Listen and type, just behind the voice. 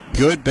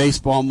Good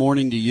baseball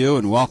morning to you,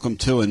 and welcome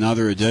to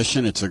another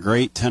edition. It's a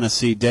great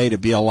Tennessee day to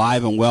be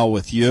alive and well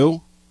with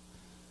you.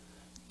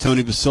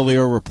 Tony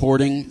Basilio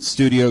reporting,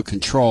 studio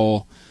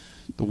control,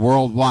 the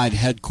worldwide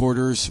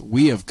headquarters.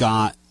 We have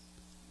got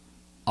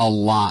a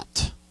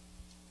lot,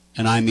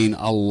 and I mean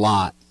a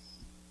lot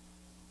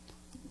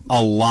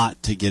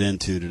to get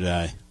into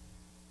today.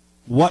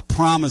 What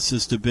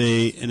promises to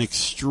be an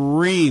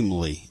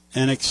extremely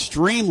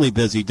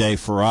busy day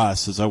for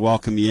us as I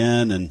welcome you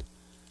in, and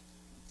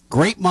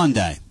great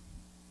Monday.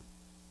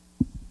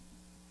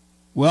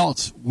 Well,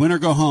 it's win or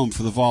go home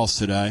for the Vols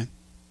today.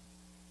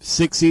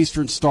 6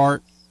 Eastern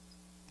start,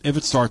 if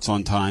it starts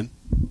on time,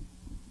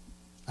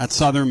 at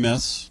Southern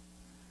Miss.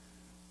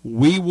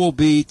 We will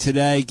be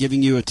today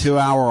giving you a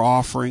 2-hour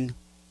offering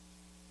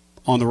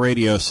on the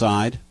radio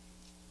side.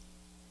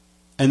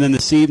 And then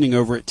this evening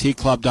over at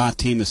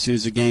tclub.team, as soon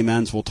as the game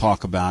ends, we'll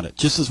talk about it,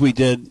 just as we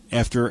did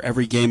after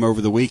every game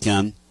over the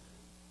weekend.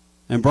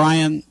 And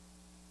Brian,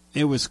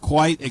 it was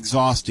quite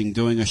exhausting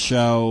doing a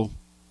show,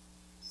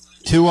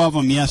 2 of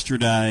them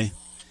yesterday,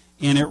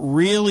 and it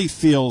really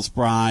feels,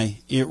 Bri,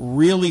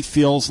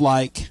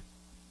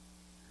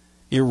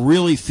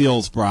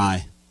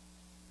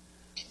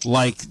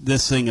 like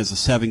this thing is a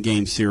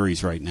 7-game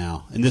series right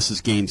now, and this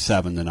is Game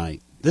 7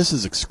 tonight. This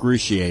is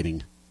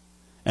excruciating.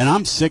 And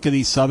I'm sick of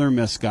these Southern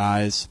Miss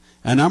guys,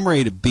 and I'm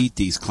ready to beat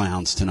these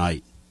clowns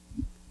tonight.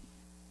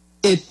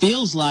 It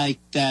feels like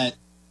that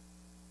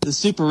the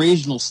Super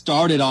Regional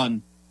started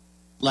on,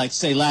 like,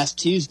 say, last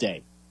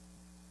Tuesday,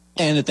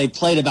 and that they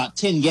played about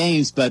 10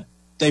 games, but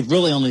they've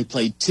really only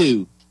played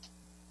 2.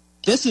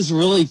 This is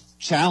really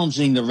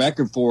challenging the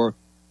record for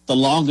the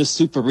longest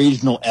Super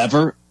Regional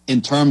ever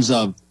in terms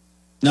of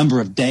number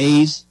of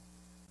days,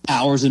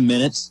 hours, and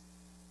minutes,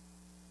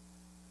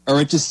 or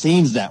it just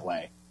seems that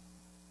way.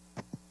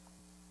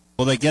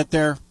 Will they get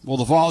there? Will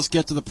the Vols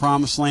get to the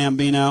promised land,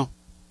 Bino?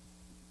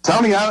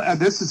 Tony,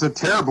 this is a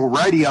terrible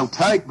radio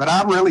take, but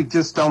I really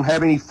just don't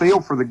have any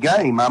feel for the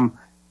game. I'm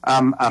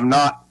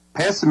not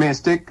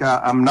pessimistic.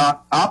 I'm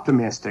not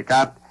optimistic.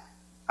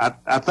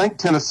 I think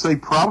Tennessee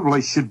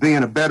probably should be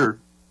in a better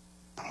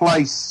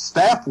place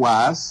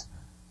staff-wise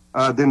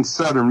than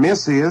Southern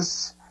Miss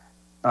is,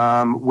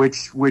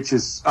 which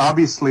is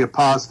obviously a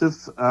positive.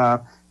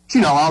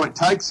 All it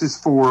takes is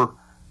for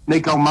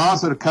Nico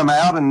Mazza to come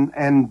out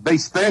and be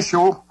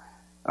special,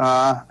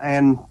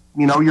 and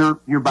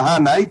you're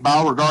behind the 8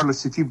 ball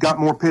regardless if you've got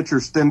more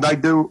pitchers than they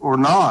do or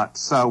not.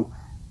 So.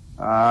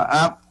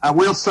 I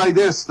will say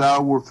this,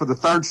 though. We're for the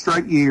 3rd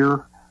straight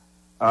year.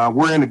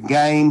 We're in a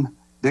game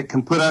that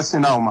can put us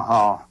in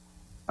Omaha.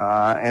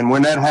 And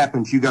when that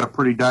happens, you got a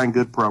pretty dang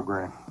good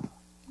program.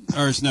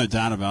 There's no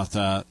doubt about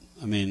that.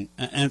 I mean,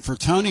 and for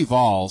Tony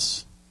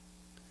Vols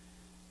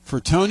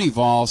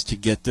to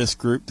get this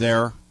group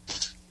there,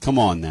 come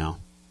on now.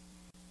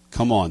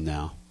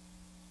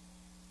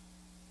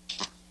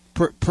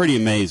 Pretty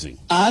amazing.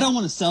 I don't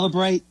want to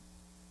celebrate,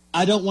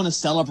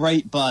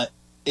 but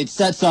it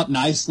sets up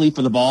nicely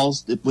for the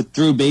Vols with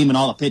Drew Beam and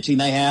all the pitching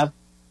they have.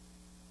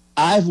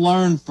 I've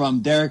learned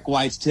from Derek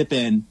White's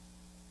tip-in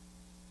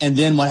and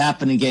then what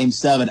happened in Game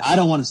 7, I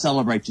don't want to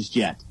celebrate just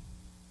yet.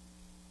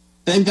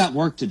 They've got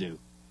work to do.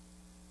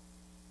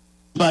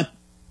 But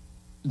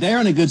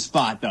they're in a good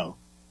spot, though.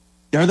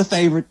 They're the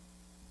favorite,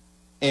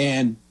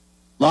 and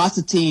lots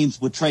of teams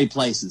would trade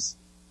places.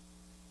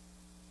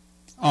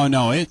 Oh,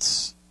 no,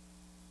 it's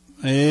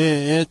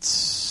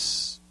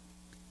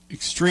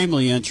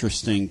extremely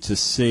interesting to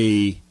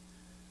see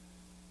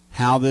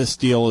how this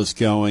deal is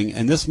going.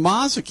 And this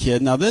Mazza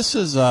kid, now this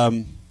is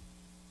an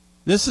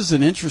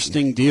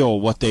interesting deal,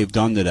 what they've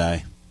done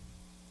today.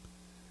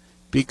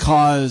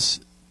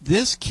 Because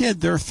this kid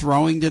they're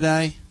throwing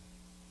today,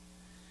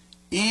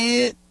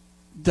 it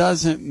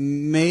doesn't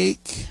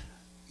make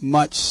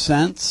much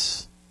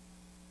sense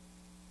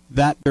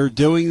that they're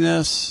doing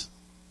this.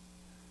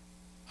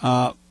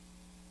 Nico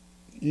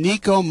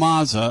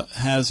Mazza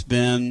has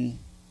been...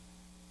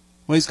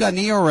 Well, he's got an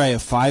ERA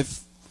of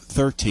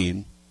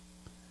 5.13.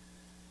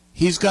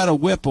 He's got a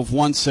whip of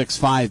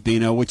 1.65,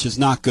 Bino, which is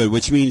not good,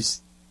 which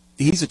means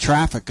he's a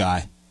traffic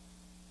guy.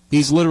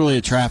 He's literally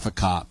a traffic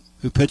cop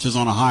who pitches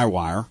on a high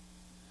wire.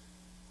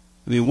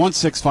 I mean,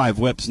 1.65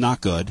 whip's not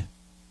good.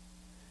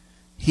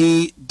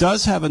 He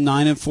does have a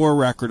 9-4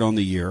 record on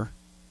the year.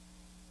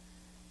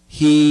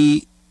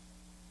 He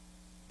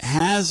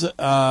has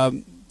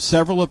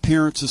several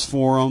appearances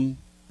for him.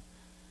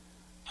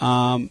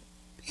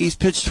 He's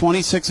pitched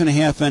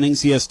 26.5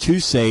 innings. He has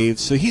 2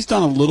 saves, so he's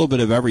done a little bit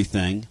of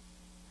everything.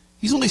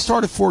 He's only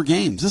started 4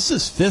 games. This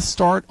is his 5th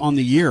start on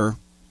the year,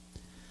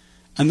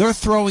 and they're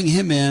throwing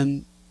him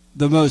in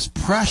the most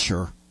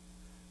pressure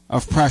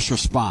of pressure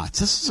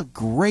spots. This is a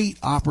great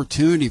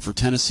opportunity for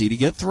Tennessee to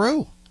get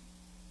through.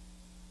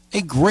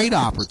 A great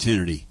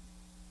opportunity.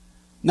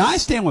 Now, I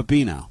stand with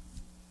Bino.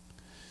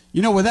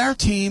 With our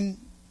team,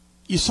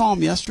 you saw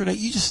them yesterday,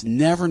 you just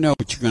never know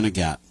what you're going to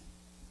get.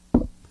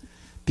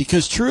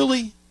 Because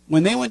truly,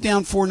 when they went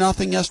down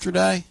 4-0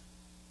 yesterday,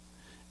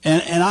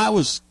 and I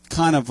was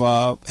kind of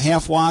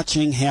half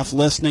watching, half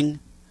listening,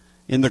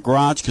 in the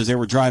garage because they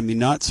were driving me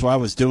nuts, so I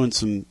was doing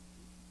some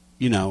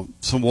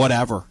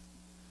whatever.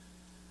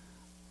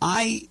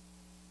 I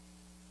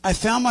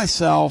found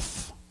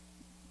myself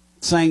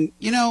saying,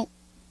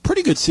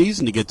 pretty good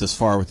season to get this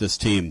far with this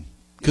team.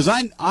 Because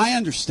I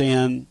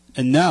understand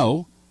and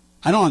know,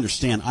 I don't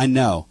understand, I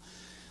know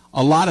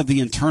a lot of the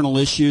internal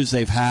issues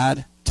they've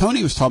had.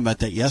 Tony was talking about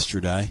that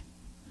yesterday,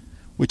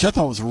 which I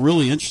thought was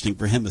really interesting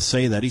for him to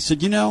say that. He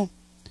said,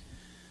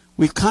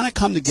 we've kind of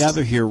come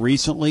together here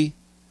recently.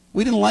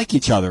 We didn't like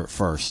each other at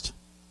first.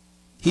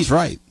 He's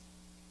right.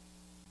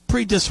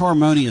 Pretty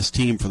disharmonious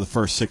team for the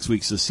first 6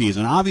 weeks of the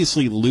season.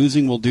 Obviously,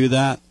 losing will do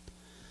that.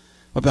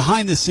 But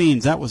behind the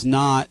scenes, that was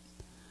not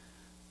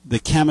the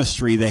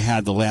chemistry they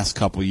had the last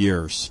couple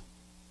years.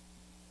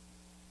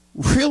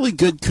 Really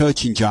good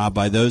coaching job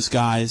by those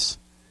guys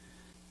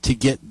to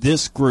get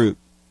this group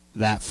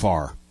that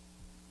far.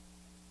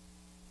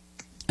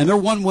 And they're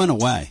one win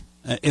away.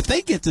 If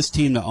they get this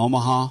team to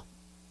Omaha,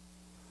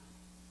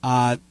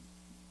 I'm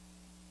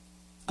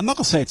not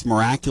going to say it's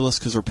miraculous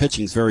because their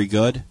pitching's very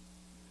good,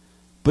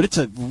 but it's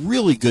a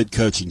really good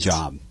coaching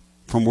job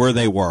from where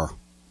they were.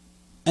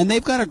 And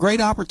they've got a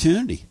great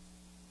opportunity.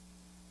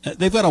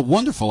 They've got a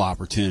wonderful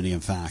opportunity,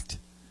 in fact.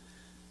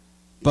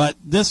 But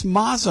this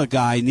Mazza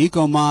guy,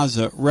 Nico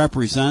Mazza,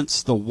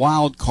 represents the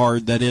wild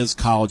card that is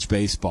college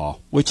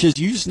baseball, which is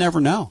you just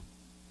never know.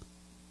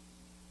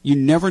 You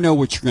never know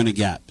what you're going to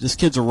get. This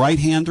kid's a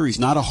right-hander. He's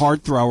not a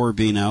hard thrower,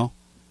 Bino.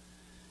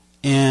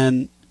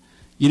 And,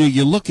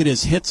 you look at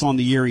his hits on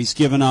the year he's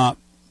given up.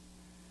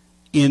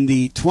 In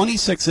the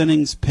 26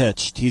 innings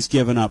pitched, he's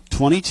given up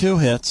 22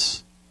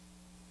 hits.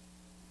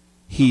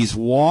 He's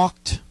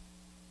walked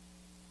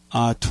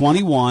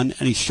 21,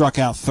 and he struck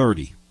out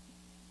 30.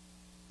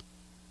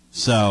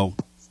 So,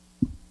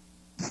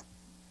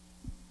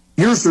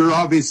 yours are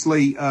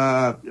obviously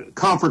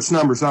conference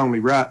numbers only,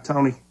 right,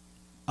 Tony?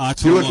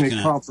 You're looking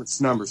at conference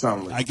numbers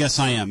only. I guess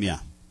I am, yeah.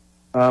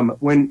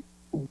 When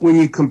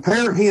you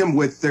compare him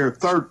with their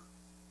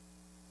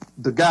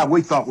the guy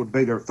we thought would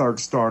be their third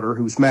starter,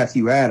 who's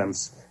Matthew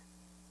Adams,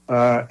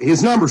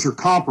 his numbers are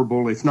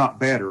comparable, if not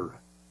better,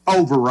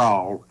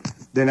 overall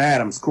than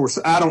Adams. Of course,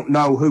 I don't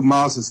know who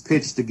Mazza's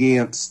pitched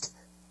against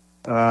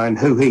and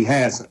who he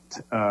hasn't.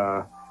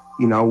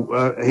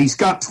 He's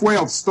got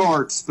 12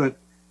 starts, but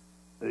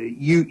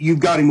you've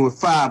got him with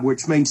 5,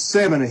 which means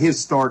 7 of his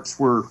starts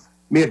were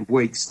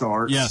midweek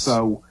starts. Yes.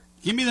 So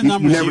give me the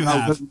numbers you never know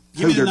have.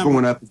 who they're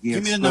going up against.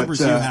 Give me the numbers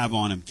you have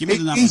on him. Give me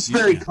the numbers. He's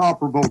very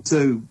comparable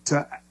to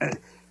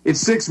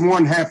it's 6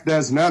 1, half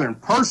dozen other.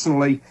 And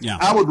personally,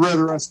 I would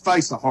rather us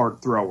face a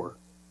hard thrower.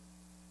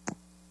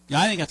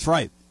 Yeah, I think that's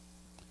right.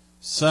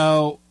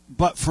 So,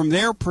 but from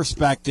their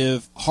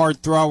perspective,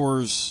 hard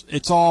throwers,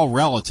 it's all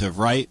relative,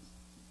 right?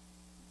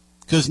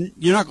 Because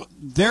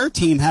their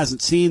team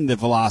hasn't seen the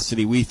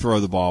velocity we throw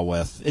the ball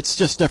with. It's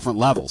just different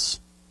levels.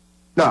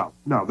 No,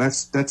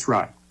 that's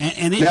right.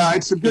 And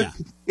it's a good.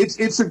 Yeah.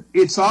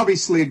 It's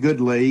obviously a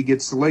good league.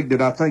 It's a league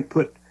that I think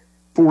put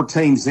 4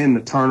 teams in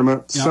the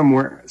tournament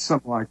somewhere,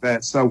 something like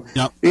that. So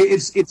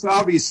it's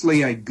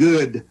obviously a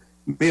good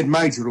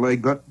mid-major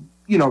league, but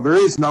there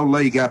is no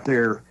league out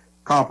there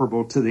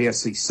comparable to the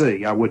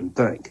SEC. I wouldn't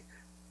think.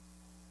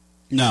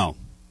 No,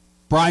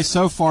 Bryce.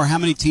 So far, how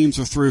many teams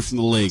are through from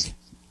the league?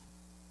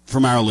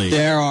 From our league,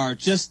 there are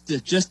just the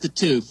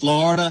 2.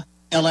 Florida,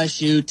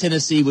 LSU,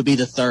 Tennessee would be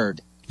the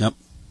 3rd. Yep.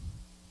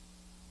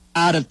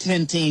 Out of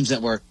 10 teams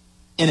that were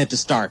in it to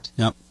start.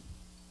 Yep.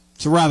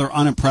 It's a rather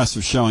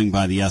unimpressive showing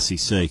by the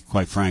SEC,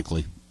 quite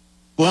frankly.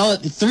 Well,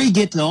 if 3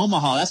 get to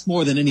Omaha, that's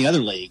more than any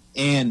other league.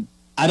 And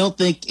I don't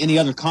think any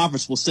other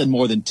conference will send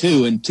more than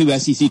 2, and 2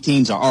 SEC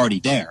teams are already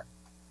there.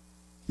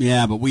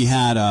 Yeah, but we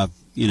had,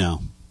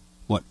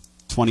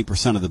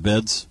 20% of the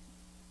bids?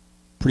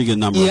 Pretty good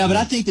number. Yeah, but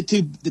I think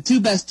the two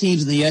best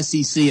teams in the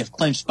SEC have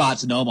clinched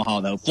spots in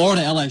Omaha, though.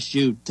 Florida,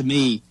 LSU, to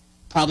me,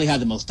 probably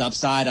had the most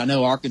upside. I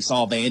know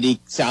Arkansas, Vandy,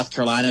 South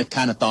Carolina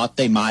kind of thought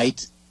they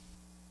might,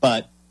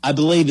 but I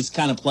believe it's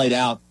kind of played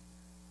out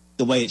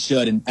the way it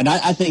should. And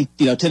I think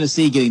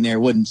Tennessee getting there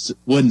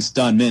wouldn't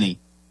stun many.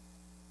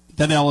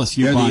 That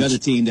LSU They're bunch, the other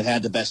team that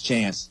had the best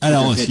chance. That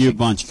LSU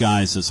bunch,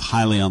 guys, is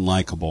highly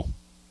unlikable.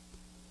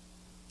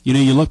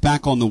 You look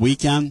back on the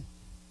weekend,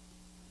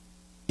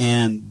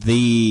 and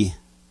the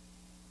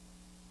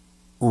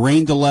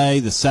rain delay,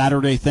 the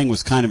Saturday thing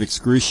was kind of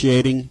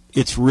excruciating.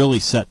 It's really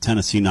set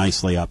Tennessee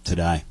nicely up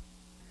today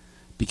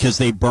because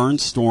they burned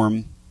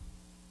Storm,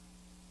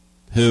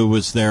 who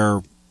was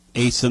their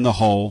ace in the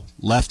hole,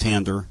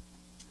 left-hander.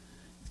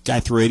 Guy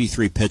threw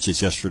 83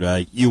 pitches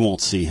yesterday. You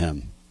won't see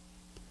him.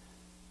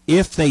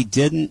 If they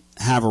didn't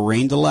have a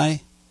rain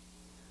delay,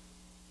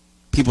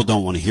 people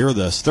don't want to hear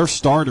this, their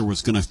starter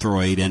was going to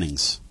throw 8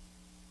 innings.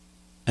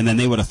 And then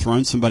they would have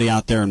thrown somebody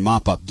out there in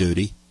mop-up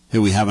duty,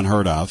 who we haven't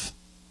heard of,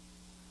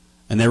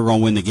 and they were going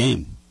to win the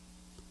game.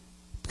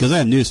 Because I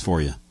have news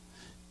for you.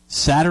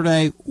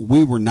 Saturday,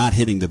 we were not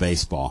hitting the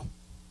baseball.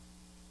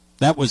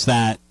 That was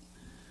that,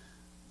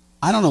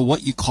 I don't know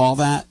what you call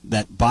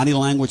that body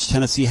language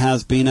Tennessee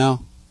has,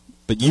 Bino,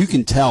 but you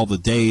can tell the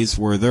days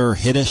where they're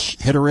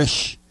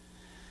hitterish,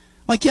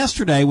 Like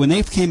yesterday, when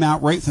they came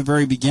out right from the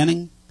very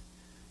beginning,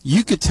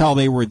 you could tell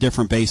they were a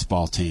different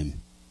baseball team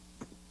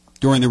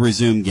during the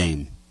resume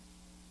game,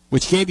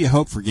 which gave you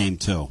hope for game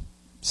 2.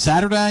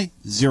 Saturday,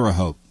 zero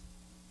hope.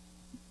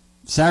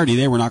 Saturday,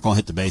 they were not going to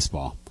hit the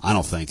baseball, I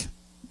don't think.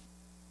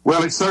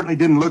 Well, it certainly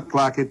didn't look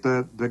like it.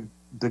 The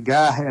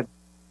guy had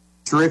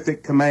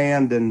terrific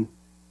command, and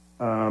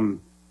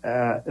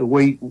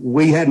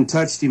we hadn't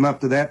touched him up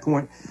to that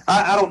point.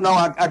 I don't know.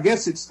 I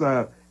guess it's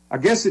the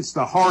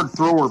hard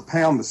thrower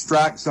pound the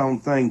strike zone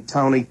thing,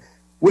 Tony.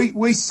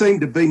 We seem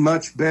to be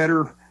much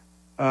better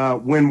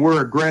when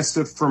we're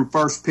aggressive from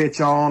first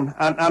pitch on.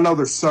 I know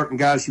there's certain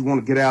guys you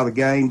want to get out of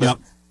the game, but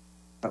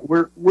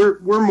we're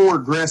more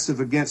aggressive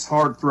against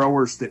hard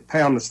throwers that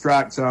pound the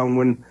strike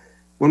zone.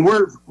 When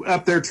we're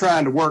up there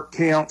trying to work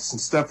counts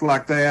and stuff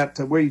like that,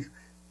 every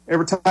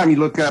time you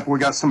look up, we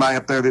got somebody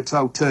up there that's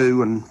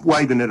 0-2 and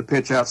waving at a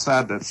pitch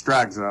outside the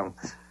strike zone.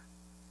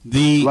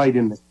 Late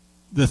in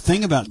the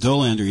thing about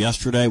Dollander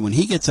yesterday, when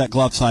he gets that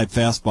glove side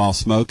fastball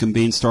smoke and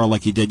Beanstar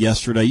like he did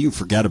yesterday, you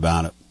forget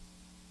about it.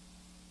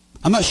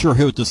 I'm not sure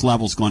who at this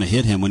level is going to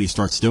hit him when he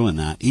starts doing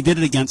that. He did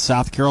it against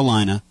South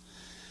Carolina.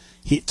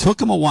 It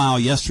took him a while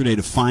yesterday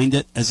to find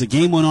it. As the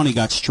game went on, he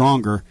got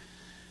stronger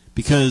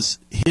because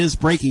his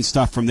breaking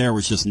stuff from there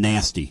was just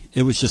nasty.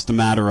 It was just a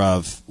matter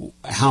of,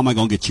 how am I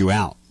going to get you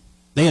out?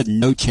 They had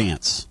no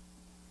chance.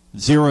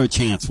 Zero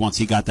chance once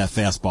he got that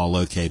fastball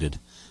located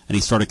and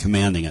he started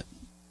commanding it.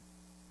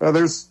 Well,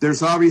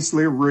 there's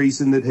obviously a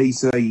reason that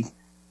he's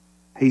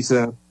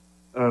a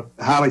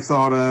highly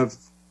thought of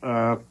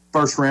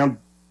first round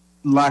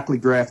likely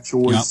draft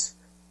choice.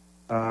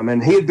 Yep.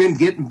 And he had been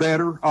getting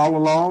better all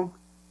along,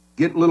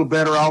 getting a little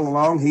better all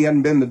along. He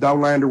hadn't been the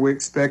Dollander we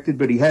expected,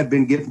 but he had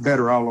been getting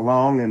better all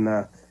along.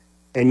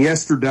 And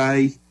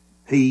yesterday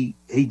he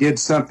did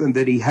something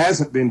that he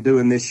hasn't been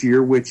doing this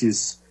year, which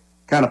is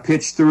kind of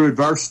pitch through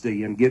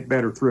adversity and get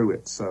better through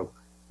it. So.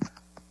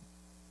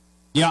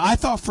 Yeah, I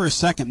thought for a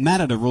second,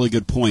 Matt had a really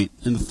good point.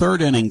 In the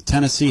third inning,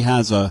 Tennessee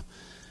has a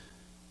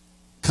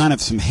kind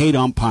of some hate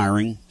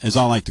umpiring, as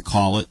I like to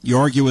call it. You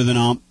argue with an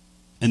ump,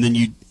 and then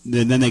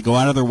they go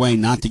out of their way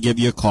not to give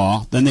you a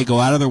call. Then they go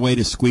out of their way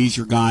to squeeze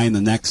your guy in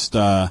the next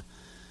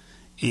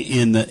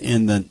in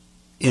the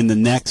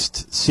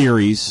next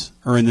series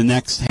or in the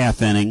next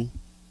half inning.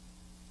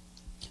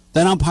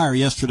 That umpire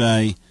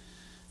yesterday,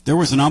 there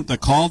was an ump that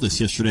called us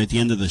yesterday at the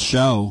end of the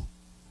show,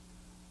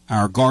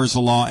 our Garza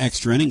Law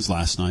extra innings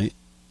last night,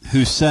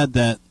 who said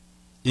that,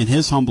 in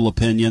his humble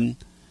opinion,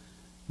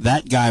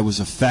 that guy was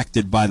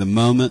affected by the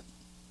moment.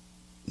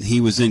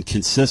 He was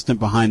inconsistent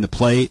behind the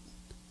plate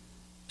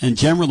and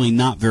generally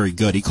not very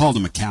good. He called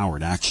him a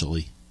coward,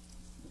 actually.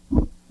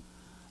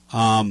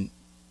 One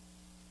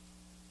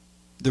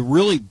of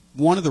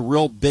the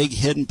real big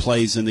hidden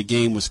plays in the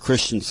game was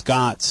Christian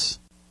Scott's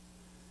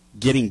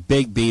getting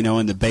Big Bino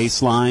in the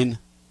baseline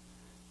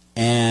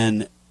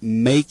and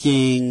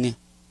making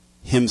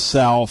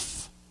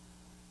that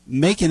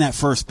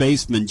first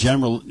baseman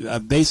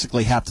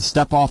basically have to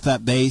step off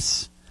that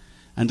base,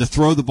 and to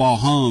throw the ball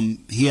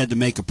home, he had to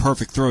make a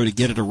perfect throw to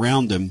get it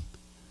around him.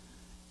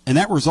 And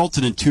that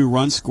resulted in 2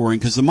 runs scoring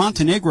because the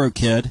Montenegro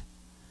kid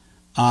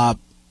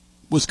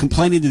was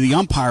complaining to the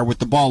umpire with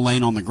the ball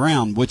laying on the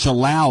ground, which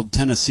allowed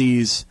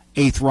Tennessee's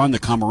 8th run to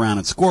come around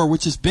and score,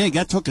 which is big.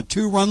 That took a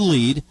 2-run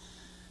lead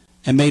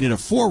and made it a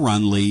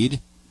 4-run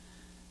lead.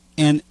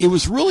 And it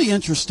was really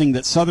interesting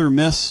that Southern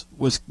Miss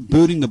was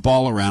booting the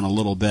ball around a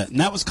little bit. And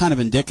that was kind of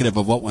indicative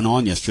of what went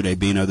on yesterday,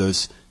 Bino.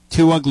 Those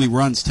 2 ugly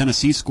runs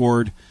Tennessee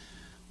scored,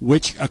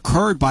 which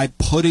occurred by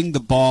putting the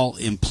ball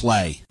in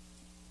play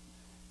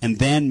and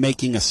then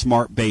making a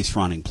smart base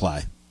running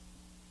play.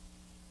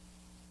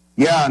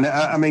 Yeah, and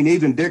I mean,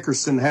 even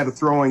Dickerson had a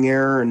throwing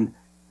error, and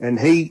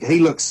he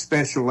looks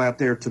special out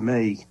there to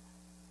me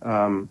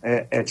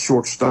at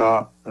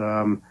shortstop.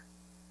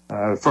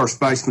 First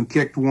baseman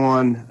kicked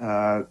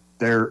one.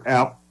 Their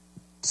out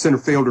center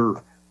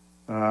fielder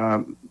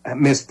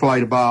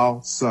misplayed a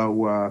ball.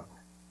 So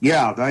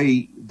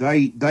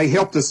they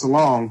helped us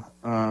along,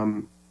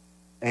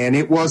 and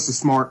it was a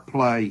smart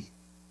play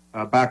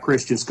by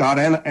Christian Scott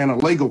and a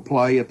legal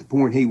play at the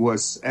point he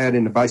was at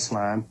in the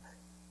baseline.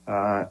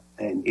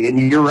 And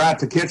you're right,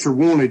 the catcher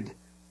wanted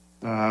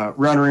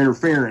runner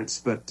interference,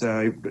 but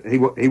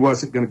he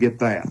wasn't going to get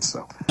that.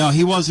 So no,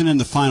 he wasn't in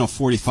the final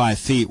 45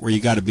 feet where you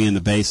got to be in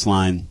the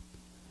baseline.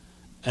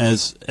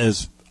 As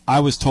I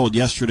was told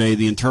yesterday,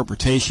 the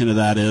interpretation of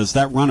that is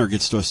that runner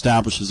gets to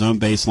establish his own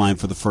baseline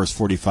for the first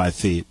 45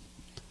 feet,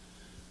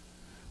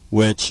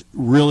 which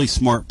really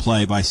smart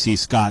play by C.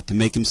 Scott to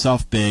make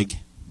himself big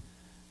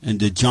and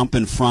to jump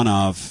in front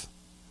of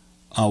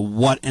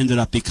what ended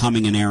up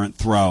becoming an errant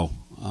throw.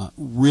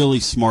 Really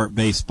smart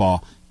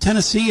baseball.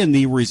 Tennessee in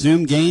the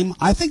resume game,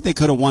 I think they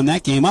could have won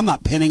that game. I'm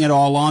not pinning it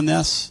all on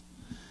this,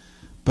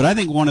 but I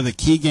think one of the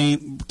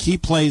key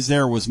plays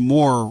there was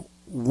more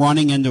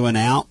running into an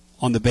out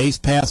on the base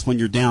pass when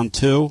you're down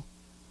 2.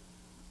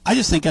 I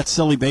just think that's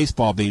silly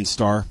baseball,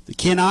 Beanstar. You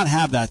cannot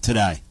have that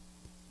today.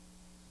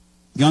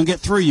 You're going to get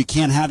through, you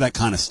can't have that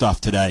kind of stuff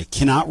today.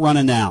 Cannot run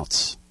in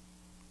outs.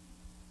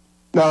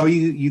 No,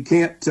 you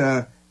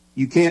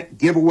can't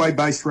give away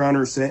base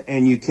runners,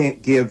 and you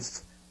can't give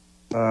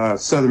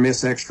Southern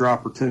Miss extra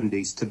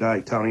opportunities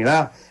today, Tony.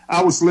 And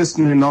I was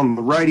listening on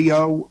the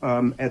radio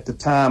at the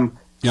time.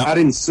 Yep. I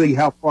didn't see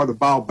how far the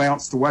ball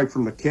bounced away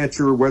from the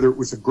catcher, whether it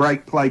was a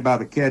great play by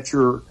the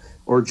catcher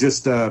or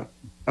just a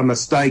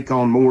mistake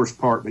on Moore's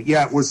part. But,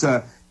 yeah, it was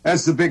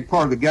that's the big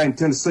part of the game.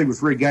 Tennessee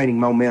was regaining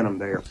momentum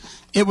there.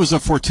 It was a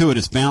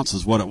fortuitous bounce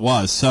is what it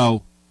was.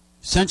 So,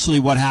 essentially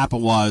what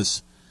happened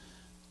was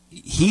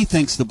he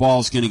thinks the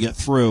ball's going to get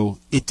through.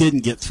 It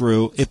didn't get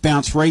through. It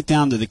bounced right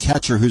down to the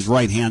catcher who's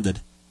right-handed,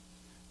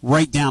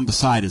 right down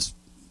beside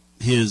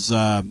his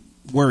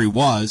where he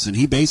was, and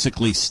he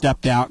basically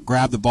stepped out,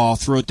 grabbed the ball,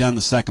 threw it down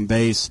to second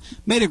base,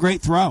 made a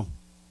great throw.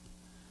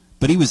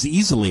 But he was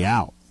easily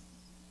out.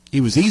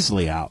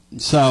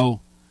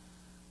 So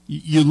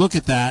you look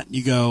at that,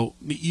 you go,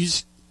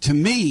 to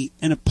me,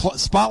 in a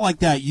spot like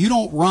that, you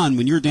don't run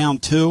when you're down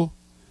 2.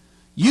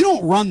 You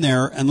don't run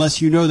there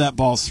unless you know that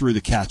ball's through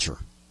the catcher.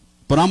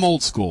 But I'm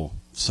old school,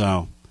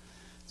 so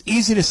it's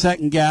easy to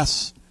second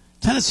guess.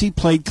 Tennessee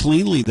played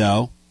cleanly,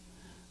 though.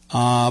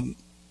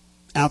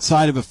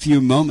 Outside of a few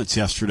moments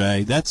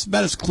yesterday, that's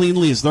about as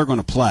cleanly as they're going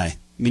to play. I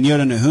mean, you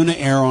had a Nahuna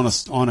error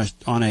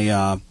on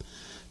a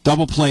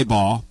double play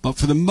ball, but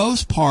for the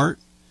most part,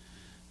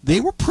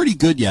 they were pretty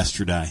good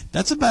yesterday.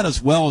 That's about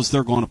as well as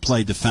they're going to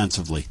play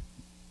defensively.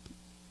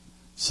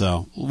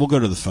 So we'll go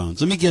to the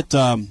phones. Let me get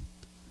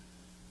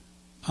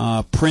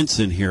Prince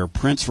in here.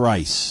 Prince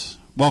Rice,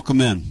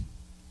 welcome in.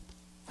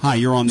 Hi,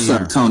 you're on the air.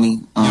 What's up,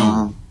 Tony?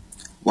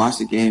 Watched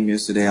the game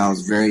yesterday. I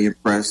was very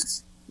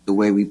impressed with the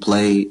way we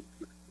played.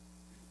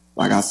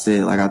 Like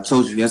I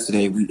told you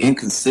yesterday, we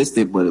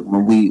inconsistent, but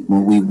when we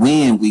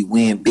win, we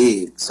win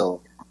big.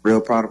 So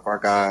real proud of our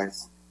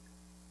guys.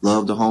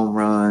 Love the home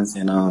runs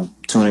and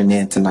tuning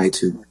in tonight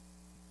too.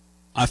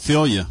 I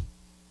feel you.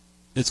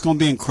 It's going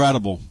to be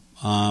incredible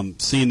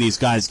seeing these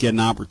guys get an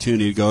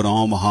opportunity to go to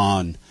Omaha,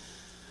 and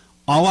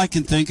all I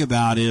can think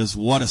about is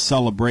what a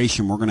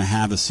celebration we're going to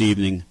have this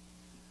evening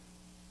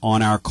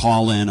on our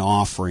call-in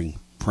offering,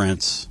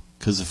 Prince.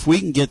 Because if we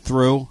can get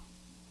through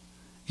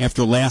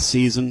after last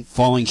season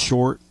falling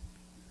short,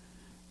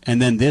 and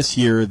then this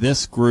year,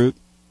 this group,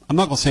 I'm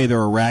not going to say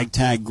they're a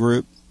ragtag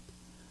group,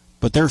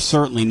 but they're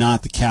certainly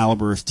not the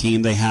caliber of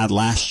team they had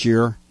last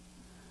year.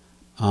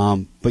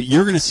 But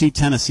you're going to see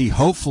Tennessee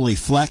hopefully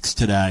flex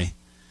today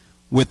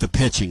with the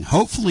pitching.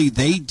 Hopefully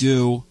they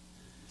do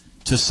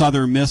to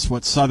Southern Miss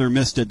what Southern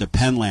Miss did to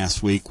Penn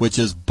last week, which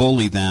is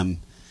bully them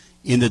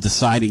in the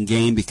deciding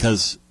game,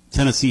 because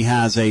Tennessee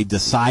has a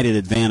decided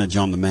advantage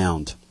on the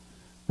mound,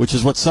 which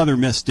is what Southern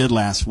Miss did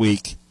last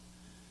week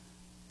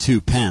to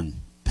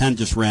Penn. Penn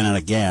just ran out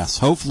of gas.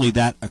 Hopefully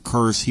that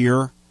occurs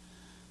here.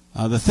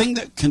 The thing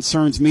that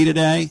concerns me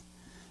today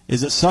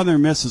is that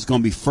Southern Miss is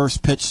going to be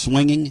first pitch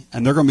swinging,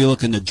 and they're going to be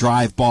looking to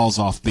drive balls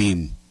off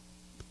beam.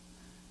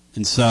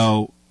 And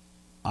so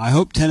I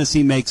hope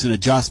Tennessee makes an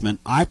adjustment.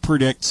 I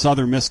predict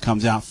Southern Miss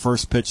comes out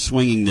first pitch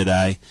swinging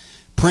today.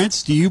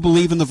 Prince, do you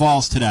believe in the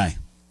Vols today?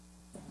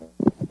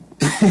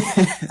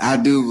 I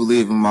do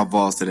believe in my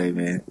Vols today,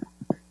 man.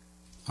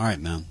 All right,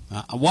 man.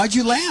 Why'd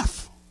you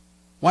laugh?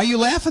 Why you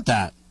laugh at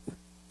that?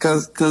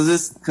 Cause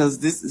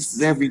this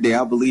is every day.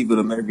 I believe in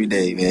them every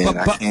day, man.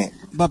 I can't.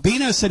 But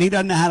Bino said he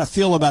doesn't know how to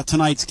feel about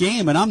tonight's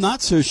game, and I'm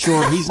not so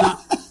sure he's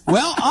not.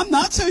 Well, I'm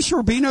not so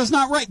sure Bino's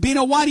not right.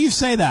 Bino, why do you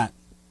say that?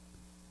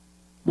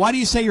 Why do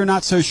you say you're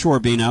not so sure,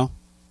 Bino?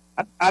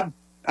 I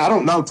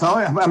don't know,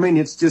 Tony. I mean,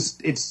 it's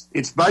just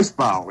it's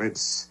baseball.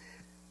 It's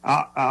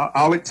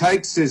all it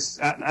takes is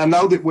I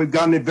know that we've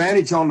got an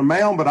advantage on the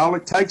mound, but all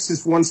it takes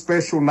is one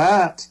special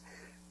night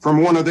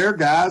from one of their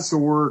guys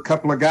or a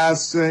couple of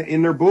guys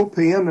in their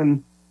bullpen,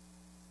 and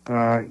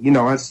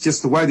it's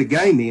just the way the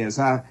game is.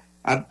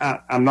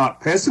 I'm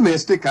not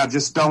pessimistic. I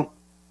just don't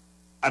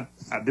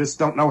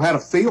know how to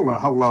feel a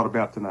whole lot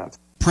about tonight.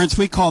 Prince,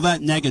 we call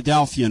that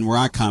Negadelphian where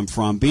I come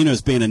from.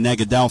 Bino's being a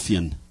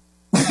Negadelphian.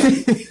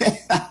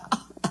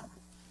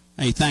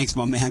 Hey, thanks,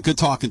 my man. Good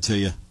talking to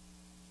you.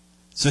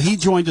 So he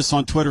joined us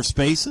on Twitter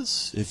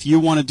Spaces. If you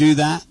want to do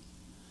that,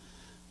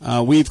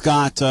 we've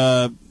got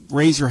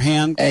raise your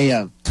hand.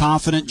 Hey,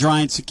 confident, dry,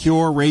 and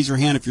secure. Raise your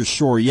hand if you're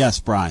sure. Yes,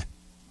 Bri.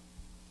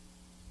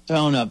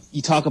 Tone,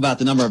 you talk about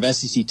the number of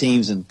SEC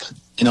teams in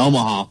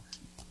Omaha.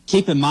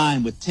 Keep in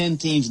mind, with 10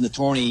 teams in the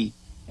tourney,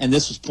 and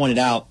this was pointed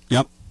out.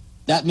 Yep.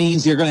 That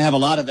means you're going to have a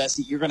lot of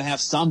SEC. You're going to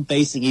have some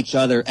facing each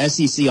other,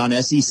 SEC on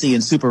SEC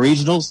and super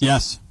regionals.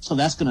 Yes. So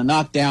that's going to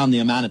knock down the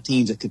amount of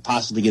teams that could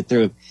possibly get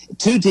through.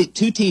 Two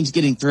teams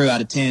getting through out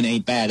of 10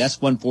 ain't bad. That's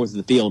 1/4 of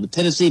the field. If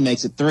Tennessee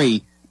makes it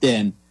 3,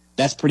 then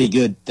that's pretty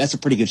good. That's a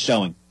pretty good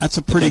showing. That's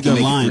a pretty good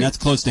line. That's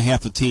close to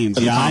half the teams.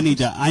 Yeah, I need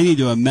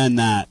to amend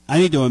that. I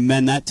need to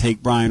amend that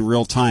take, Brian,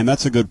 real time.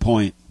 That's a good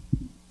point.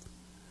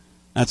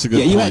 That's a good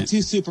point. Yeah, you had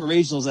 2 super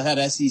regionals that had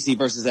SEC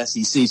versus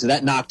SEC, so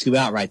that knocked 2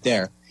 out right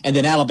there. And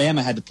then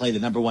Alabama had to play the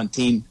number 1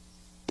 team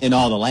in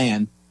all the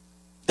land.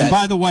 And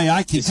by the way,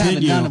 I continue.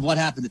 Having none of what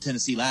happened to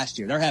Tennessee last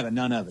year. They're having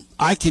none of it.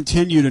 I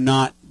continue to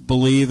not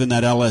believe in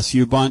that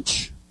LSU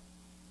bunch.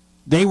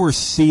 They were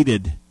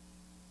seated,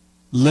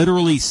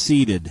 literally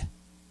seated,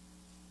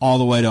 all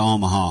the way to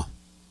Omaha.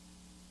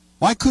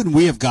 Why couldn't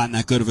we have gotten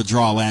that good of a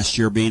draw last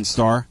year,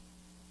 Beanstar?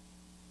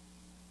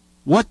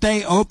 What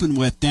they opened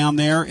with down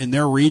there in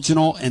their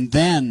regional, and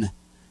then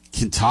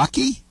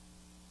Kentucky?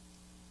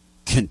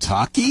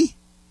 Kentucky?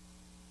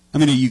 I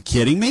mean, are you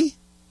kidding me?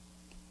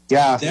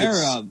 Yeah,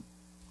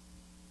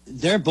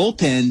 their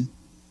bullpen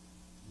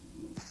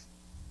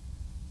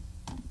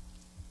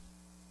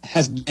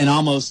has been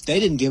almost. They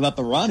didn't give up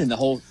a run in the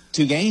whole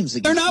 2 games.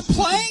 They're not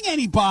playing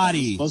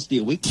anybody. Supposed to be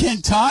a week.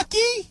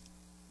 Kentucky?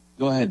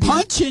 Go ahead.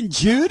 Punch and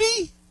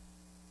Judy?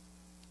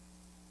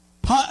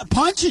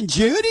 Punch and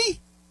Judy?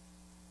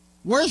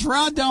 Where's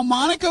Rod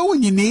Delmonico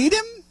when you need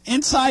him?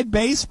 Inside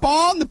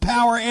baseball in the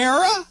power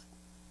era?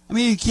 I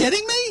mean, are you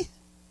kidding me?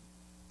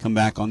 Come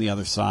back on the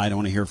other side. I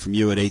want to hear from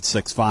you at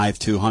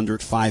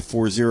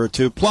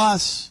 865-200-5402.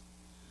 Plus,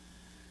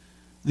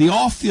 the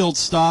off-field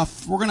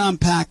stuff, we're going to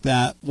unpack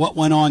that, what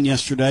went on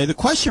yesterday. The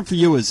question for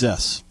you is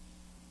this.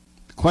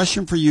 The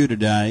question for you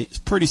today is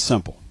pretty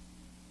simple.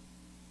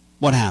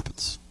 What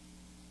happens?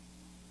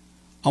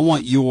 I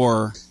want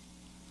your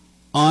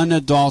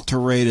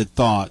unadulterated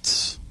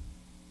thoughts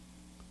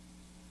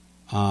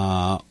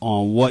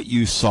on what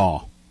you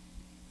saw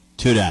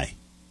today,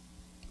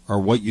 or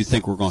what you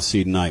think we're going to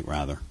see tonight,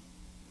 rather.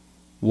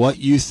 What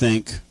you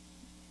think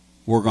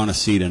we're going to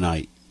see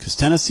tonight. Because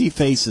Tennessee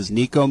faces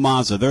Nico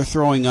Mazza. They're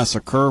throwing us a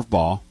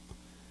curveball.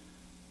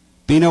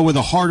 Bino with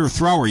a harder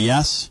thrower,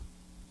 yes?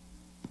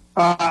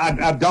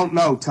 I don't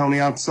know, Tony.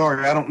 I'm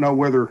sorry. I don't know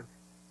whether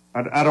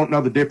I don't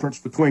know the difference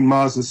between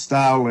Mazza's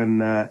style and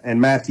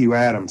Matthew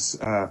Adams.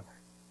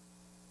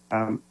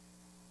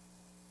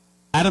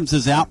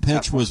 Adams' out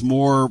pitch was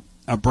more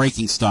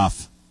breaking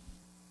stuff.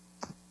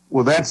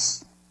 Well,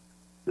 that's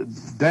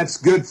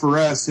good for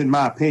us, in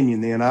my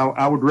opinion. Then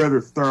I would rather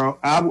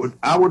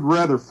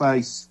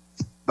face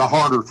the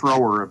harder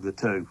thrower of the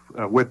two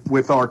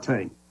with our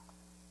team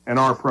and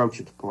our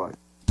approach at the plate.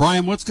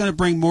 Brian, what's going to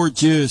bring more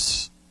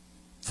juice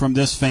from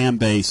this fan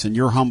base, in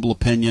your humble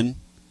opinion?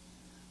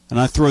 And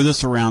I throw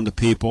this around to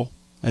people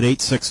at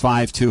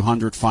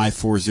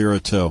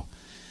 865-200-5402.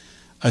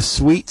 A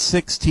Sweet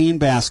 16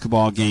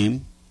 basketball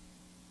game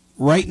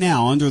right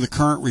now under the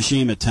current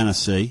regime at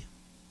Tennessee,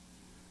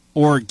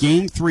 or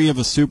Game 3 of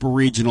a Super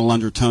Regional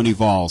under Tony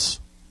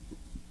Vols.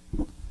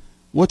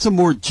 What's a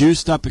more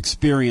juiced-up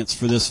experience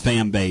for this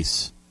fan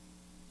base?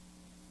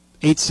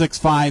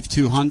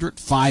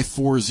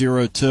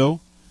 865-200-5402.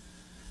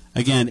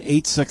 Again,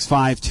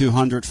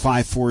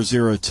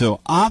 865-200-5402.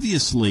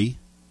 Obviously,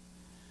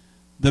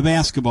 the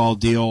basketball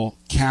deal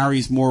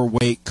carries more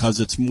weight because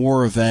it's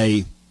more of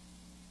a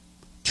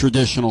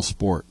traditional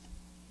sport.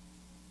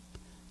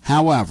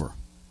 However,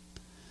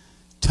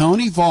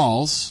 Tony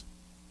Vols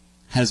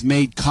has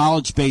made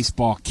college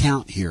baseball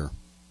count here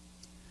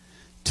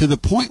to the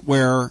point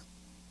where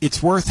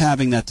it's worth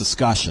having that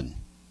discussion.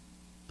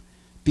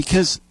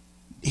 Because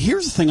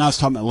here's the thing I was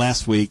talking about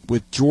last week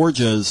with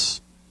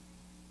Georgia's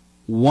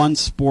one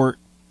sport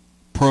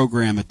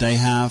program that they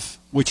have,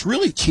 which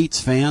really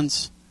cheats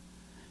fans.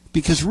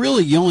 Because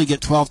really you only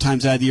get 12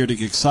 times out of the year to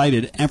get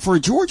excited. And for a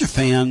Georgia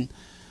fan,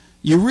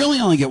 you really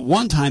only get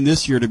one time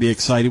this year to be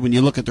excited when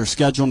you look at their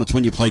schedule, and it's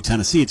when you play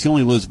Tennessee. It's the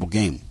only losable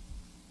game.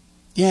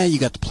 Yeah, you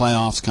got the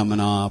playoffs coming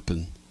up,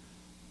 and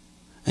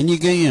you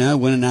get,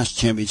 win a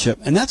national championship,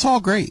 and that's all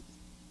great.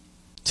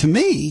 To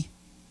me,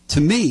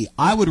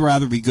 I would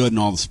rather be good in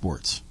all the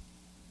sports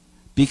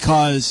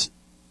because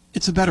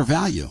it's a better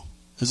value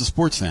as a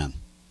sports fan.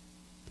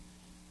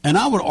 And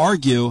I would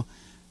argue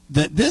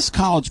that this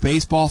college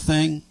baseball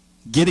thing,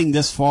 getting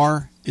this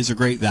far, is a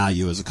great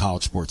value as a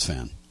college sports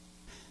fan.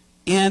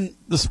 And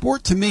the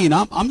sport, to me, and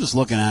I'm just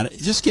looking at it,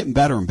 it's just getting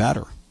better and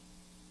better.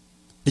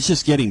 It's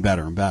just getting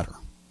better and better.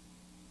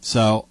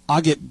 So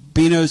I'll get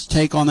Bino's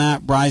take on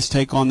that, Bry's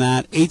take on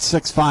that,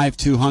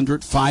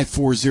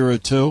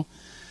 865-200-5402.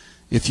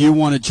 If you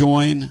want to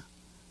join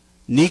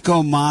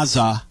Nico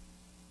Mazza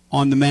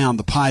on the mound,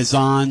 the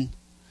Paisan,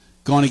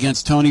 going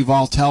against Tony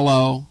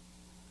Valtello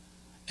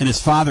and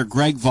his father,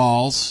 Greg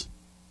Vols,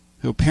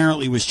 who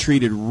apparently was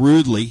treated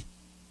rudely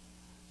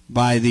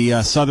by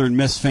the Southern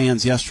Miss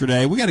fans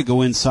yesterday. We got to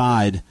go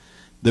inside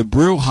the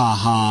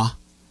brouhaha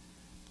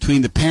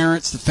between the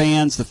parents, the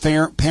fans, the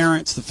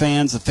parents, the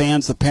fans, the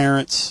fans, the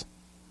parents.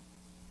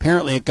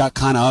 Apparently it got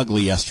kind of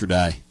ugly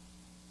yesterday.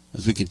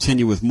 As we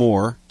continue with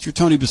more, it's your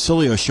Tony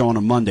Basilio show on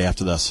a Monday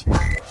after this.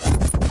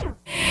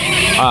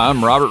 Hi,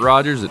 I'm Robert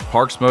Rogers at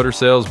Parks Motor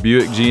Sales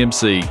Buick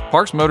GMC.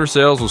 Parks Motor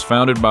Sales was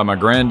founded by my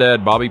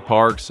granddad, Bobby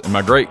Parks, and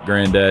my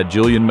great-granddad,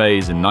 Julian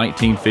Mays, in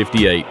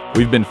 1958.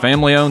 We've been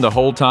family-owned the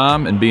whole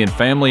time, and being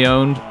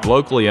family-owned,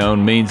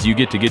 locally-owned means you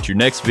get to get your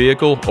next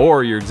vehicle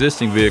or your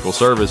existing vehicle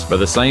serviced by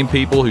the same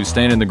people who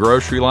stand in the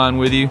grocery line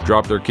with you,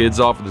 drop their kids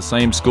off at the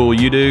same school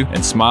you do,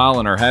 and smile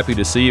and are happy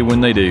to see you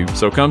when they do.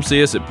 So come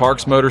see us at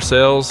Parks Motor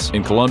Sales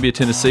in Columbia,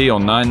 Tennessee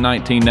on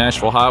 919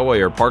 Nashville Highway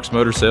or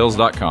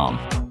parksmotorsales.com.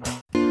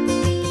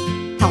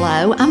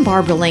 Hello, I'm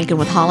Barbara Lincoln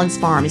with Holland's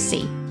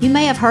Pharmacy. You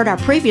may have heard our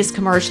previous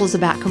commercials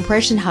about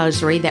compression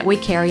hosiery that we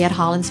carry at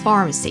Hollins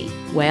Pharmacy.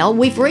 Well,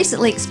 we've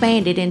recently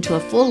expanded into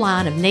a full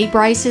line of knee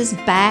braces,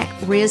 back,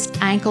 wrist,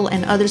 ankle,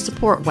 and other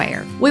support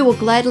wear. We will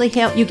gladly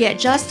help you get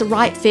just the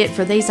right fit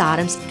for these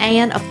items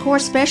and, of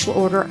course, special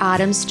order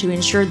items to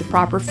ensure the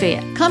proper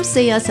fit. Come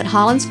see us at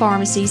Hollins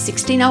Pharmacy,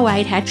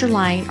 1608 Hatcher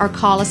Lane, or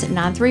call us at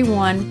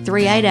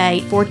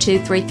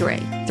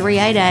 931-388-4233.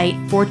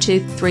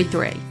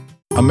 388-4233.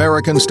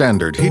 American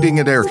Standard Heating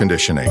and Air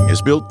Conditioning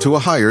is built to a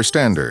higher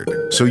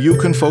standard, so you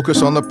can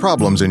focus on the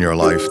problems in your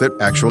life that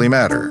actually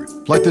matter,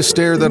 like the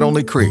stair that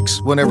only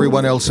creaks when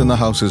everyone else in the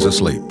house is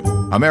asleep.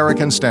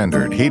 American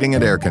Standard Heating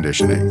and Air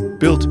Conditioning,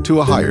 built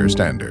to a higher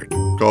standard.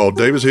 Call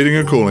Davis Heating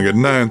and Cooling at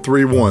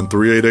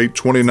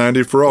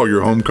 931-388-2090 for all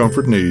your home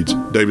comfort needs.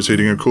 Davis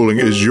Heating and Cooling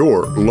is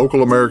your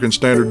local American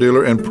Standard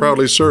dealer and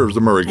proudly serves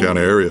the Murray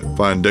County area.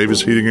 Find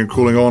Davis Heating and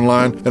Cooling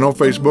online and on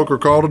Facebook or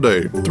call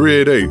today,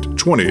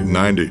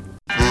 388-2090.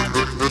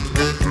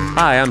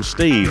 Hi, I'm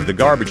Steve, the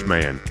Garbage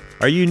Man.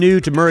 Are you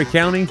new to Murray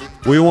County?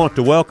 We want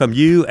to welcome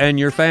you and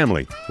your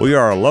family. We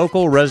are a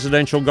local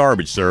residential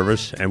garbage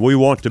service, and we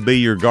want to be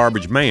your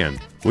garbage man.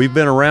 We've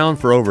been around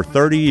for over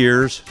 30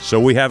 years, so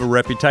we have a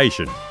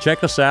reputation.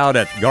 Check us out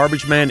at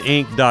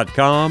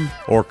garbagemaninc.com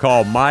or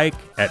call Mike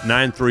at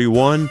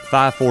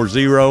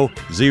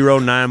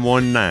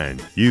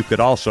 931-540-0919. You could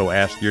also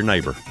ask your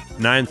neighbor.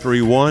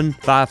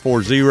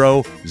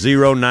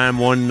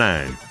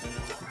 931-540-0919.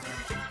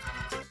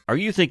 Are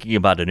you thinking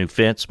about a new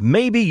fence?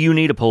 Maybe you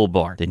need a pole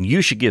barn. Then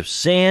you should give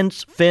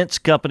Sands Fence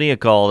Company a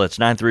call. That's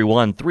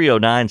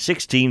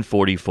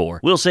 931-309-1644.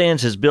 Will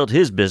Sands has built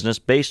his business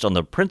based on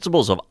the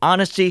principles of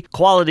honesty,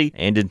 quality,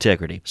 and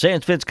integrity.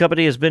 Sands Fence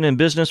Company has been in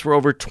business for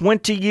over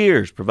 20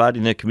 years,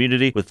 providing the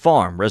community with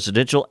farm,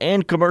 residential,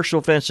 and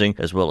commercial fencing,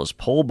 as well as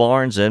pole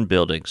barns and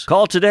buildings.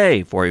 Call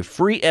today for a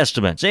free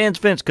estimate. Sands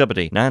Fence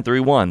Company,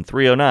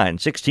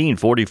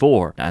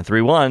 931-309-1644.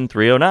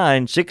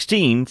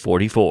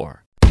 931-309-1644.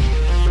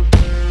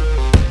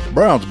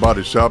 Brown's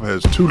Body Shop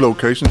has 2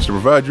 locations to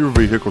provide your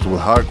vehicles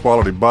with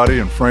high-quality body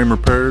and frame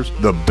repairs,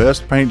 the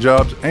best paint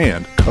jobs,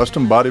 and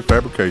custom body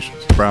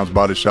fabrications. Brown's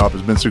Body Shop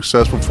has been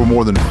successful for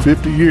more than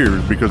 50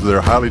 years because of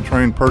their highly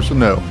trained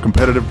personnel,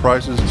 competitive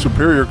prices,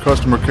 superior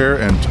customer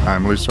care, and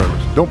timely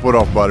service. Don't put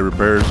off body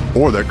repairs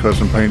or that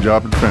custom paint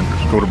job at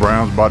Fenders. Go to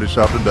Brown's Body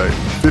Shop today,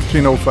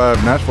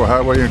 1505 Nashville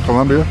Highway in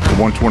Columbia, to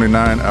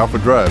 129 Alpha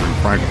Drive in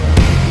Franklin.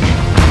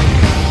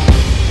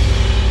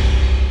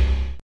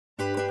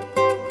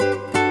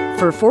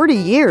 For 40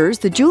 years,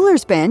 the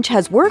Jewelers Bench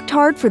has worked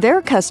hard for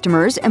their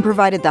customers and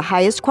provided the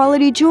highest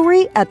quality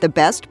jewelry at the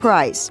best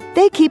price.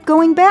 They keep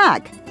going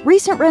back.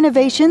 Recent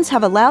renovations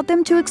have allowed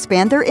them to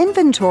expand their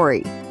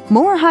inventory.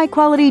 More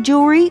high-quality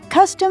jewelry,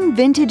 custom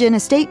vintage and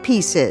estate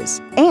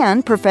pieces,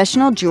 and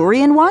professional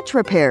jewelry and watch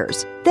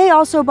repairs. They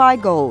also buy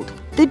gold.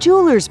 The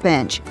Jewelers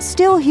Bench,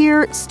 still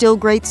here, still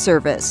great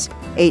service.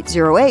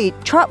 808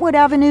 Trotwood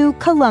Avenue,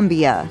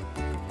 Columbia.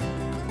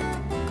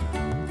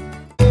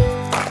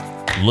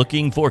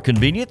 Looking for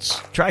convenience?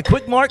 Try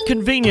Quick Mart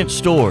Convenience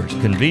Stores,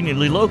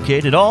 conveniently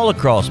located all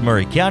across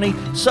Murray County,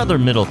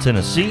 southern Middle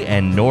Tennessee,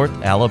 and North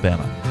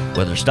Alabama.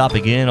 Whether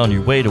stopping in on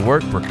your way to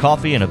work for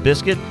coffee and a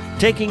biscuit,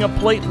 taking a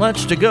plate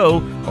lunch to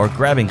go, or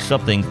grabbing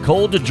something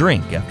cold to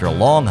drink after a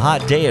long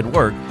hot day at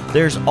work,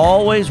 there's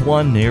always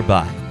one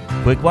nearby.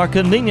 Quick Mart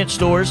Convenience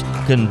Stores,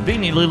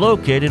 conveniently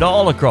located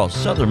all across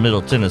southern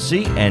Middle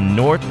Tennessee and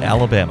North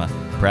Alabama.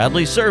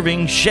 Proudly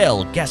serving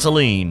Shell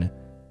gasoline.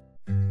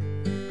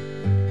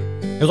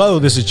 Hello,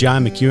 this is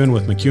John McEwen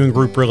with McEwen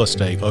Group Real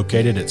Estate,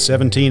 located at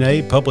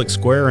 17A Public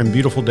Square in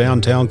beautiful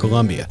downtown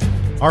Columbia.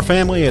 Our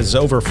family has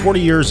over 40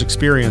 years'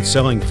 experience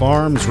selling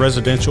farms,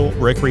 residential,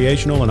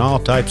 recreational, and all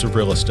types of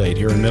real estate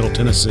here in Middle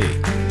Tennessee.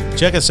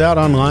 Check us out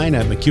online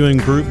at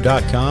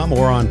McEwenGroup.com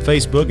or on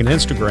Facebook and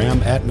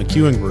Instagram at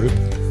McEwen Group,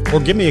 or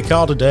give me a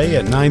call today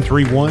at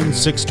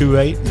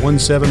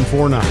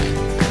 931-628-1749.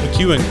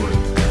 McEwen Group.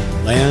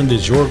 Land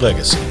is your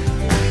legacy.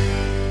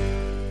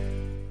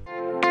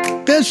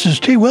 This is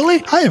T.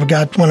 Willie. I have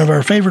got one of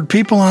our favorite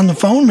people on the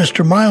phone,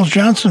 Mr. Miles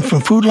Johnson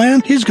from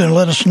Foodland. He's going to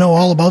let us know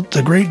all about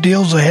the great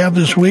deals they have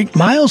this week.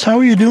 Miles, how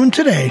are you doing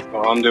today?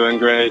 Oh, I'm doing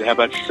great. How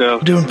about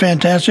yourself? Doing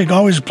fantastic.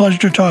 Always a pleasure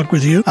to talk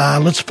with you.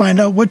 Let's find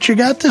out what you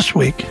got this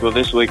week. Well,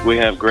 this week we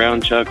have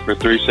ground chuck for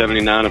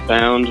 $3.79 a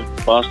pound,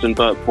 Boston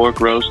butt pork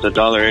roast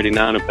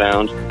 $1.89 a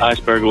pound,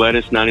 iceberg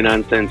lettuce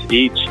 99 cents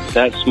each,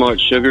 that smart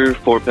sugar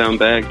 4-pound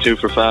bag 2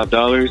 for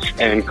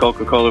 $5, and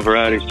Coca-Cola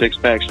variety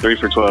 6-packs 3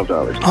 for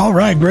 $12. All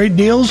right, great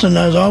deals. And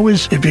as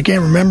always, if you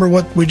can't remember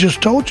what we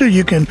just told you,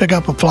 you can pick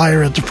up a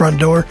flyer at the front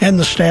door, and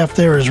the staff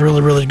there is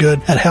really, really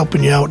good at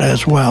helping you out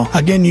as well.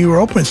 Again, you are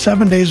open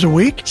 7 days a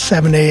week,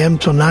 7 a.m.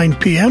 till 9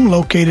 p.m.,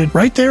 located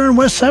right there on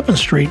West 7th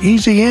Street.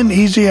 Easy in,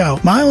 easy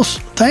out. Miles,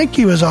 thank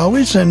you as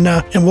always, and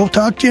we'll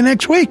talk to you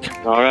next week.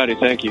 All righty,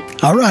 thank you.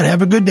 All right,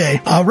 have a good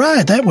day. All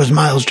right, that was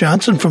Miles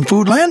Johnson from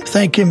Foodland.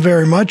 Thank him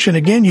very much. And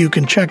again, you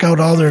can check out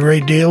all their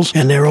great deals,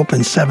 and they're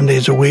open 7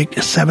 days a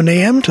week, 7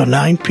 a.m. till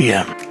 9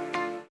 p.m.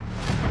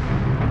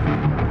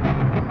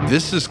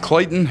 This is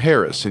Clayton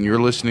Harris, and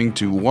you're listening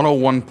to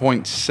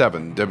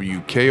 101.7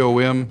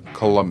 WKOM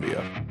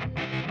Columbia.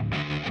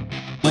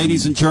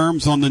 Ladies and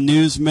germs, on the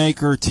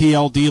Newsmaker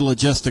TLD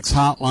Logistics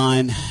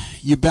Hotline,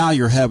 you bow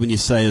your head when you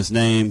say his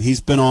name.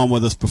 He's been on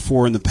with us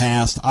before in the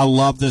past. I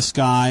love this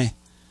guy.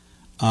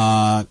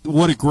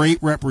 What a great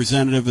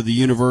representative of the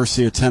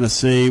University of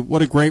Tennessee.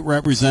 What a great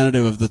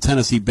representative of the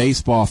Tennessee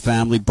baseball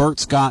family. Bert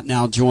Scott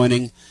now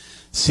joining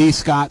C.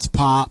 Scott's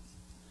Pop.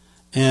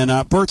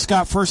 And Bert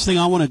Scott, first thing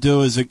I want to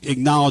do is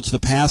acknowledge the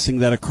passing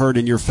that occurred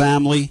in your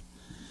family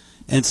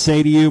and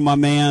say to you, my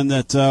man,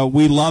 that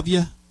we love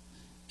you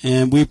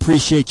and we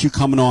appreciate you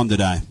coming on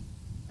today.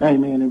 Hey,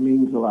 man, it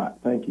means a lot.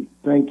 Thank you.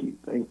 Thank you.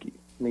 Thank you.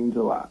 It means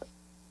a lot.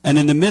 And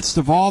in the midst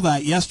of all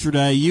that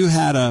yesterday, you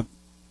had a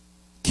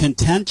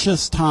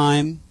contentious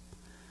time,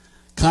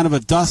 kind of a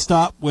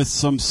dust-up with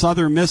some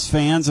Southern Miss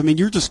fans. I mean,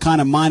 you're just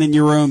kind of minding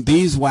your own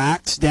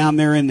beeswax down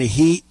there in the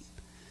heat.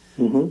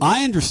 Mm-hmm.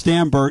 I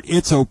understand, Bert,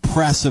 it's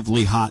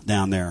oppressively hot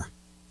down there.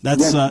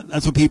 That's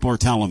what people are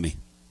telling me.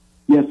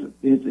 Yes,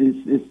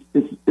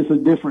 it's a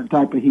different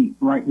type of heat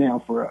right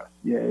now for us.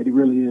 Yeah, it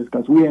really is,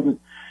 because we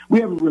haven't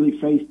really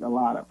faced a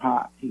lot of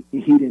hot heat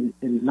in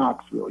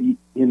Knoxville, you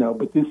know.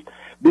 But this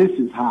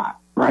is hot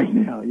right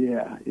now.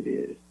 Yeah, it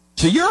is.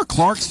 So you're a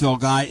Clarksville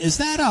guy. Is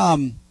that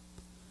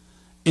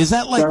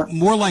like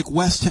more like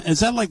West?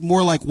 Is that like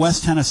more like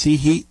West Tennessee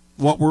heat?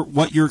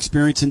 What you're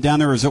experiencing down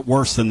there, or is it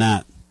worse than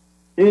that?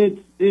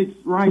 It's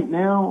right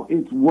now.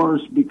 It's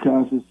worse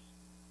because it's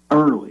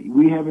early.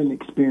 We haven't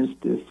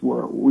experienced this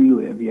where we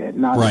live yet.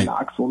 Not in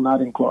Knoxville,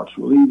 not in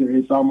Clarksville either.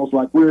 It's almost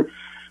like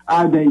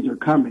our days are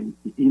coming.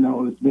 You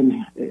know, it's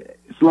been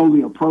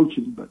slowly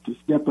approaching. But to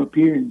step up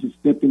here and just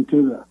step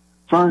into the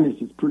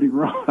furnace is pretty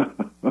rough.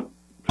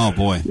 Oh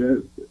boy.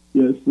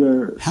 Yes,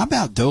 sir. How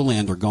about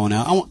Dolander going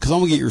out? Because I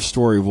want to get your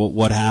story of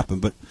what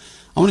happened, but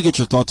I want to get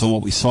your thoughts on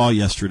what we saw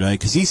yesterday,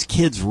 because these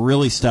kids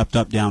really stepped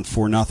up down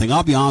 4-0.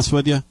 I'll be honest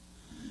with you.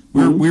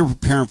 We were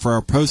preparing for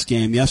our post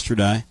game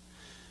yesterday,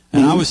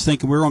 and I was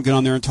thinking we were going to get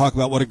on there and talk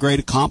about what a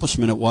great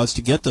accomplishment it was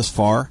to get this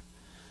far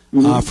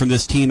from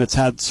this team that's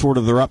had sort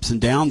of their ups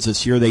and downs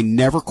this year. They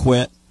never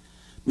quit.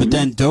 But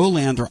then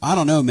Dolander, I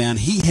don't know, man.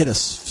 He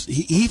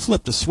he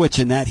flipped a switch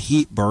in that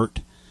heat,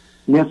 Bert.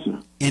 Yes,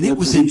 sir. And it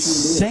was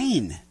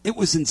insane. It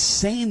was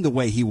insane the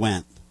way he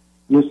went.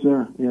 Yes,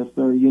 sir. Yes,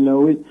 sir. You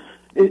know,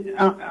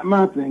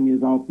 my thing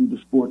is all through the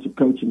sports of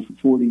coaching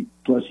for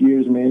 40-plus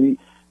years, man,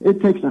 it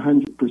takes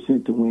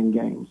 100% to win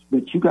games,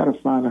 but you got to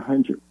find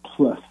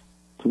 100-plus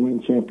to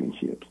win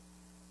championships.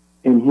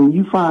 And when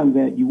you find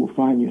that, you will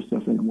find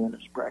yourself in the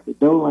winner's bracket.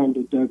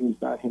 Dolander dug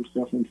inside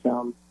himself and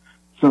found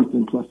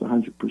something plus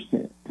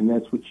 100%, and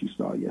that's what you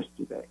saw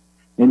yesterday.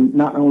 And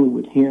not only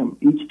with him,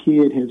 each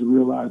kid has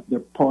realized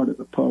they're part of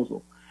the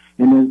puzzle.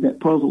 And as that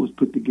puzzle is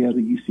put together,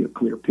 you see a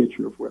clear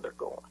picture of where they're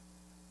going.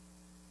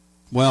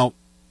 Well,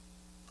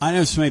 I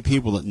know so many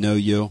people that know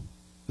you,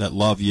 that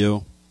love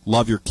you,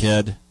 love your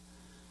kid.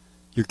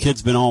 Your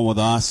kid's been on with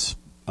us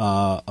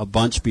a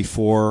bunch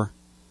before.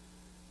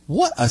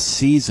 What a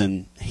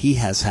season he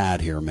has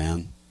had here,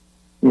 man.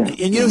 Yeah.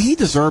 And, you know, he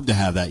deserved to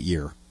have that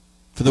year.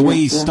 For the way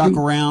he stuck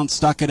around,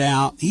 stuck it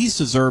out, he's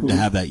deserved to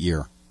have that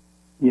year.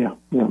 Yeah,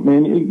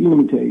 man. Let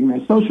me tell you,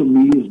 man, social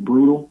media is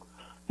brutal.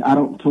 I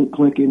don't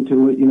click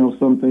into it. You know,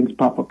 some things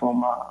pop up on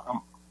my,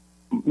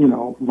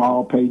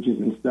 Vol pages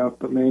and stuff.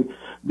 But, man,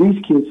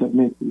 these kids have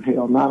been through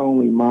hell, not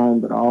only mine,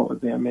 but all of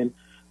them. And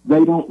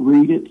they don't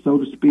read it, so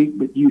to speak,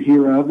 but you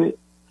hear of it.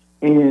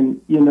 And,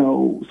 you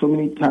know, so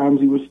many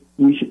times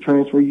you should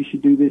transfer, you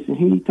should do this. And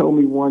he told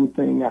me one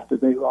thing after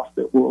they lost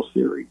that World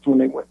Series, when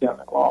they went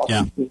down and lost.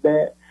 Yeah. He said,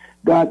 Dad,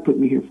 God put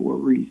me here for a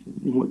reason.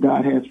 And what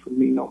God has for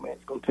me, no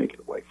man's going to take it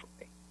away from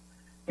me.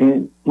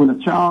 And when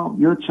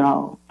your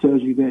child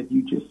tells you that,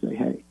 you just say,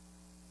 hey,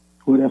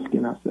 what else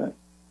can I say?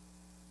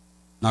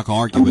 Not going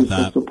to argue with that.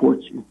 I'm just going to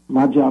support you.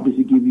 My job is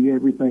to give you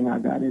everything I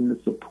got in the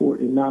support,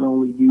 and not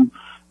only you,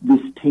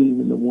 this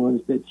team and the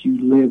ones that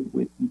you live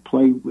with, you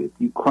play with,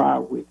 you cry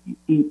with, you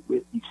eat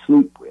with, you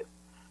sleep with,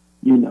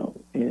 you know.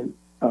 And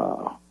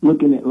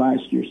looking at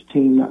last year's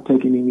team, not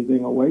taking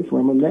anything away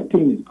from them, that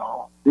team is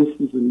gone. This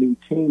is a new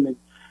team, and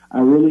I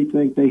really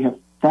think they have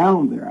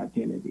found their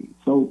identity.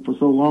 So for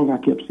so long, I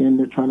kept saying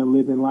they're trying to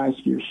live in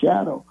last year's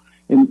shadow,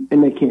 and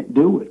they can't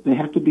do it. They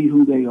have to be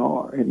who they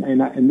are,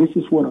 and this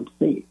is what I'm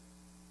seeing.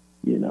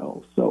 You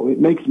know, so it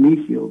makes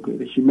me feel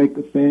good. It should make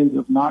the fans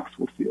of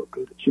Knoxville feel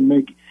good. It should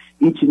make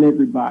each and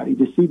everybody,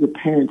 to see the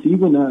parents,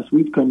 even us,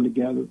 we've come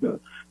together, the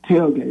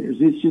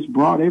tailgaters. It's just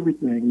brought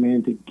everything,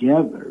 man,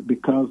 together,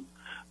 because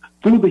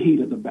through the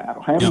heat of the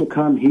battle, having to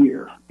come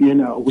here, you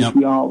know, which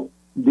we all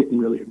didn't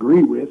really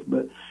agree with,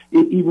 but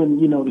even,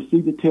 you know, to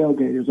see the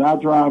tailgaters,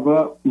 I drive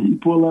up, you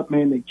pull up,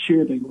 man, they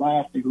cheer, they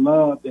laugh, they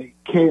love, they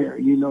care,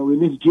 you know,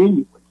 and it's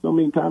genuine. So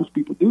many times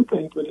people do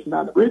things, but it's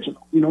not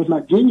original. You know, it's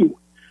not genuine.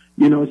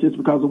 You know, it's just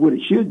because of what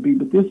it should be,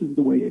 but this is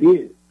the way it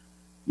is,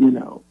 you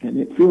know, and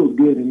it feels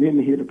good. And then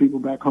to hear the people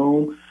back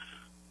home,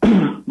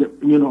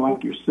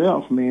 like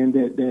yourself, man,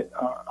 that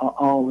are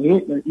all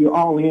in. That you're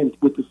all in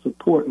with the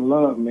support and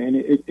love, man.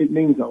 It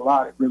means a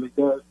lot. It really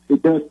does.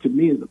 It does to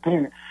me as a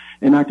parent,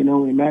 and I can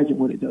only imagine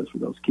what it does for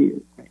those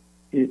kids, man.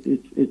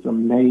 It's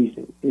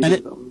amazing.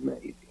 It's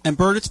amazing. And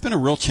Bert, it's been a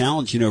real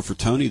challenge, for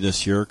Tony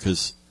this year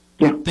because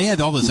they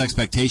had all those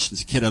expectations.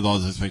 The kid had all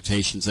those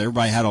expectations.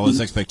 Everybody had all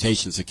those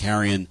expectations of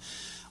carrying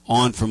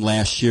on from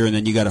last year, and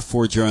then you got to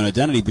forge your own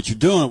identity. But you're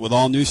doing it with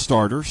all new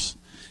starters,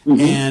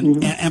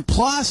 and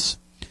plus,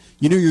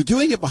 you're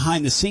doing it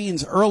behind the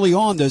scenes. Early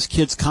on, those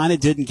kids kind of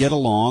didn't get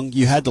along.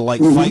 You had to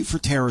fight for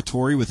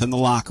territory within the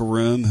locker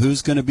room.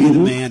 Who's going to be the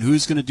man?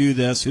 Who's going to do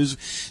this?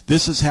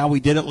 This is how we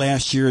did it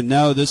last year.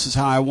 No, this is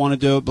how I want to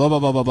do it. Blah blah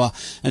blah blah blah.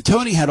 And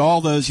Tony had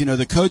all those.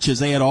 The coaches,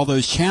 they had all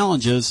those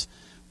challenges.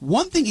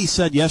 One thing he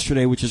said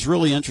yesterday, which is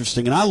really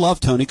interesting, and I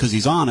love Tony because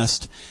he's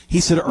honest. He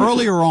said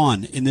earlier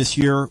on in this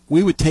year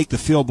we would take the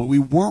field, but we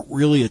weren't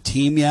really a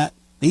team yet.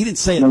 He didn't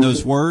say it in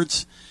those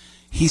words.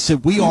 He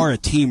said, we are a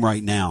team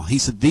right now. He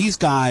said, these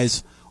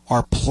guys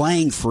are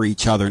playing for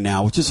each other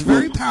now, which is a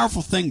very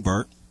powerful thing,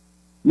 Bert.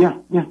 Yeah.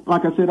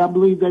 Like I said, I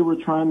believe they were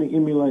trying to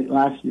emulate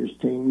last year's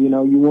team.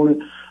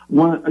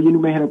 You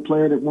may have a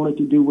player that wanted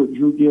to do what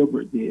Drew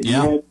Gilbert did.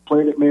 Yeah. You had a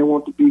player that may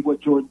want to be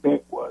what George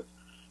Beck was.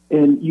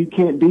 And you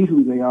can't be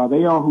who they are.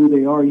 They are who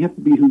they are. You have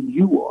to be who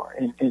you are.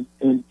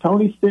 And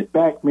Tony sit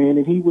back, man,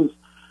 and he was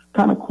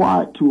kind of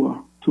quiet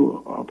to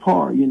a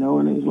par,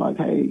 and it was like,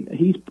 hey,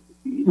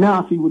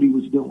 now I see what he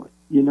was doing.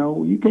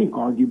 You can't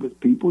argue with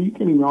people. You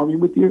can't even argue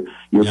with your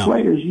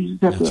players. You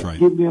just have to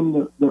give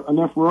them the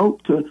enough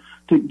rope to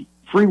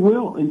free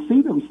will and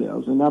see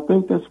themselves. And I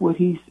think that's what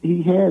he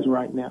has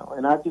right now.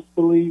 And I just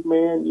believe,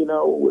 man,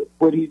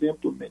 what he's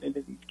implementing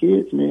in these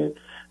kids, man,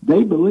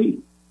 they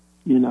believe,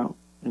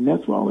 and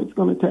that's all it's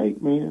going to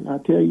take, man. I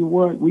tell you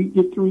what, we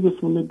get through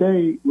this one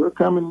today. We're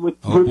coming with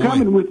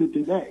it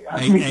today.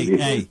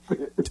 Hey.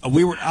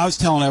 I was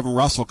telling Evan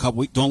Russell a couple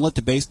weeks, don't let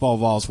the baseball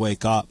balls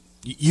wake up.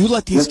 You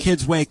let these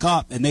kids wake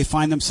up, and they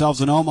find themselves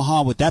in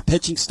Omaha with that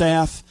pitching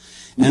staff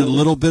and a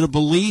little bit of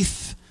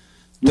belief.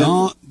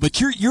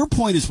 But your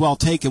point is well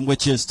taken,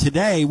 which is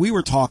today we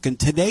were talking.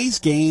 Today's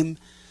game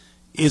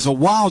is a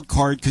wild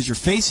card because you're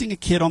facing a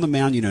kid on the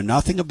mound you know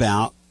nothing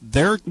about.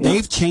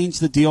 They've changed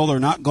the deal. They're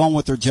not going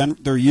with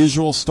their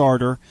usual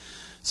starter,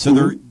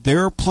 so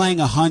they're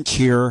playing a hunch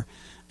here,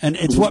 and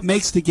it's what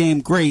makes the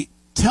game great.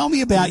 Tell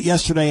me about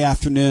yesterday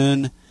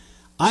afternoon.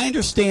 I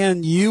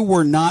understand you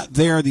were not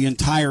there the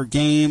entire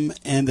game,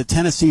 and the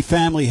Tennessee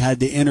family had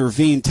to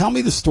intervene. Tell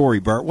me the story,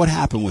 Bert. What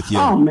happened with you?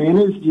 Oh, man,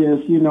 it's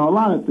just, a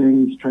lot of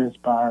things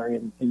transpire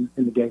in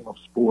the game of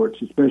sports,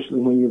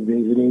 especially when you're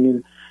visiting.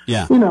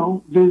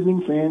 And,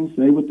 visiting fans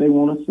say what they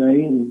want to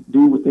say and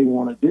do what they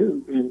want to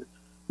do. And,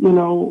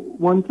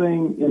 one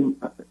thing, and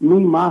me,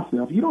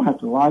 myself, you don't have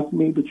to like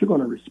me, but you're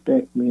going to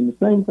respect me. And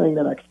the same thing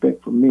that I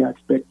expect from me, I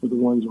expect for the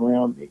ones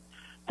around me.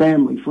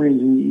 Family,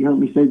 friends, and you heard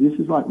me say, this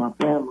is like my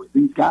family.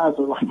 These guys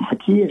are like my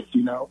kids,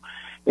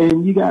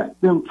 And you got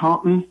them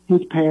taunting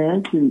his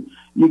parents, and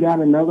you got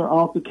another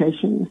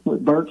altercation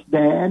with Bert's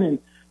dad. And,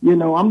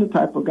 I'm the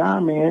type of guy,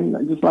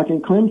 man, just like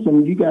in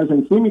Clemson, you guys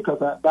didn't see me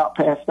because I about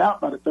passed out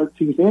by the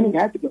 13th inning.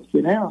 I had to go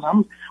sit down.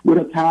 I'm with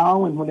a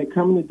towel, and when they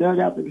come in the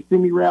dugout, they see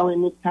me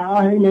rallying this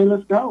towel, hey, man,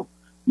 let's go,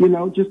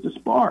 just a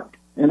spark.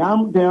 And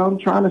I'm down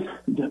trying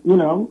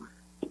to,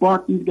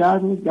 spark these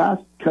guys, and this guy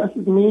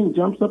cusses me and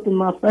jumps up in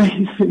my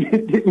face, and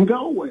it didn't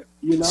go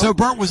well. So,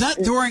 Bert, was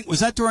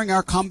that during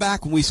our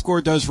comeback when we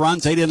scored those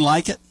runs? They didn't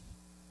like it.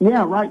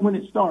 Yeah, right when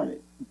it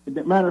started. As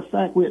a matter of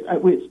fact, we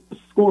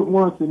scored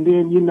once, and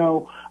then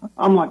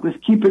I'm like,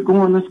 let's keep it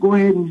going. Let's go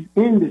ahead and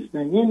end this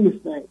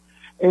thing.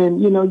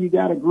 And you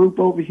got a group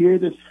over here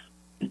that's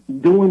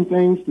doing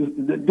things.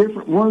 The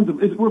different ones.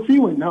 We're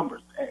few in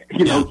numbers,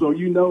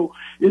 So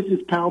it's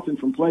just pouncing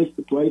from place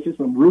to place. There's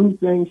some rude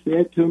things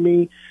said to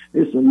me.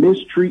 There's some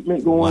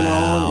mistreatment going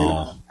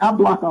on. And I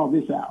block all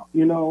this out.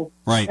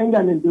 Right. Ain't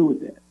got nothing to do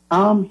with that.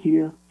 I'm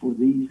here for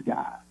these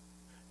guys,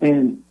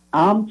 and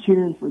I'm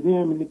cheering for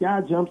them. And the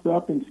guy jumps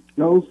up and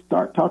goes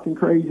start talking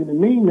crazy to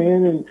me,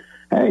 man. And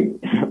hey,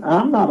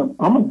 I'm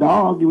a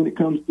dog when it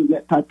comes to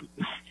that type of.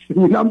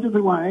 I'm just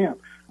who I am.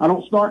 I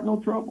don't start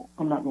no trouble.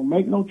 I'm not going to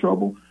make no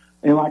trouble.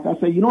 And like I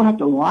say, you don't have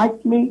to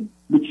like me,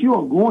 but you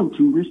are going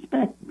to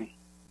respect me.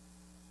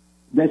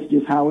 That's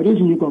just how it is,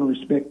 and you're going to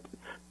respect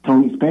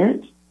Tony's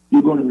parents.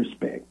 You're going to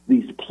respect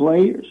these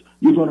players.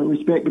 You're going to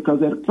respect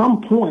because at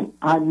some point,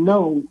 I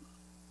know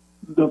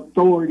the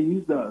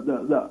authorities,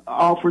 the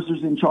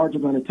officers in charge are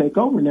going to take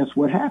over, and that's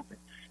what happened.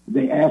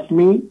 They asked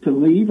me to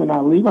leave, and I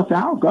leave. I said,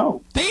 I'll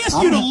go. They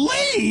asked you to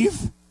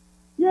leave?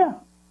 Yeah.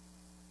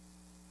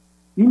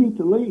 You need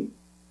to leave.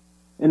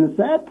 And the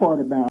sad part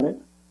about it,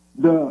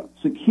 the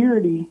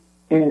security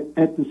at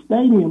the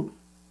stadium,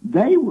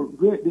 they were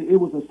good. It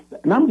was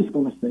and I'm just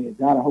going to say it,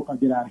 God, I hope I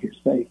get out of here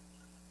safe.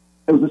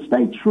 It was a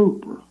state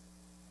trooper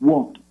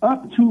walked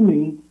up to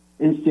me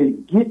and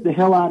said, get the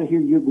hell out of here,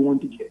 you're going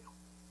to jail.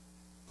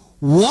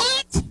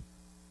 What?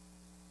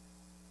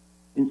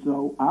 And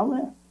so I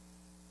left.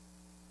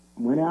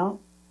 Went out.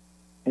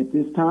 At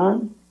this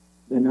time,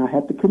 and I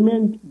had to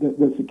commend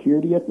the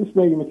security at the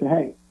stadium and say,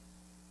 hey,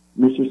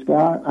 Mr.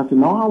 Scott, I said,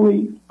 no, I'll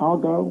leave. I'll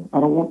go. I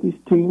don't want this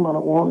team. I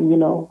don't want,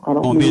 I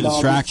don't won't be a need all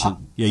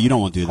distraction. Yeah, you don't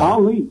want to do that.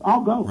 I'll leave.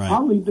 I'll go. Right,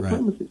 I'll leave the right.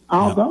 premises.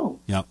 I'll go.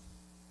 Yep.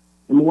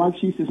 And my wife,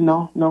 she says,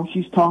 no,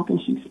 she's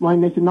talking. She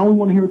explained. They said, no, we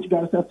want to hear what you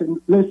got to say. I said,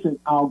 listen,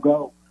 I'll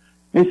go.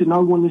 They said, no,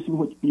 we want to listen to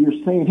what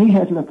you're saying. He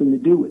has nothing to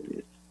do with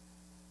this.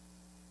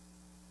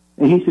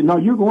 And he said, no,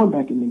 you're going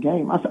back in the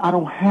game. I said, I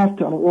don't have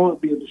to. I don't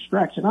want to be a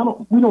distraction.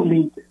 We don't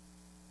need this.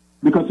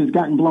 Because it's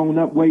gotten blown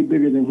up way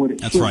bigger than what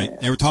it should. That's right. have.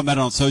 They were talking about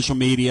it on social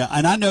media.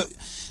 And I know,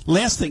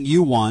 last thing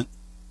you want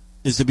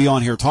is to be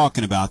on here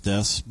talking about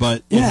this,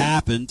 but it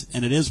happened,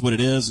 and it is what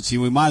it is. And see,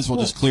 we might as well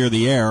just clear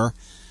the air.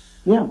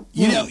 Yeah.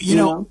 You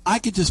know, I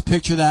could just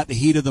picture that, the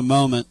heat of the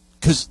moment.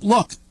 Because,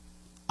 look,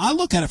 I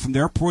look at it from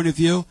their point of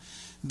view.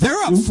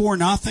 They're up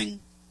 4-0.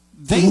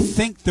 They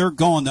think they're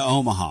going to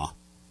Omaha.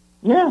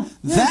 Yeah.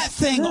 That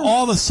thing,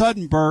 all of a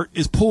sudden, Bert,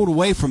 is pulled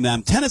away from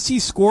them. Tennessee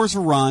scores a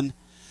run.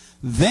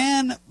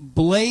 Then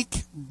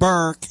Blake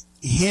Burke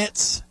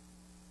hits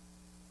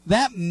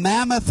that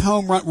mammoth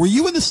home run. Were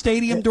you in the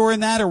stadium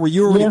during that, or were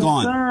you already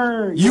gone?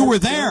 Sir. You were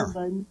there.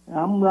 Sir,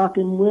 I'm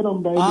rocking with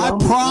them, baby. I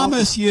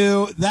promise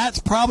you, that's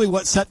probably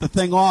what set the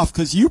thing off,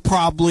 because you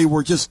probably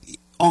were just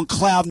on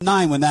cloud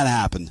 9 when that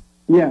happened.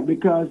 Yeah,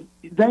 because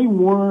they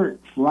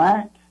weren't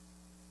flat.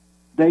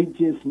 They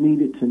just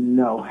needed to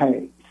know,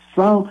 hey,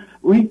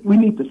 we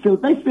need to feel.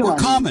 They feel we're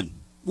like coming.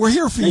 We're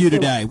here for you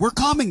today. We're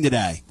coming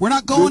today. We're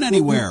not going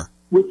anywhere.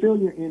 We feel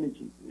your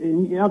energy.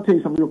 And I'll tell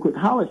you something real quick.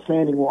 Hollis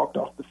Fanning walked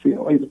off the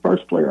field. He's the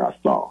first player I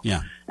saw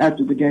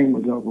after the game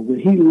was over. When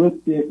he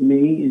looked at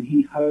me and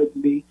he hugged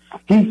me,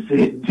 he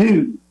said,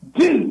 dude,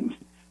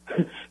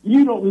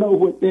 you don't know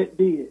what that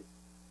did.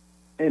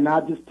 And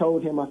I just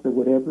told him, I said,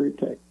 whatever it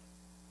takes.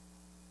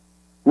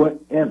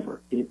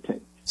 Whatever it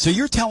takes. So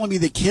you're telling me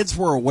the kids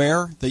were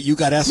aware that you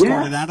got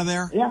escorted out of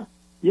there? Yeah.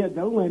 Yeah,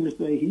 Dolander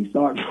say he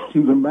started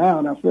from the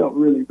mound. I felt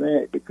really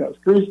bad because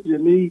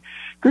Christian's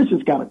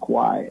kind of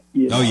quiet.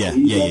 You know?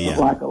 He doesn't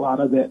like a lot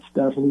of that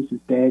stuff. And he says,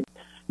 Dad,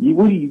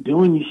 what are you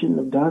doing? You shouldn't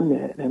have done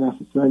that. And I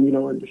said, son, you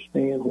don't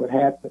understand what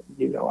happened.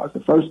 I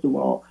said, first of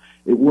all,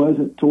 it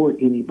wasn't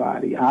toward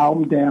anybody.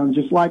 I'm down,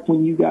 just like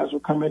when you guys were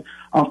coming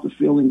off the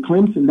field in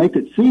Clemson. They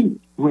could see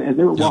me as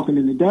they were walking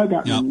in the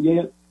dugout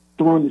and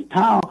throwing this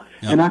towel,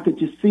 and I could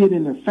just see it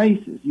in their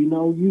faces.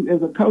 You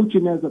as a coach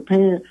and as a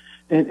parent,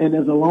 and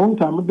as a long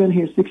time, I've been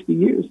here 60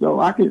 years, so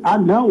I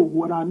know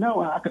what I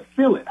know, and I could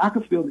feel it. I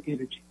could feel the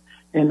energy.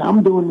 And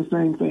I'm doing the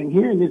same thing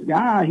here, and this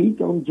guy, he's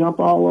going to jump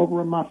all over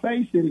in my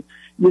face, and,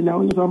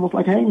 it's almost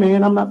like, hey,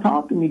 man, I'm not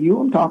talking to you,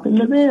 I'm talking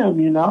to them,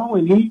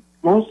 and he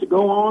wants to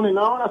go on and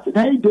on. I said,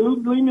 hey,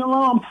 dude, leave me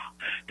alone. I'm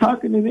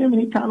talking to them,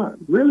 and he kind of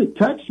really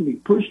touched me,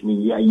 pushed me.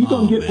 Yeah, you're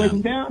going to get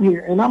waiting down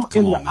here. And I'm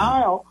in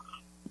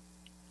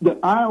the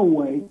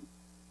aisleway,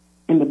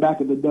 in the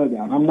back of the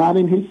dugout. I'm not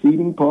in his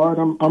seating part.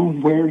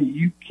 I'm where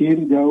you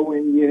can go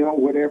and,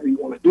 whatever you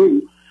want to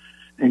do.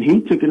 And he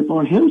took it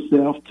upon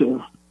himself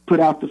to put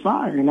out the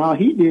fire. And all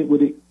he did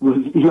with it was,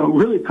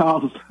 really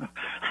cause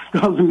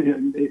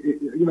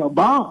a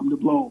bomb to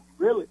blow,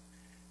 really.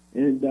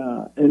 And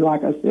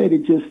like I said,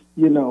 it just,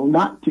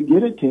 not to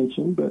get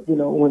attention, but,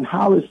 when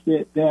Hollis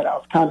said that, I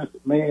was kind of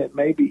mad.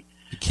 Maybe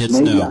the kids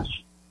know.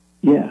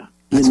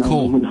 That's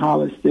cool. When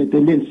Hollis said,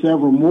 and then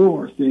several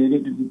more said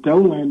it. And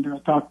Dolander, I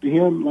talked to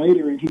him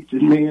later, and he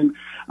said, man,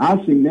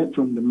 I seen that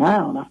from the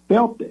mound. I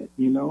felt that,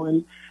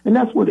 and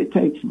that's what it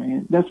takes,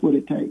 man. That's what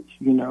it takes,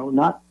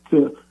 not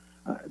to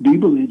be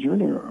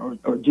belligerent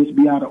or just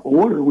be out of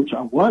order, which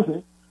I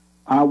wasn't.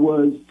 I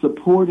was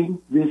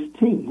supporting this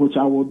team, which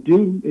I will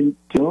do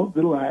until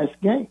the last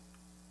game.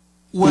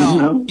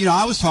 Well,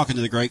 I was talking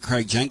to the great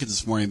Craig Jenkins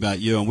this morning about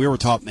you, and we were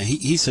talking.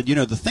 He said,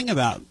 the thing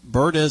about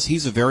Bert is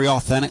he's a very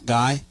authentic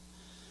guy,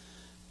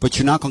 but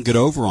you're not going to get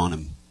over on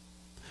him.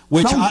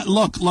 Which I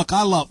love.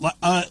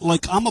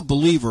 I'm a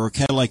believer,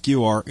 okay, like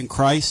you are in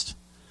Christ,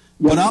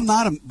 but I'm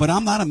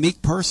not a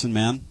meek person,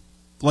 man.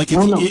 Like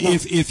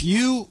if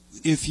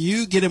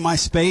you get in my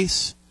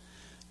space,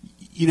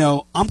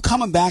 I'm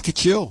coming back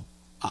at you.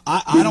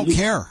 I don't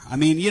care. I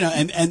mean,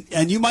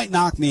 and you might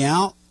knock me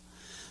out,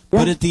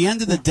 but at the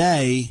end of the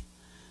day,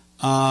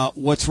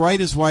 what's right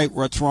is right,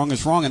 what's wrong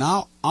is wrong, and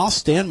I'll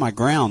stand my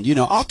ground.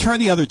 I'll turn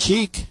the other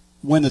cheek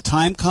when the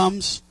time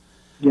comes.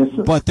 Yes,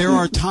 sir. But there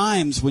are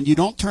times when you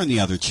don't turn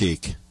the other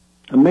cheek.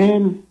 A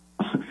man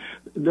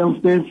don't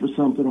stand for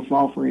something or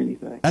fall for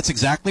anything. That's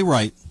exactly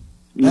right.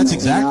 That's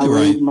exactly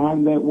right.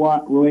 Mine that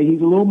way.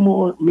 He's a little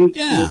more meek, a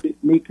little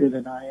bit meeker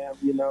than I am,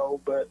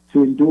 but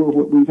to endure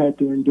what we've had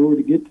to endure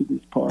to get to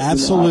this part.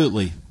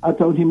 Absolutely. I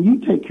told him,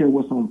 you take care of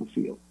what's on the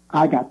field.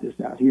 I got this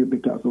out here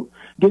because of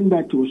getting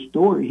back to a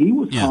story. He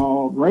was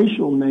called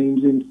racial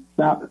names in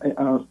South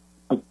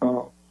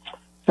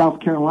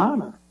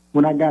Carolina.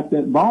 When I got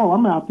that ball,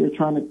 I'm out there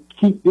trying to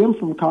keep them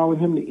from calling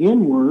him the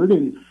N-word,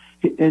 and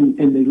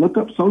they look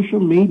up social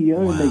media,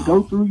 and they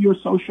go through your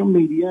social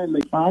media, and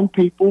they find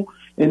people,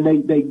 and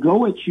they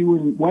go at you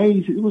in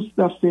ways. It was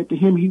stuff said to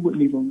him he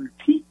wouldn't even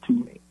repeat to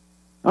me.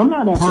 I'm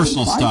not after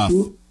personal stuff.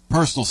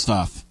 Personal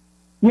stuff.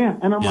 Yeah,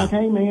 and I'm like,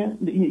 hey, man,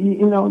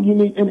 you know, you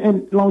need,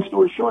 and long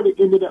story short, it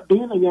ended up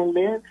being a young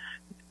man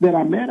that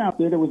I met out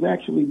there that was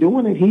actually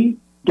doing it. He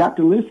got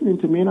to listening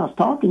to me, and I was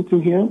talking to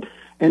him,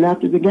 and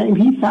after the game,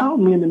 he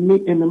found me in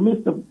the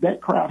midst of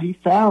that crowd. He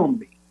found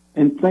me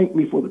and thanked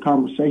me for the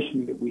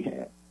conversation that we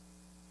had.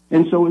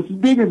 And so it's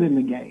bigger than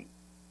the game.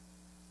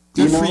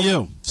 Good for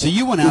you. So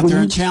you went out there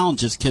and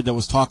challenged this kid that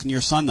was talking to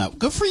your son, though.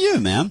 Good for you,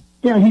 man.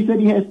 Yeah, he said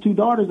he has 2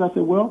 daughters. I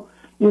said, well,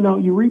 you know,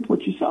 you reap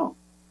what you sow.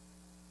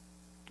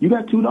 You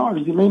got 2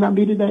 daughters. It may not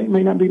be today, it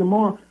may not be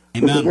tomorrow.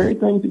 Amen. But the very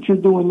things that you're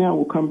doing now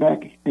will come back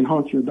and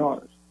haunt your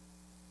daughters.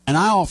 And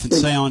I often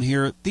say on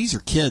here, these are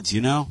kids,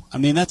 you know? I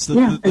mean, that's the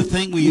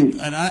thing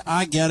and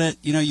I get it.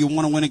 You know, you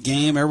want to win a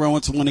game. Everyone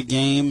wants to win a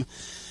game.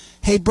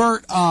 Hey,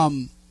 Bert, tell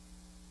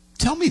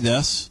me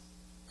this.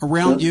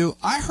 Around you,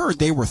 I heard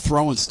they were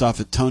throwing stuff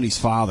at Tony's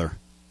father.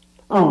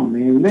 Oh,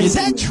 man. Is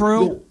that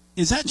true?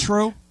 Yeah. Is that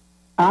true?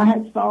 I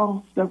had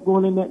saw stuff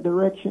going in that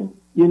direction,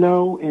 you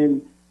know,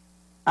 and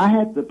I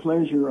had the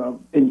pleasure of,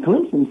 in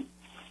Clemson,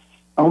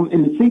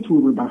 in the seats we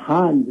were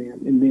behind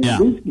them, and then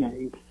this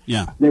game,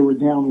 they were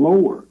down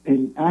lower.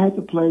 And I had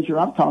the pleasure,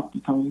 I've talked to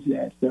Tony's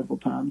dad several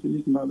times, and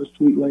his mother,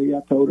 sweet lady,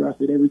 I told her, I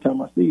said, every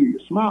time I see you,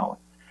 you're smiling.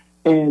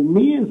 And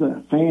me as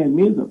a fan,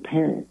 me as a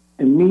parent,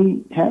 and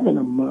me having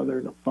a mother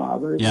and a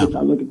father, which I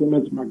look at them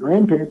as my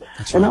grandparents,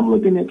 and I'm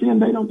looking at them,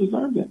 they don't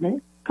deserve that,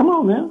 man. Come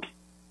on now.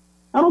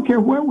 I don't care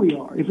where we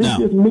are. If it's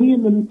just me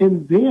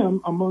and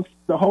them amongst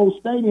the whole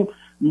stadium,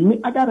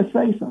 I got to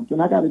say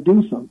something. I got to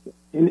do something.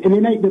 And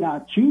it ain't that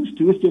I choose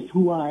to. It's just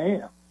who I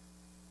am.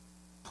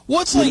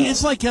 Well,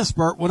 it's like, yes,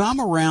 Bert, when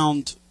I'm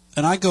around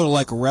and I go to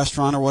like a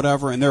restaurant or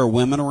whatever and there are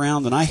women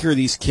around and I hear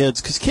these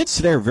kids, because kids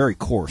today are very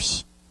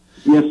coarse.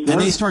 Yes, sir.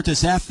 And they start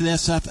this after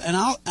this, and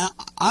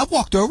I've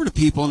walked over to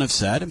people and have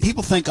said, and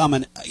people think I'm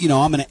an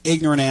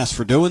ignorant ass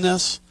for doing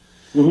this.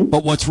 Mm-hmm.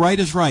 But what's right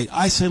is right.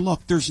 I say,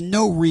 look, there's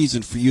no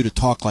reason for you to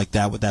talk like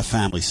that with that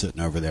family sitting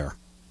over there.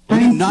 You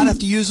do not have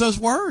to use those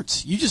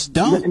words. You just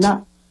don't.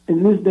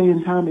 In this day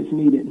and time, it's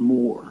needed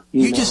more.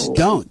 You just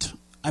don't.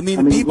 I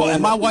mean, people,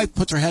 and my wife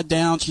puts her head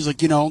down. She's like,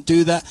 don't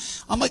do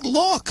that. I'm like,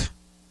 look,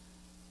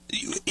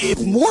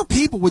 if more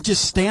people would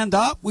just stand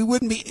up, we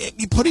wouldn't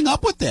be putting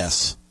up with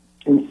this.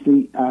 And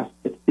see,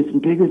 it's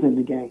bigger than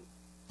the game.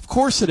 Of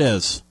course it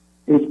is.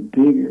 It's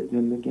bigger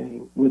than the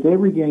game. With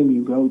every game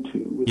you go to,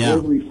 with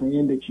every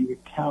fan that you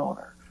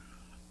encounter,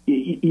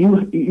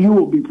 you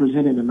will be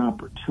presented an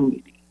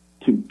opportunity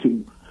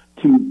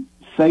to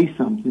say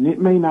something. It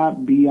may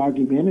not be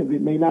argumentative.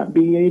 It may not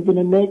be even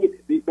a negative.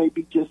 It may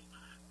be just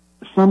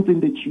something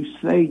that you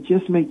say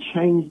just may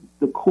change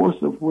the course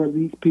of where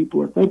these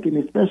people are thinking,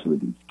 especially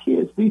these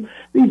kids,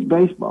 these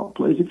baseball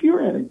players. If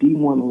you're at a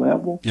D1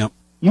 level,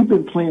 you've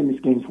been playing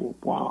this game for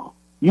a while.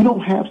 You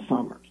don't have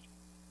summers.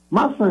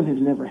 My son has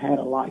never had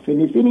a life,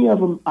 and if any of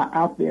them are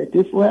out there at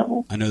this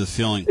level, I know the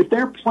feeling. If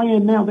they're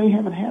playing now, they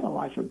haven't had a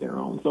life of their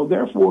own. So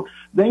therefore,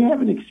 they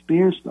haven't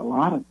experienced a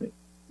lot of things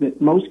that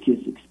most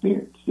kids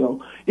experience.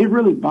 So it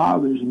really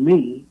bothers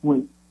me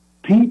when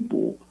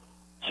people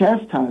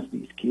chastise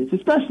these kids,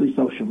 especially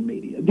social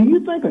media. Do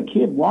you think a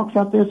kid walks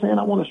out there saying,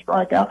 I want to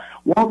strike out,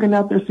 walking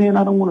out there saying,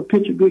 I don't want to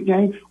pitch a good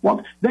game?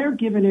 They're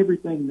giving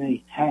everything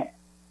they have.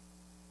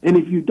 And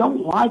if you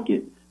don't like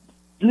it,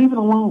 leave it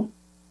alone.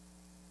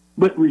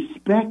 But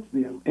respect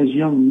them as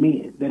young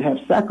men that have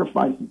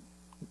sacrificed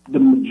the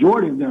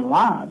majority of their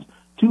lives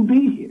to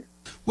be here.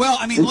 Well,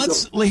 I mean,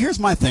 here's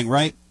my thing,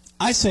 right?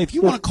 I say if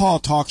you want to call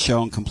a talk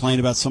show and complain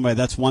about somebody,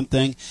 that's one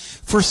thing.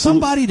 For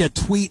somebody to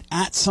tweet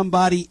at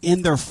somebody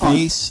in their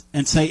face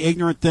and say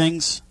ignorant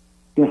things,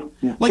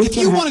 like if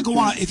you want to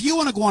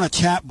go on a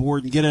chat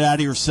board and get it out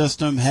of your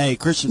system, hey,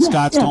 Christian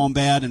Scott's going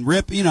bad and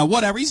rip,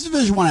 whatever, he's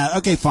Division I out.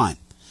 Okay, fine.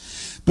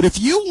 But if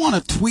you want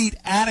to tweet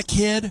at a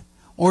kid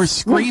or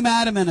scream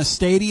at him in a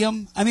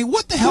stadium, I mean,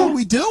 what the hell are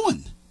we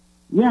doing?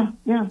 Yeah.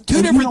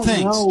 Two different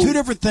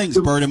things,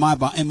 Bert, in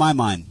my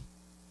mind.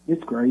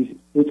 It's crazy.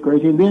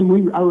 And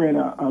then I read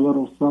a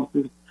little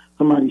something.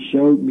 Somebody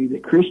showed me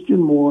that Christian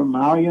Moore,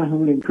 Mario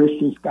Hoon, and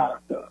Christian Scott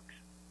are thugs.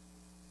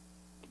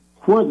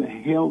 Where the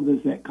hell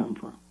does that come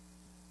from?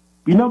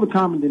 You know the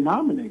common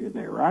denominator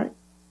there, right?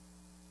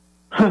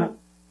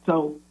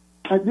 So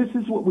this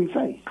is what we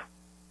face.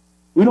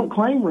 We don't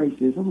claim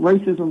racism.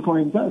 Racism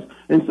claims us.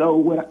 And so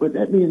with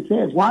that being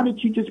said, why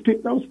did you just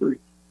pick those three?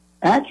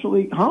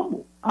 Actually,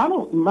 humble.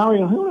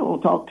 Mario Hoon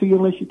won't talk to you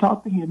unless you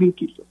talk to him. He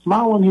keeps a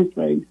smile on his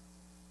face.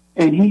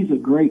 And he's a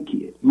great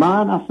kid.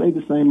 Mine, I say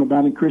the same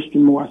about him.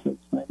 Christian Moore, I say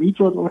the same. Each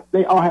of them,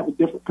 they all have a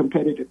different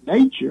competitive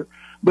nature,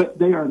 but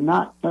they are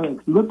not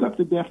thugs. Look up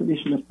the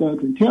definition of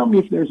thugs and tell me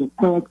if there's a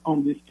thug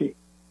on this team.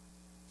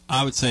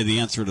 I would say the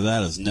answer to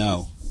that is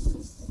no.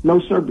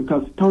 No, sir,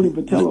 because Tony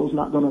Vitello's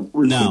not going to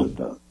recruit a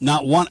thug.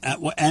 Not one,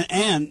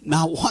 and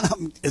not one of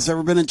them has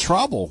ever been in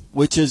trouble,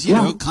 which is,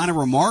 kind of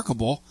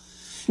remarkable.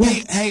 Yeah.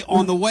 Hey,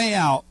 on the way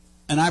out,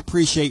 and I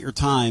appreciate your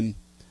time.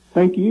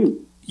 Thank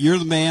you. You're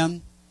the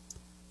man.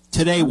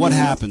 Today, what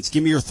happens?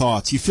 Give me your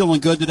thoughts. You feeling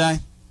good today?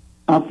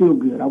 I feel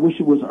good. I wish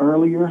it was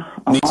earlier.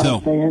 A lot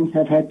of fans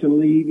have had to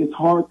leave. It's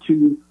hard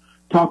to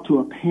talk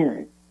to a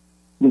parent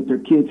that their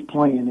kids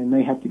playing and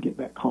they have to get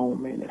back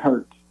home, man. It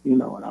hurts,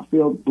 and I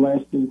feel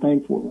blessed and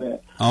thankful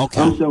that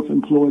I'm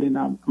self-employed and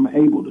I'm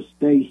able to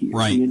stay here,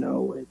 right.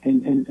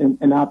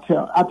 And I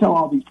tell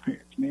all these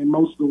parents, man,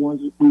 most of the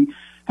ones that we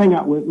hang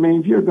out with,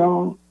 man, if you're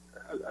gone,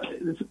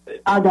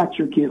 I got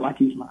your kid like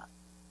he's mine.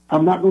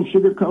 I'm not going to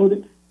sugarcoat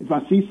it. If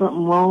I see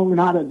something wrong,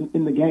 not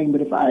in the game,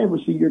 but if I ever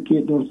see your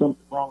kid doing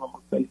something wrong, I'm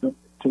going to say something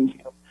to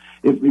him.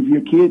 If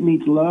your kid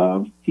needs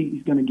love,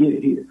 he's going to get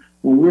it here.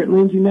 When we're at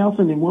Lindsey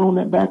Nelson and we're on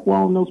that back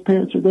wall and those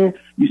parents are there,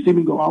 you see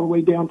me go all the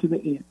way down to the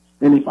end.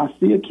 And if I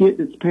see a kid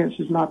that's parents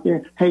is not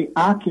there, hey,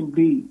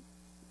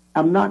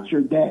 I'm not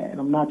your dad,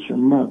 I'm not your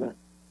mother,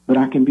 but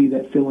I can be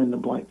that fill in the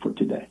blank for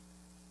today.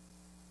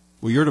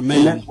 Well, you're the man.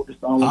 And that's what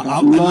it's all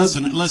about.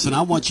 Listen.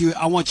 I want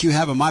you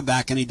having my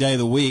back any day of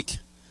the week.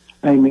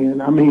 Hey,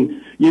 man. I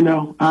mean,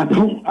 I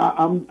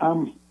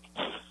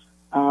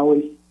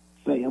always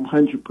say I'm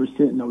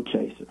 100% no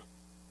chaser.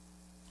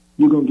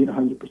 You're gonna get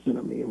 100%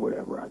 of me in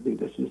whatever I do.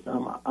 That's just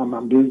how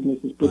my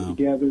business is put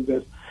together.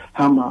 That's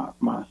how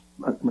my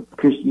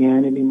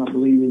Christianity, my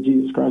belief in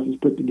Jesus Christ is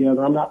put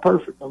together. I'm not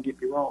perfect. Don't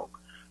get me wrong,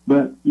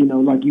 but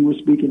like you were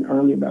speaking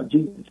earlier about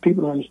Jesus,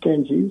 people don't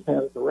understand Jesus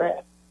has the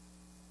wrath.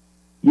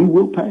 You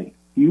will pay.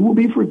 You will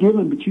be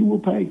forgiven, but you will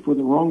pay for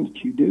the wrong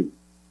that you do.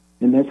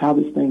 And that's how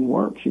this thing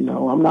works.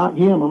 I'm not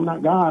him. I'm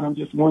not God. I'm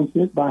just one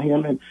sent by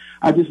him. And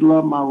I just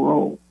love my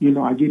role.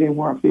 I get in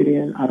where I fit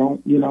in. I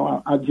don't,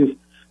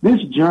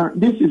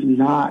 this is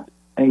not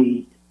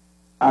a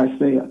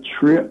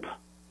trip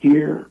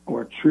here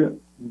or a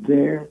trip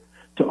there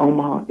to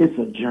Omaha. It's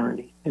a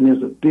journey. And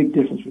there's a big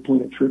difference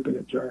between a trip and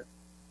a journey.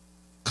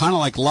 Kind of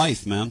like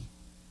life, man.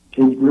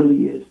 It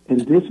really is.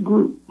 And this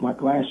group,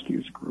 like last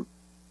year's group,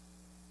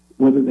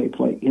 whether they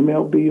play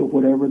MLB or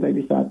whatever they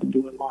decide to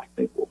do in life,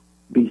 they will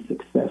be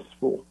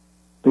successful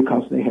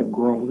because they have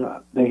grown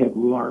up, they have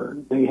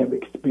learned, they have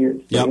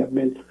experienced, they have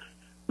been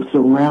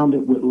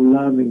surrounded with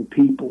loving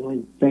people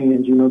and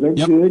fans. They're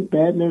good,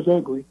 bad, and there's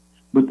ugly,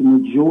 but the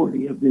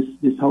majority of this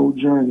whole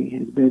journey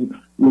has been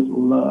with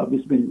love.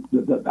 It's been,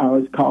 I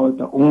always call it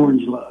the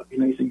orange love.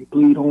 They say, you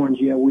bleed orange.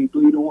 Yeah, we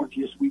bleed orange.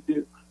 Yes, we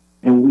do.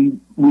 And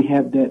we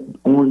have that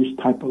orange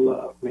type of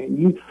love, man.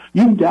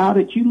 You doubt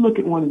it. You look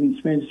at one of these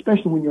fans,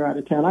 especially when you're out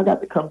of town. I got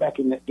to come back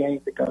in that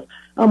game because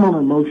I'm on an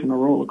emotional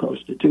roller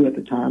coaster, too, at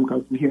the time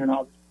because I'm hearing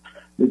all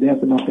the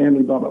death of my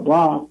family, blah, blah,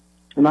 blah.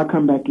 And I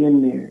come back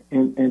in there,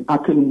 and I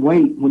couldn't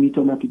wait when he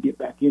told me I could get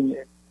back in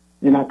there.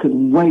 And I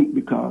couldn't wait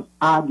because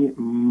I get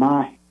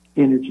my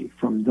energy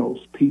from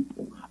those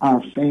people,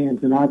 our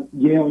fans. And I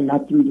yelled and I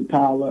threw the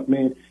towel up,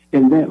 man.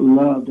 And that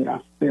love that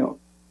I felt,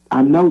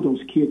 I know those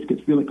kids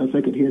could feel it because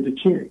they could hear the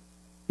cheering.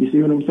 You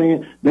see what I'm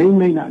saying? They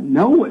may not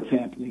know what's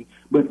happening,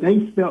 but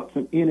they felt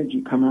some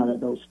energy come out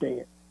of those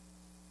stands.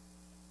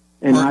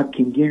 And I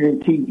can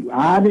guarantee you,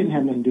 I didn't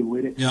have nothing to do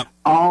with it. Yep.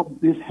 All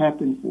this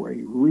happened for a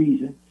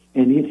reason,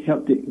 and it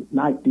helped to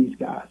ignite these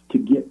guys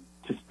to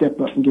step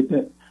up and get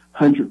that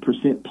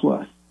 100%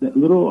 plus, that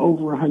little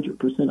over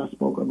 100% I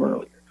spoke of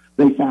earlier.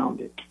 They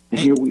found it, and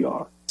here we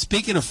are.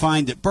 Speaking of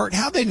find it, Bert,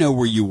 how'd they know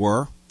where you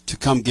were to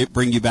come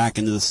bring you back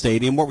into the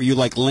stadium? What were you,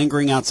 like,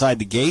 lingering outside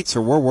the gates,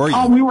 or where were you?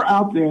 Oh, we were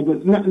out there.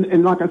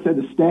 And like I said,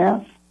 the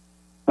staff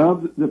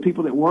of the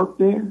people that worked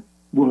there,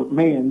 well,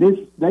 man,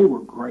 they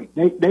were great.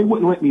 They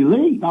wouldn't let me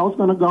leave. I was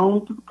going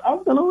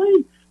to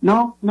leave.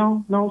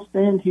 No,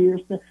 stand here.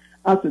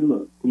 I said,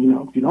 look,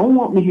 if you don't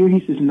want me here,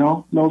 he says,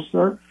 no,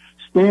 sir,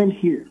 stand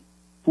here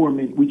for a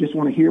minute. We just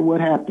want to hear what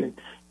happened.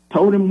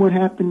 Told him what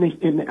happened,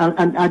 and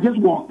I just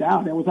walked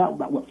out. I was out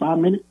about, 5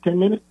 minutes, 10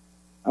 minutes?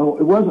 Oh,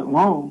 it wasn't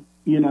long,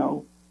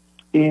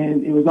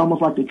 and it was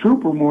almost like the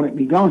trooper wanted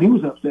me gone. He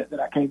was upset that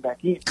I came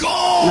back in.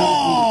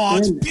 Oh,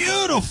 it's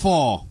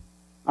beautiful.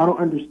 I don't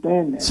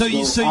understand that. So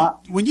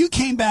when you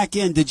came back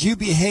in, did you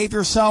behave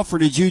yourself or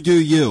did you do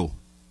you?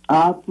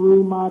 I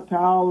threw my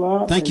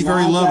towel up. Thank you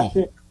very little.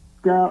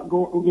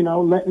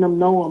 Letting them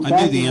know I'm back.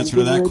 I knew the answer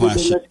to that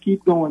question. Let's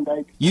keep going,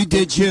 baby. You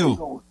did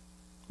you.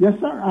 Yes,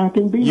 sir. I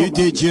can be. You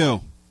did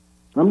you.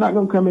 I'm not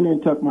going to come in there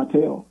and tuck my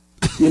tail.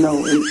 And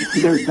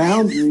there's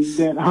boundaries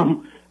that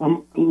I'm a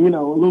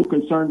little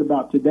concerned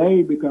about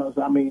today because,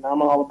 I'm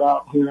all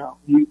about,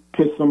 you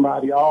piss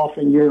somebody off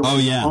and you're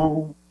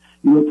home.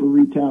 You look for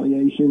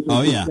retaliations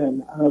and this, that,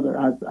 and the other.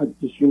 I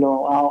just,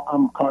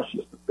 I'm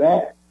cautious of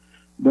that.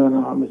 But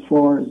as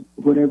far as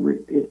whatever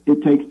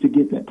it takes to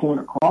get that point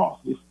across,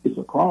 it's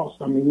across.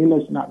 You're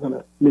just not going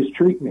to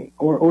mistreat me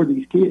or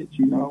these kids,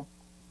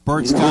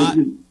 Bert Scott,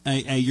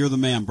 hey, you're the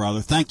man,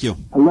 brother. Thank you.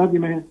 I love you,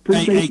 man.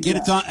 Appreciate get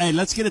it done. Hey,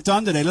 let's get it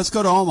done today. Let's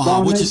go to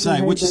Omaha. What'd you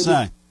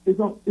say? It's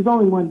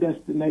only one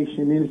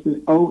destination, and it's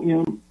the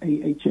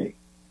OMAHA.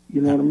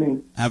 You know what I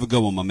mean? Have a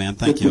good one, my man.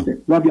 Thank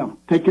you. Love y'all.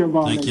 Take care of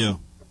all.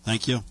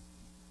 Thank you.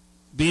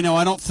 Bino,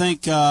 I don't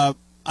think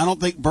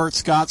Bert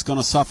Scott's going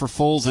to suffer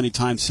fools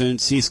anytime soon.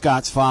 See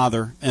Scott's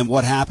father and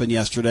what happened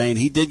yesterday, and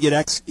he did get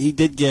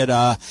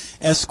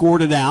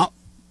escorted out,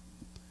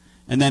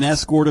 and then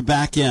escorted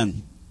back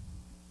in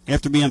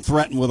after being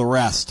threatened with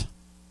arrest.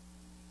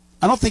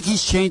 I don't think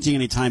he's changing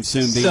anytime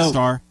soon, Beat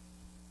Star.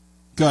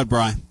 Go ahead,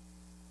 Brian.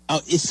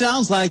 it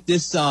sounds like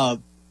this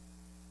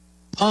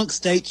punk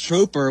state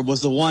trooper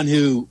was the one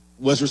who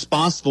was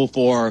responsible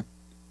for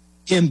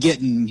him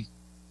getting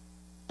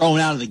thrown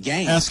out of the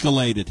game.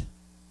 Escalated.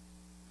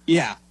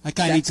 Yeah. That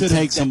guy needs to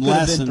take some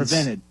lessons.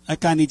 That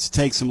guy needs to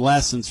take some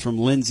lessons from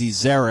Lindsey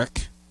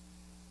Zarek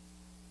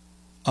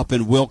up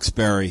in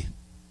Wilkes-Barre,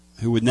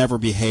 who would never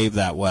behave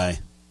that way.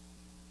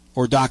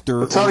 Or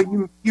Dr.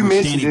 Tony, you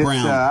mentioned Danny it.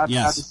 Brown.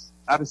 Yes.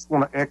 I just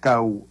want to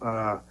echo,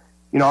 I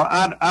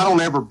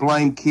don't ever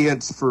blame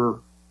kids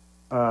for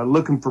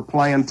looking for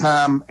playing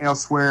time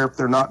elsewhere if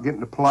they're not getting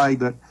to play,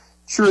 but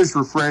sure is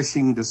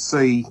refreshing to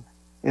see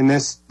in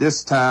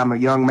this time a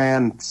young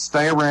man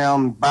stay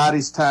around, bide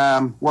his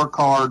time, work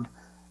hard,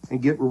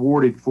 and get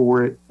rewarded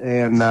for it.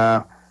 And,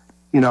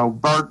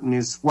 Bert and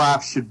his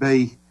wife should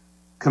be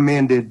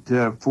commended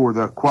for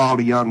the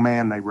quality young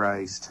man they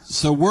raised.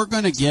 So we're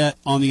going to get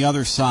on the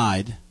other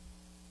side.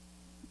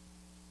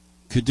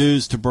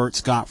 Kudos to Bert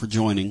Scott for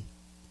joining.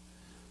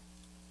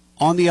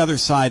 On the other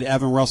side,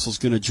 Evan Russell's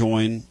going to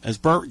join, as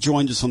Bert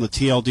joined us on the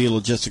TLD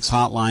Logistics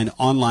Hotline,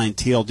 online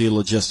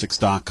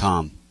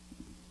tldlogistics.com.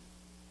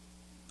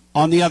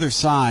 On the other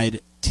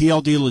side,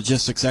 TLD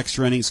Logistics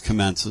Extra Innings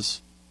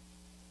commences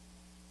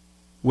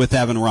with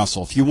Evan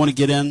Russell. If you want to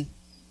get in,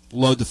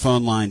 load the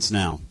phone lines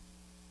now.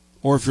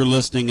 Or if you're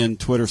listening in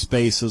Twitter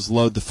Spaces,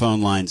 load the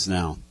phone lines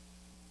now.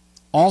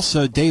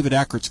 Also, David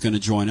Eckert's going to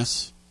join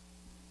us.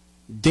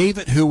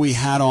 David, who we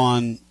had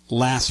on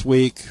last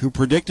week, who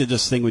predicted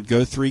this thing would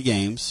go 3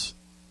 games,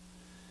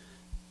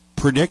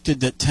 predicted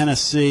that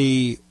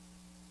Tennessee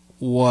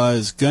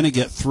was going to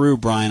get through,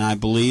 Brian, I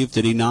believe.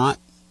 Did he not?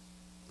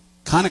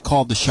 Kind of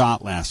called the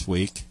shot last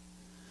week.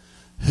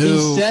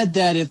 He said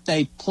that if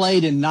they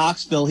played in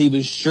Knoxville, he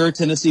was sure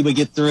Tennessee would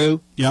get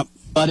through. Yep.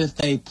 But if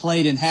they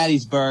played in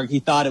Hattiesburg, he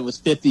thought it was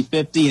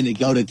 50-50 and it'd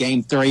go to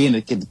game 3 and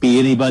it could be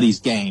anybody's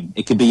game.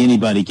 It could be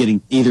anybody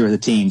getting either of the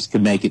teams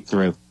could make it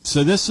through.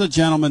 So this is a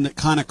gentleman that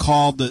kind of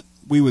called that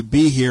we would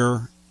be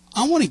here.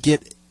 I want to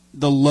get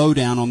the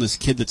lowdown on this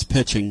kid that's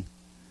pitching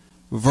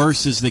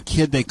versus the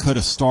kid they could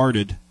have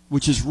started,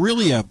 which is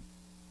really a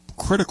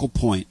critical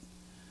point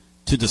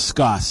to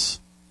discuss.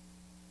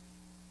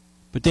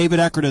 But David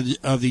Eckert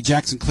of the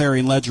Jackson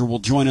Clarion Ledger will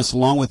join us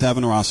along with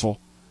Evan Russell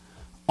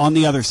on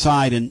the other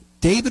side. And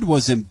David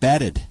was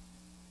embedded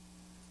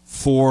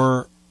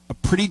for a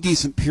pretty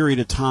decent period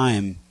of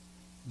time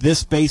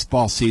this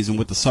baseball season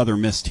with the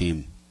Southern Miss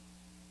team.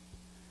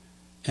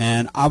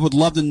 And I would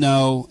love to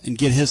know and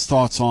get his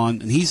thoughts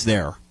on, and he's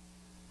there.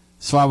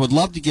 So I would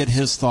love to get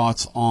his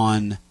thoughts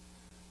on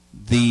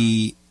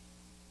the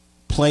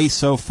play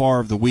so far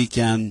of the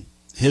weekend,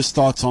 his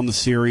thoughts on the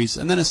series,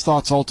 and then his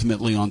thoughts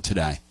ultimately on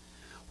today.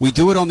 We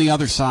do it on the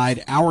other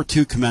side. Hour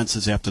 2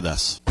 commences after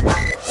this.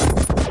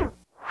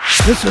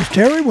 This is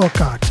Terry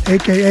Wilcox,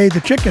 a.k.a.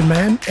 the Chicken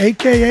Man,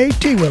 a.k.a.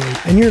 T-Willie,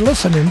 and you're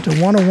listening to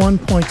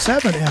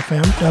 101.7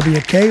 FM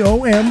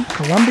WKOM,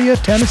 Columbia,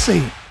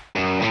 Tennessee.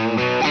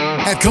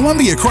 At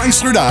Columbia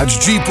Chrysler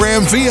Dodge Jeep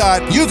Ram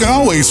Fiat, you can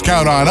always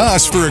count on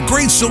us for a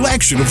great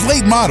selection of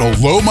late model,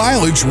 low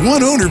mileage,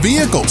 one owner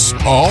vehicles.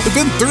 All have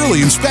been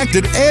thoroughly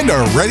inspected and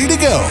are ready to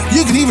go.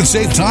 You can even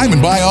save time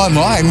and buy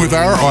online with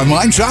our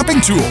online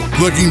shopping tool.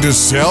 Looking to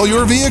sell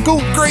your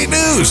vehicle? Great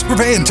news! We're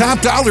paying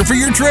top dollar for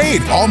your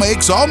trade. All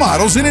makes, all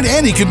models, and in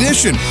any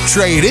condition.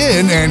 Trade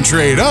in and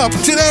trade up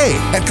today.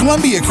 At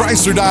Columbia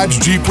Chrysler Dodge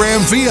Jeep Ram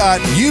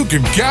Fiat, you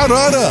can count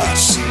on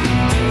us.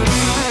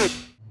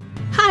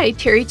 Hi,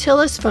 Terry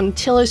Tillis from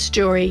Tillis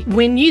Jewelry.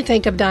 When you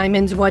think of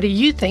diamonds, what do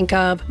you think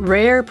of?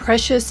 Rare,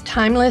 precious,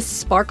 timeless,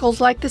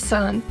 sparkles like the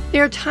sun.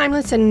 They're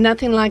timeless and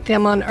nothing like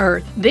them on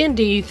earth. Then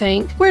do you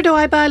think, where do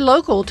I buy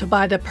local to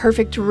buy the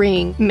perfect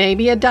ring?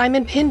 Maybe a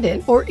diamond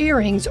pendant or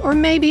earrings or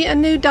maybe a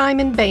new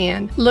diamond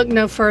band. Look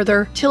no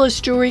further.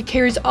 Tillis Jewelry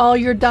carries all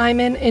your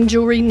diamond and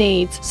jewelry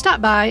needs. Stop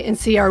by and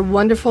see our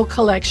wonderful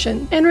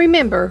collection. And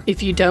remember,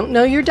 if you don't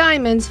know your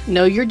diamonds,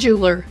 know your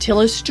jeweler.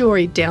 Tillis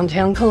Jewelry,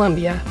 downtown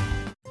Columbia.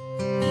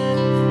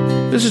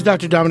 This is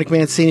Dr. Dominic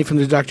Mancini from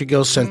the Dr.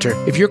 Gill Center.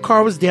 If your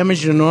car was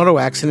damaged in an auto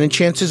accident,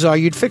 chances are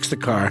you'd fix the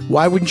car.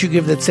 Why wouldn't you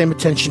give that same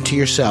attention to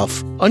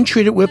yourself?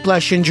 Untreated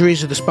whiplash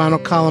injuries of the spinal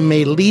column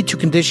may lead to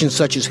conditions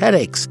such as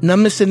headaches,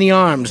 numbness in the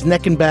arms,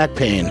 neck and back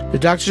pain. The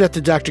doctors at the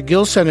Dr.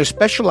 Gill Center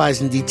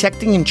specialize in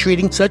detecting and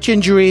treating such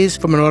injuries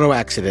from an auto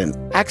accident.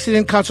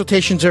 Accident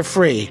consultations are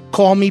free.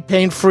 Call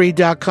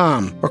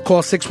mepainfree.com or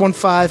call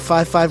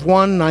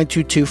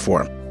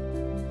 615-551-9224.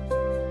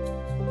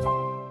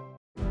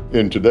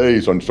 In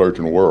today's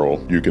uncertain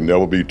world, you can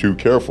never be too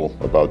careful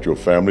about your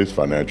family's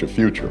financial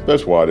future.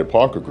 That's why the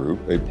Parker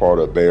Group, a part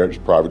of Baird's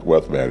Private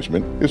Wealth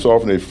Management, is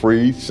offering a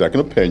free second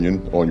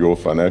opinion on your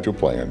financial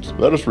plans.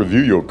 Let us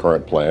review your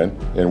current plan,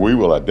 and we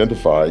will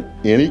identify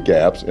any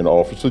gaps and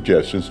offer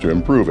suggestions to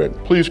improve it.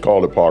 Please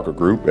call the Parker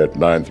Group at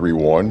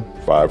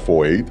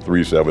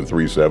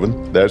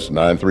 931-548-3737. That's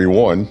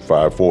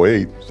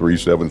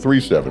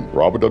 931-548-3737.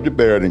 Robert W.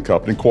 Baird &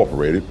 Company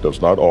Incorporated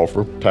does not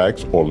offer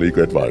tax or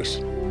legal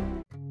advice.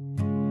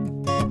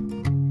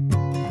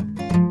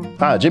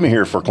 Hi, Jimmy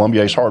here for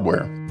Columbia Ace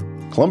Hardware.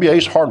 Columbia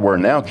Ace Hardware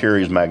now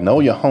carries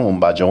Magnolia Home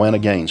by Joanna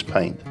Gaines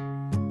paint.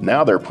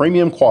 Now their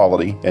premium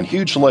quality and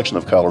huge selection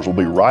of colors will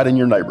be right in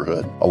your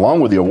neighborhood.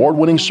 Along with the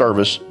award-winning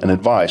service and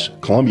advice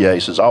Columbia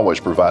Ace has always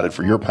provided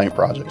for your paint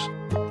projects.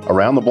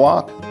 Around the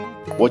block,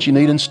 what you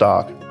need in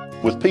stock,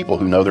 with people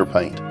who know their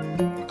paint.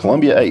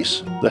 Columbia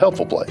Ace, the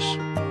helpful place.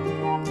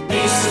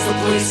 Ace is the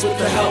place with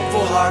the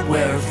helpful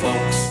hardware,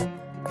 folks.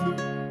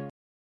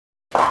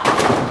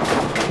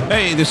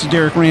 Hey, this is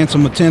Derek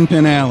Ransom with 10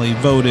 Pin Alley,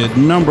 voted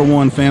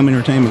 #1 family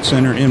entertainment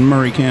center in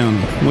Murray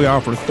County. We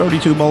offer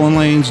 32 bowling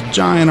lanes,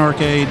 giant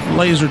arcade,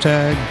 laser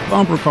tag,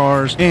 bumper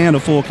cars, and a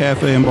full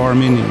cafe and bar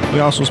menu. We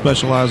also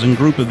specialize in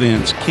group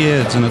events,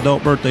 kids and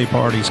adult birthday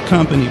parties,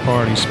 company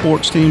parties,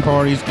 sports team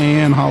parties,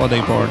 and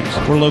holiday parties.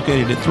 We're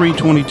located at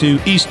 322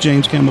 East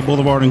James Campbell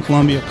Boulevard in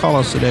Columbia. Call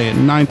us today at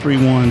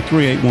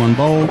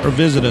 931-381-BOWL or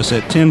visit us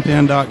at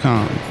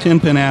 10pin.com. 10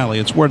 Pin Alley,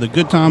 it's where the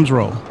good times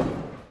roll.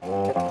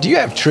 Do you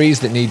have trees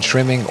that need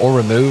trimming or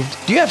removed?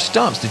 Do you have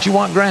stumps that you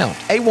want ground?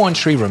 A1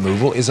 Tree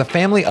Removal is a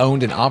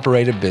family-owned and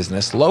operated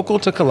business local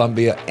to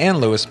Columbia and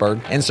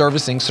Lewisburg and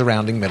servicing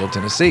surrounding Middle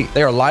Tennessee.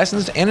 They are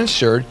licensed and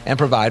insured and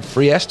provide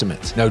free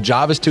estimates. No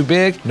job is too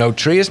big, no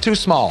tree is too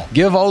small.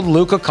 Give old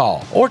Luke a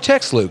call or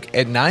text Luke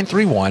at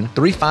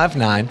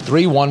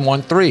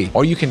 931-359-3113,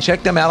 or you can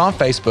check them out on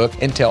Facebook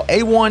and tell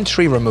A1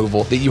 Tree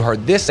Removal that you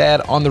heard this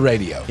ad on the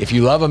radio. If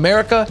you love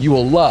America, you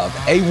will love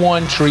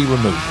A1 Tree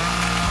Removal.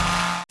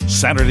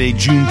 Saturday,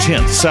 June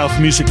 10th, South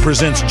Music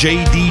presents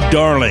J.D.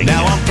 Darling.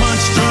 Now I'm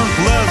punch drunk,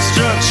 love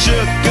struck,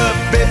 shook up,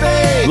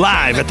 baby.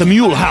 Live at the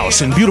Mule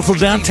House in beautiful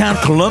downtown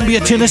Columbia,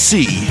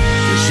 Tennessee.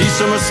 She's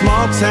from a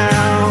small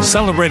town.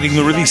 Celebrating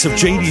the release of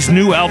J.D.'s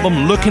new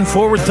album, Looking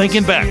Forward,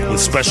 Thinking Back, with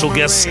special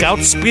guest Scout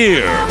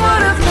Spear.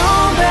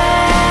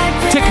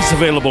 Tickets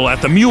available at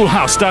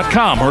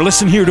themulehouse.com or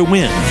listen here to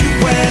win.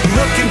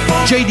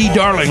 J.D.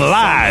 Darling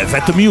live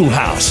at the Mule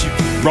House.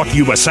 Brought to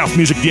you by South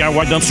Music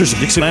DIY Dumpsters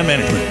and Dixieland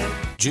Management.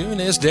 June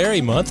is Dairy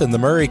Month, and the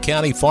Murray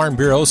County Farm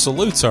Bureau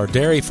salutes our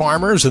dairy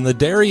farmers and the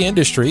dairy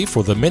industry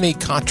for the many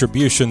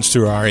contributions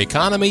to our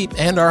economy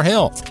and our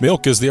health.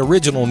 Milk is the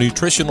original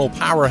nutritional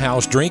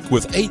powerhouse drink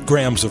with 8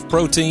 grams of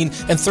protein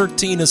and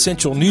 13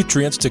 essential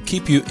nutrients to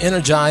keep you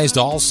energized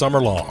all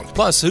summer long.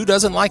 Plus, who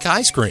doesn't like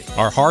ice cream?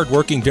 Our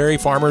hardworking dairy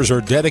farmers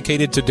are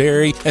dedicated to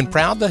dairy and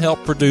proud to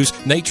help produce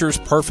nature's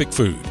perfect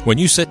food. When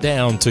you sit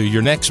down to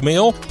your next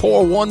meal,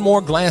 pour one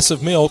more glass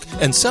of milk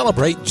and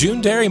celebrate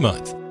June Dairy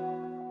Month.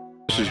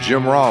 This is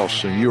Jim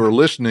Ross, and you are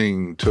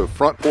listening to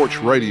Front Porch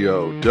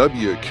Radio,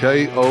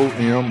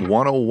 WKOM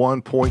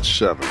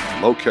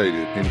 101.7,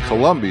 located in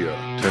Columbia,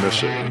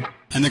 Tennessee.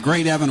 And the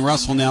great Evan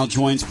Russell now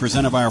joins,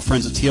 presented by our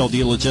friends at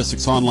TLD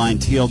Logistics Online,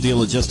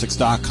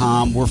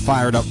 tldlogistics.com. We're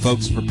fired up,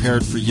 folks,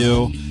 prepared for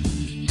you.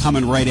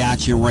 Coming right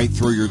at you and right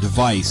through your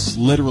device.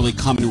 Literally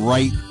coming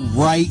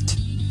right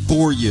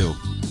for you.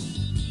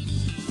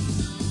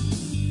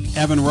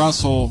 Evan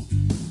Russell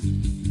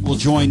will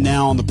join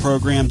now on the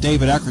program.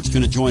 David Eckert's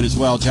going to join as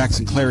well.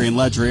 Jackson Clarion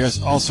Ledger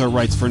also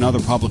writes for another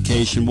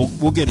publication.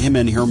 We'll get him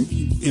in here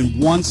in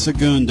 1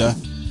 segunda.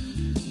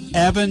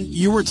 Evan,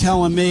 you were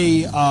telling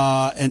me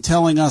and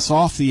telling us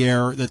off the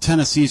air that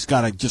Tennessee's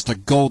got just a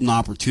golden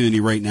opportunity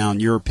right now, in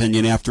your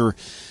opinion, after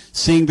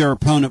seeing their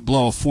opponent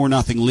blow a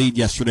 4-0 lead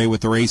yesterday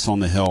with their ace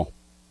on the hill.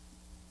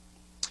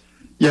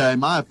 Yeah, in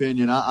my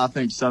opinion, I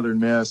think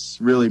Southern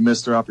Miss really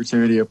missed their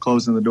opportunity of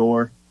closing the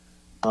door.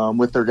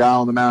 With their guy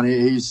on the mound,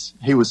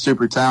 he was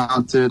super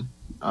talented.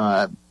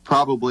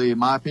 Probably, in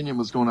my opinion,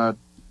 was going to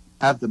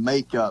have the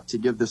makeup to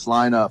give this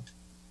lineup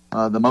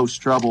the most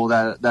trouble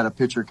that a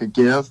pitcher could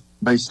give,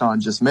 based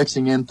on just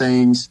mixing in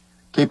things,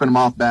 keeping them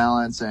off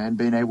balance, and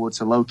being able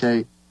to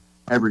locate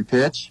every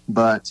pitch.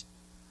 But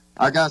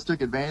our guys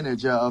took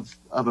advantage of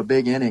a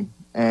big inning,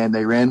 and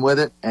they ran with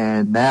it.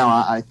 And now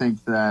I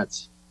think that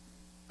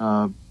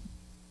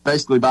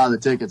basically buy the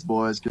tickets,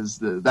 boys, because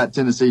that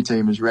Tennessee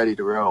team is ready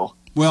to roll.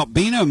 Well,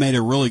 Bino made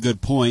a really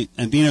good point,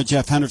 and Bino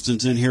Jeff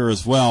Henderson's in here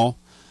as well,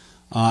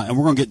 and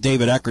we're going to get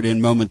David Eckert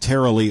in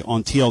momentarily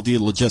on TLD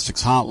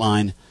Logistics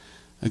Hotline.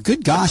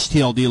 Good gosh,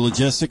 TLD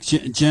Logistics.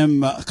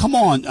 Jim, come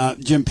on,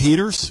 Jim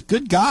Peters.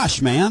 Good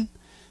gosh, man.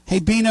 Hey,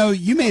 Bino,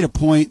 you made a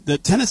point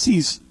that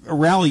Tennessee's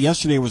rally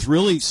yesterday was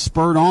really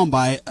spurred on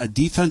by a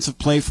defensive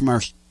play from our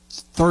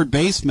third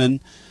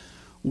baseman,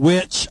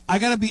 which I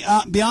got to be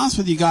honest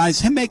with you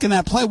guys, him making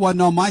that play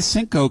wasn't on my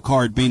Cinco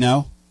card,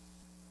 Bino.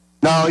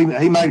 No,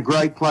 he made a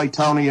great play,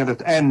 Tony,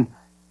 and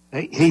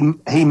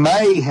he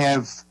may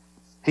have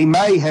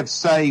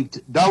saved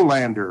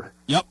Dolander.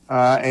 Yep.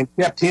 And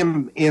kept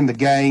him in the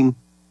game,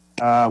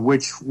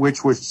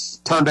 which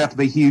was turned out to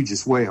be huge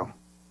as well.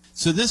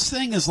 So this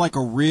thing is like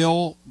a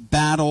real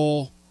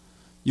battle.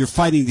 You're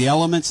fighting the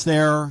elements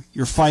there.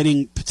 You're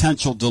fighting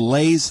potential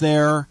delays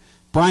there.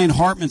 Brian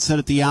Hartman said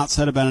at the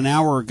outset about an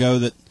hour ago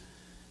that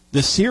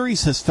the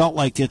series has felt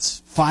like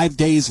it's 5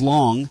 days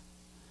long,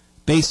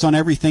 based on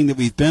everything that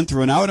we've been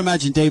through. And I would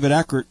imagine David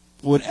Eckert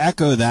would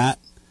echo that,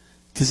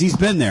 because he's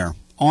been there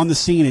on the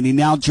scene, and he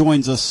now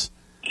joins us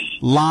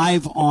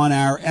live on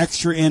our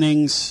extra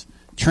innings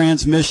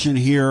transmission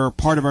here,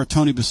 part of our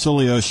Tony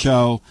Basilio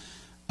show.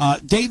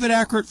 David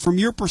Eckert, from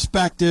your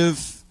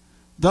perspective,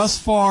 thus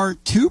far,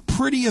 2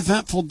 pretty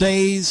eventful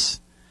days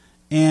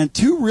and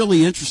 2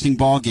 really interesting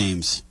ball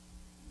games.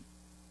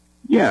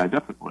 Yeah,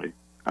 definitely.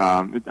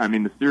 I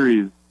mean, the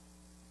series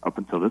up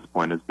until this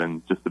point has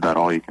been just about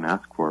all you can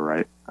ask for,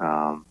 right?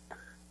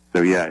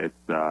 So yeah,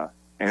 it's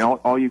and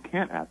all you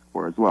can't ask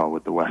for as well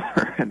with the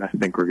weather, and I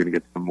think we're going to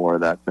get some more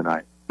of that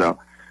tonight. So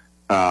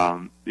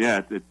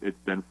yeah, it's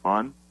been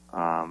fun.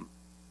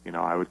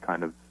 I would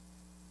kind of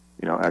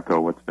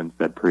echo what's been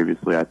said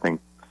previously. I think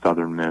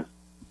Southern Miss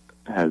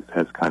has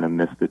kind of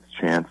missed its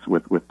chance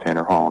with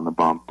Tanner Hall on the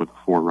bump with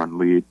a 4-run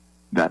lead.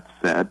 That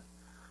said,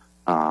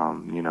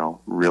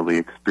 really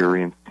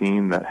experienced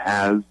team that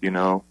has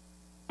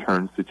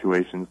turned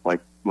situations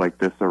like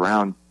this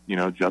around.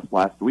 Just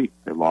last week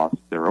they lost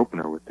their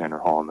opener with Tanner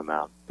Hall on the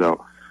mound.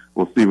 So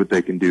we'll see what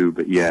they can do.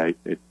 But yeah,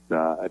 it's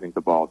I think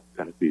the ball is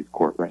in Tennessee's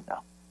court right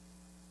now.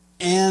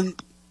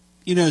 And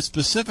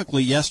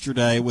specifically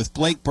yesterday with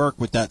Blake Burke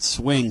with that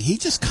swing, he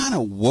just kind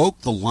of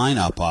woke the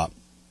lineup up.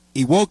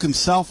 He woke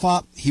himself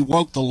up. He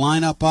woke the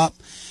lineup up.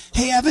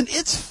 Hey, Evan,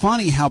 it's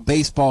funny how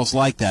baseball's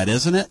like that,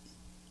 isn't it?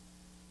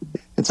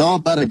 It's all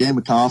about a game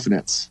of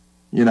confidence.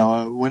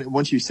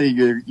 Once you see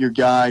your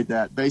guy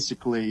that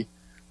basically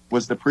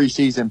was the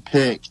preseason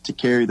pick to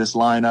carry this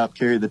lineup,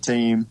 carry the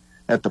team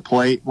at the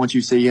plate, once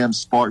you see him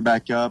spark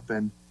back up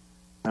and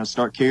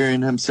start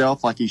carrying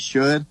himself like he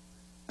should,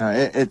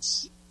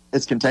 it's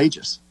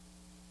contagious.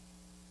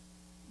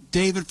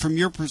 David, from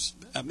your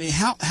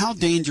how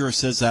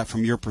dangerous is that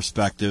from your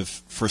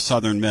perspective for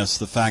Southern Miss?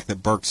 The fact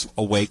that Burke's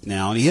awake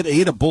now, and he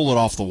hit a bullet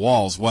off the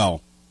wall as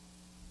well.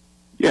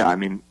 Yeah, I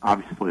mean,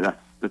 obviously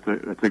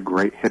that's a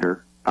great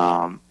hitter,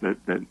 and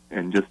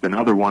just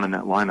another one in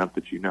that lineup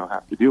that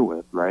have to deal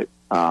with, right?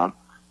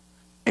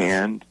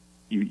 And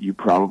you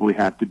probably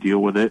have to deal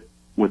with it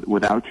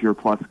without your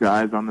plus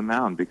guys on the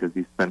mound because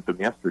he spent them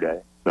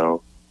yesterday.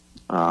 So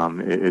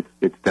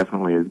it's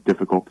definitely a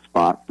difficult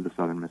spot for the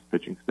Southern Miss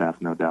pitching staff,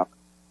 no doubt.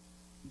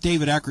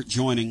 David Eckert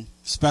joining,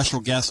 special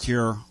guest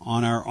here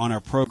on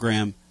our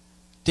program.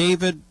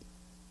 David,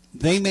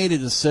 they made a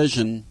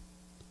decision.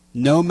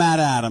 No Matt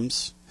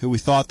Adams, who we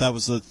thought that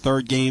was the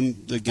third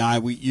game, the guy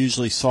we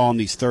usually saw in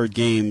these third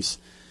games.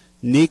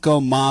 Nico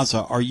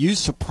Mazza, are you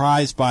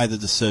surprised by the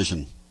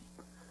decision?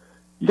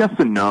 Yes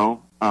and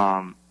no.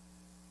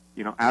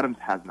 Adams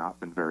has not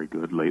been very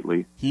good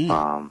lately.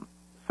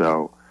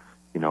 So,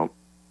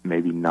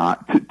 maybe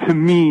not. To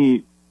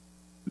me,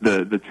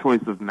 the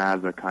choice of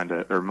Mazza kind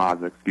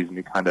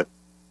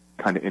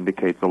of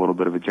indicates a little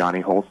bit of a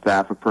Johnny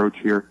Holstaff approach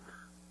here.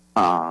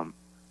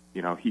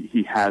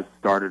 He has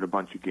started a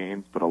bunch of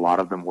games, but a lot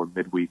of them were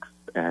midweeks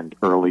and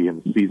early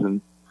in the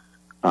season.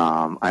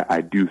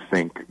 I do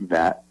think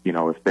that,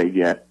 if they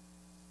get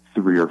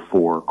 3 or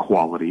 4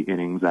 quality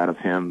innings out of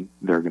him,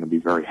 they're going to be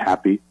very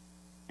happy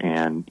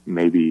and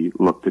maybe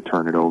look to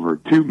turn it over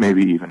to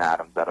maybe even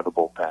Adams out of the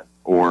bullpen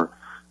or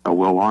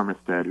Will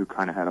Armistead, who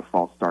kind of had a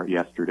false start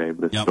yesterday,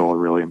 but it's still a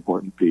really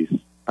important piece.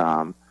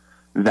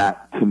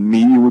 That, to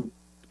me,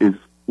 is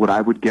what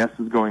I would guess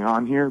is going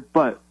on here.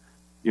 But,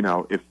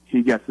 if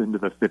he gets into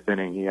the 5th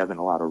inning, he hasn't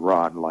allowed a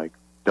run,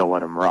 they'll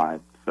let him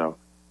ride. So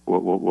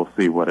we'll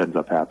see what ends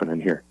up happening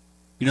here.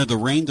 The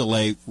rain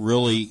delay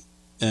really,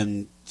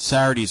 and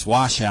Saturday's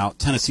washout,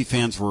 Tennessee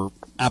fans were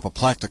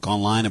apoplectic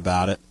online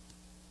about it.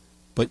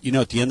 But,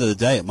 at the end of the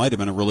day, it might have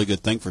been a really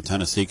good thing for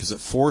Tennessee because it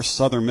forced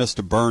Southern Miss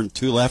to burn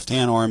 2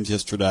 left-hand arms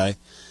yesterday,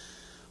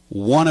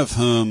 one of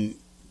whom,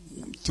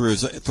 through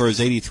his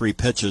 83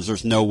 pitches,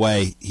 there's no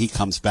way he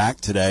comes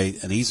back today,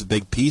 and he's a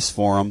big piece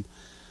for him.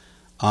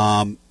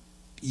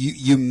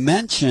 You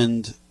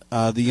mentioned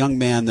the young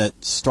man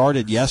that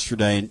started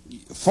yesterday, and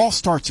false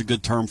start's a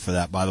good term for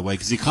that, by the way,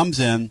 because he comes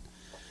in,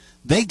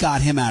 they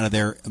got him out of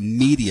there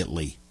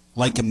immediately.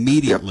 Let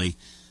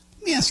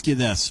me ask you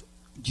this.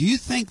 Do you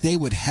think they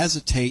would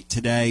hesitate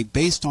today,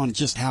 based on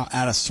just how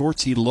out of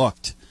sorts he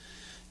looked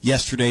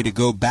yesterday, to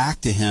go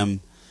back to him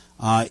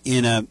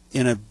in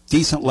a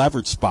decent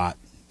leverage spot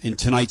in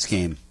tonight's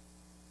game?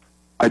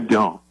 I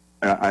don't.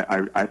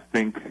 I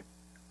think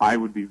I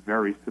would be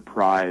very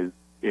surprised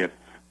if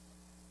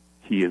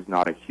he is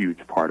not a huge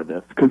part of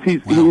this because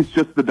he's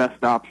just the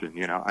best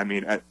option. I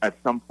mean, at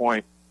some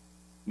point,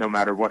 no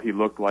matter what he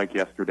looked like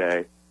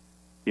yesterday,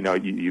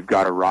 you've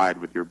got to ride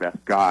with your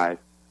best guy.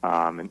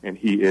 And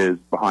he is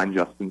behind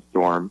Justin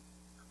Storm,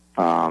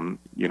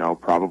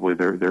 probably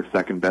their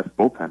second best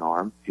bullpen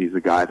arm. He's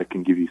a guy that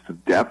can give you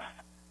some depth.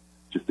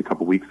 Just a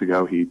couple weeks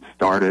ago, he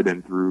started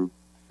and threw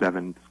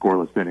 7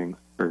 scoreless innings.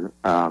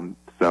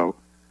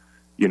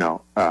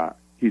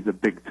 He's a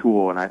big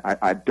tool, and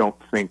I don't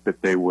think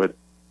that they would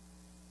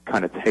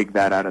kind of take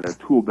that out of their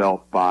tool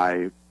belt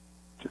by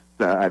just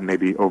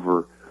maybe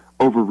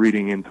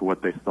overreading into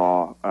what they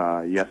saw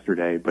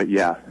yesterday. But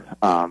yeah.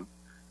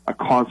 A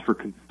cause for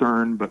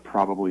concern, but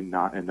probably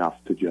not enough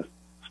to just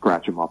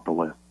scratch him off the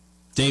list.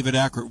 David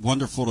Eckert,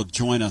 wonderful to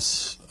join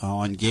us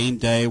on game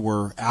day.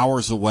 We're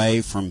hours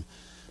away from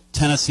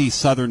Tennessee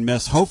Southern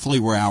Miss. Hopefully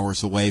we're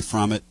hours away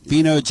from it.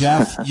 Bino,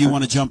 Jeff, you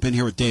want to jump in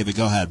here with David.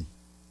 Go ahead.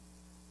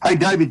 Hey,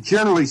 David,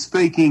 generally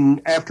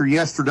speaking, after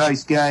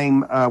yesterday's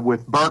game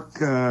with Burke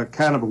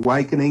kind of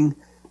awakening,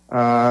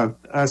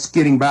 us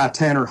getting by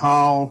Tanner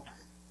Hall,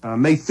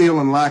 me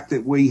feeling like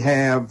that we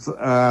have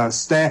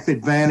staff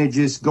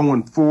advantages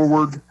going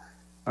forward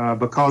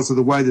because of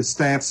the way the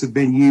staffs have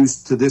been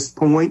used to this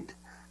point,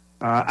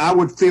 I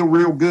would feel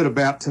real good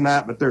about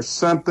tonight, but there's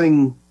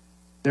something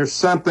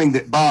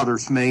that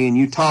bothers me, and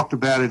you talked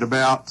about it,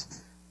 about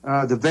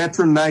the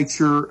veteran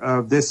nature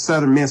of this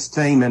Southern Miss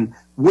team. And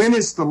when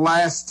is the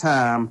last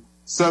time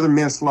Southern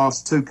Miss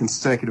lost 2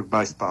 consecutive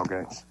baseball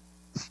games?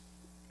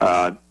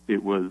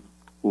 It was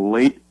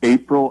late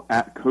April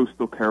at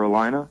Coastal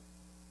Carolina,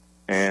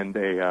 and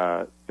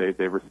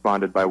they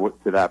responded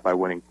to that by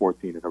winning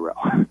 14 in a row.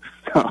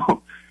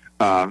 So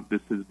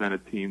this has been a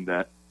team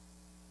that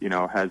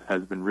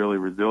has been really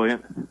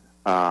resilient.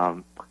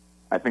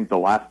 I think the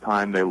last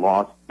time they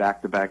lost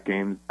back-to-back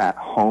games at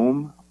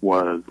home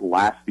was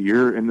last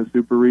year in the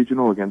Super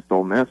Regional against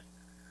Ole Miss.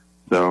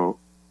 So,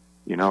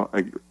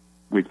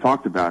 we've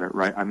talked about it,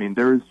 right? I mean,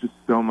 there is just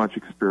so much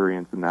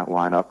experience in that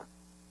lineup.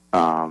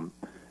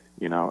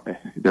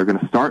 They're going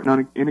to start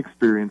an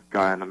inexperienced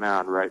guy on the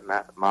mound, right?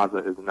 Matt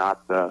Mazza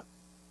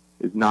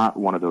is not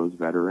one of those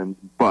veterans,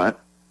 but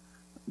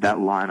that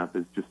lineup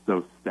is just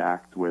so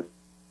stacked with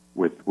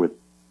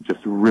just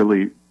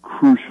really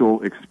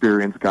crucial,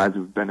 experienced guys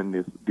who've been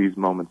in these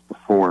moments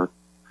before,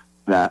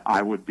 that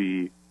I would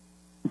be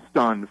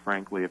stunned,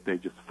 frankly, if they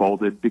just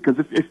folded. Because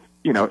if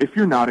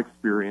you're not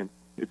experienced,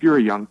 if you're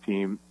a young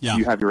team,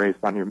 you have your ace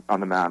on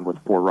the mound with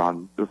the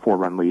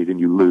 4-run lead, and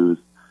you lose.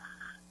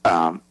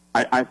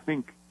 I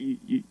think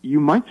you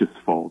might just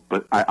fold,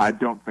 but I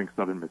don't think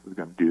Southern Miss is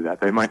going to do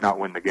that. They might not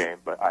win the game,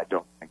 but I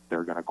don't think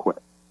they're going to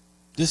quit.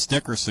 This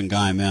Dickerson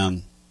guy,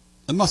 man,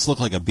 it must look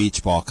like a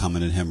beach ball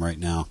coming at him right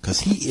now,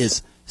 because he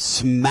is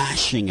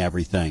smashing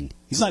everything.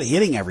 He's not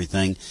hitting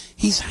everything.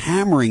 He's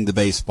hammering the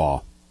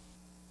baseball.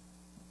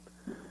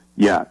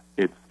 Yeah,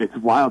 it's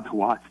wild to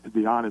watch, to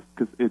be honest,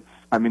 because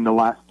the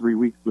last 3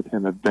 weeks with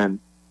him have been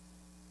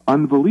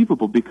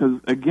unbelievable, because,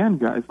 again,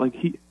 guys, like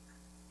he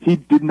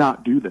did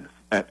not do this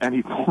at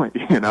any point.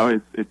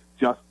 It's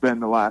just been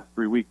the last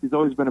 3 weeks. He's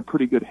always been a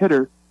pretty good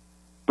hitter,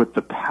 but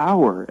the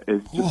power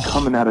is just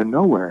coming out of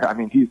nowhere. I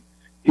mean,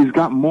 he's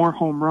got more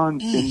home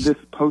runs in this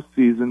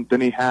postseason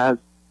than he has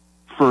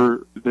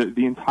for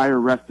the entire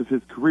rest of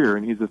his career,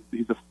 and he's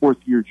a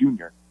fourth-year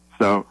junior.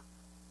 So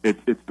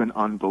it's been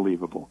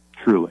unbelievable,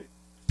 truly.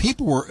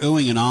 People were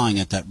oohing and ahhing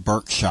at that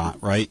Burke shot,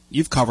 right?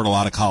 You've covered a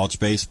lot of college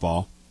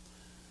baseball.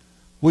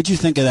 What'd you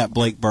think of that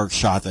Blake Burke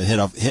shot that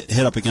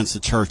hit up against the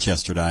church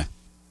yesterday?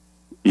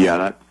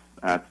 Yeah,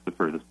 that's the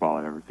furthest ball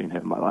I've ever seen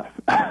hit in my life.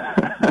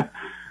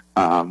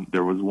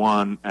 There was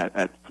one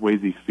at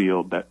Swayze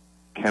Field that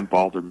Kemp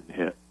Alderman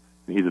hit.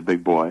 He's a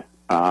big boy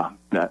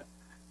that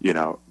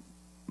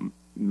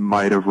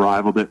might have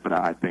rivaled it, but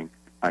I think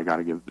I got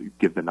to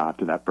give the nod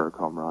to that Burke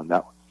home run.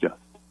 That was just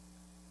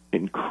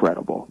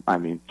incredible. I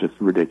mean, just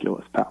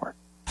ridiculous power.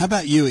 How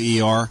about you,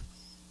 ER?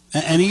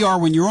 And ER,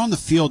 when you're on the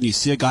field and you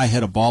see a guy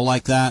hit a ball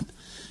like that,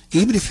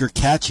 even if you're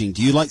catching,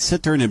 do you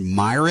sit there and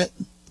admire it?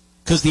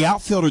 Because the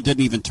outfielder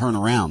didn't even turn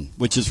around,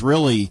 which is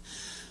really,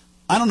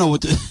 I don't know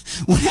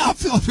when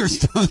outfielders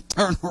don't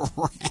turn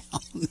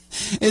around,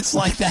 it's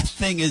like that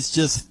thing is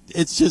just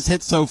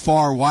hit so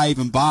far, why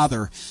even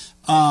bother?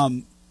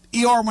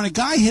 ER, when a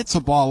guy hits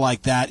a ball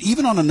like that,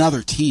 even on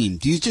another team,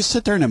 do you just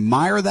sit there and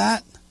admire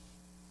that?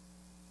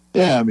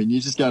 Yeah, I mean, you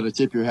just got to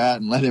tip your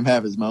hat and let him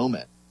have his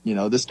moment.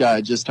 This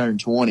guy just turned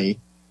 20,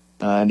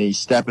 and he's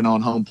stepping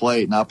on home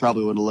plate, and I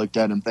probably would have looked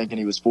at him thinking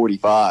he was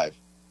 45.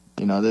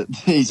 That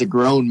he's a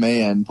grown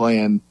man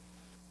playing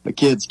a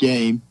kid's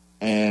game,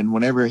 and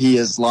whenever he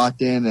is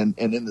locked in and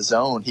in the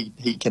zone,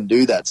 he can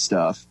do that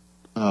stuff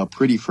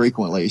pretty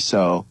frequently.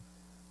 So,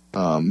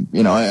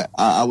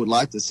 I would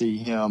like to see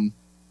him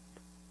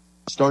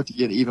start to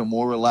get even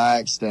more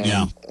relaxed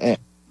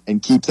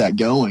and keep that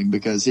going,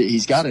 because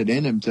he's got it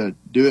in him to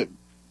do it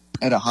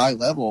at a high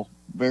level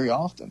very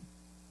often.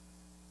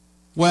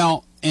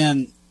 Well,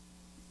 and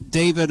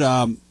David,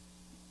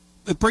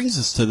 it brings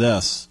us to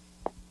this.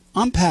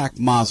 Unpack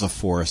Mazza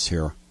for us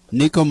here.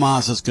 Nico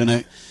Mazza's going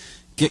to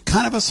get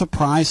kind of a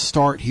surprise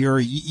start here.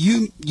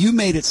 You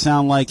made it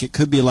sound like it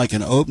could be like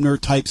an opener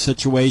type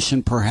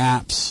situation,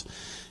 perhaps,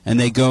 and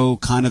they go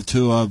kind of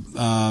to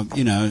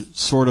a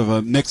sort of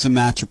a mix and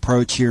match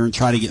approach here and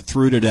try to get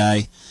through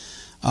today.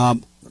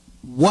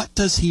 What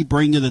does he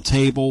bring to the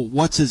table?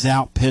 What's his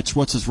out pitch?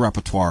 What's his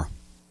repertoire?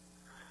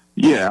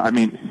 Yeah, I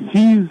mean,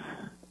 he's,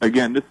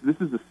 again, this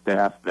is a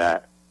staff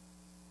that,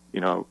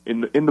 in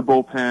the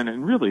bullpen,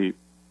 and really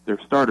their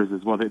starters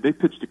as well, they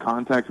pitch to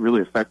contact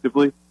really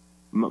effectively.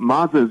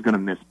 Mazza is going to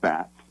miss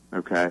bats,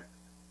 okay?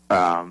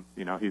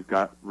 He's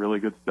got really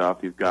good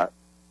stuff. He's got,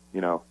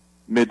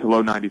 mid to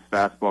low 90s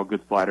fastball,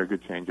 good slider,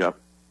 good changeup.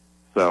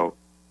 So,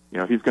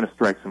 he's going to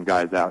strike some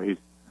guys out.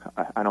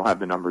 I don't have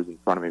the numbers in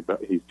front of me,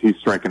 but he's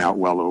striking out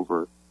well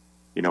over,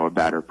 a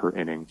batter per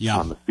inning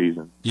on the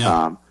season.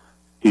 Yeah.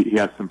 he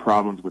has some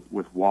problems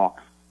with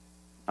walks.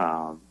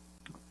 So,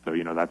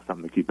 that's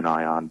something to keep an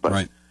eye on.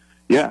 But,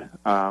 yeah,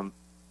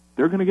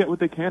 they're going to get what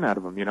they can out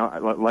of him.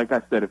 Like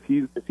I said, if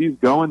he's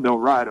going, they'll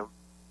ride him.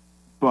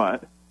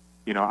 But,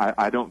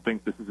 I don't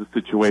think this is a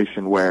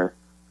situation where,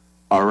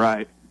 all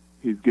right,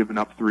 he's given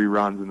up 3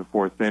 runs in the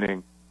 4th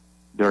inning.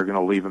 They're going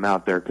to leave him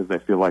out there because they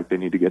feel like they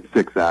need to get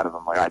 6 out of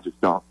him. Like, I just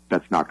don't.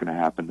 That's not going to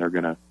happen. They're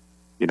going to,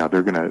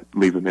 they're going to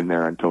leave him in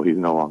there until he's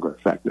no longer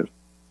effective.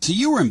 So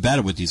you were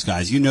embedded with these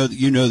guys. You know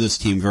this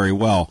team very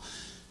well.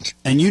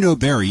 And you know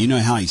Barry. You know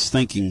how he's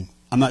thinking.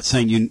 I'm not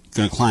saying you're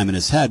going to climb in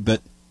his head,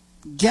 but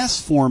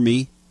guess for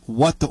me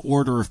what the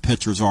order of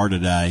pitchers are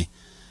today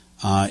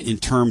in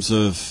terms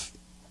of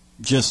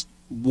just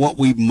what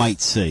we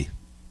might see.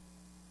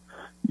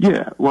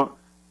 Yeah, well,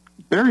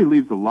 Barry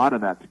leaves a lot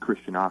of that to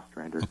Christian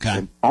Ostrander,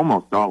 and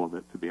almost all of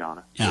it, to be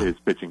honest, his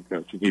pitching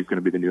coach, and he's going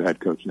to be the new head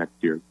coach next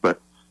year. But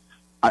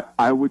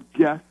I would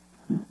guess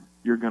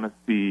you're going to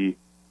see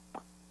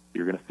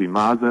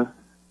Mazza,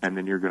 and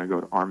then you're going to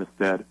go to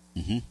Armistead,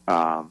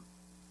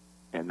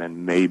 and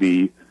then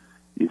maybe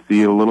you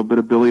see a little bit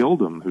of Billy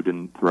Oldham, who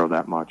didn't throw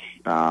that much.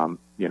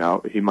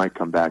 He might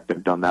come back.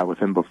 They've done that with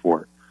him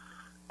before.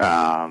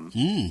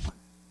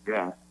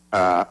 Yeah.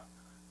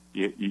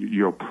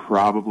 You'll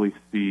probably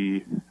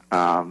see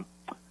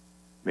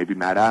maybe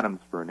Matt Adams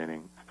for an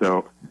inning.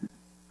 So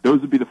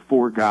those would be the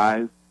 4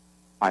 guys.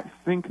 I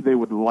think they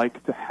would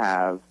like to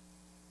have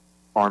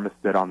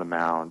Armistead on the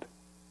mound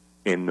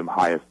in the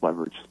highest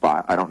leverage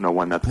spot. I don't know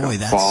when that's going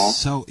to fall. That's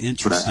so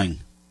interesting.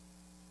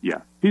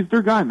 Yeah, he's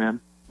their guy, man.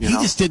 He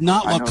just did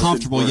not look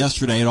comfortable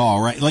yesterday at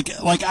all, right? Like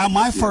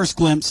my first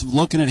glimpse of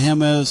looking at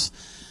him is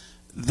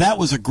that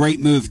was a great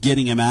move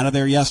getting him out of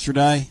there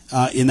yesterday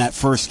in that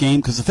first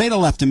game, because if they'd have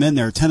left him in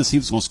there, Tennessee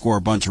was going to score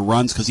a bunch of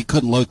runs because he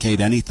couldn't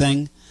locate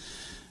anything.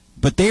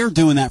 But they are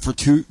doing that for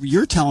 2.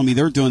 You're telling me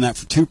they're doing that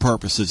for 2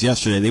 purposes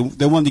yesterday.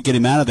 They wanted to get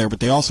him out of there, but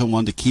they also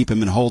wanted to keep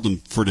him and hold him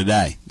for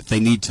today if they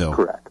need to.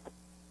 Correct.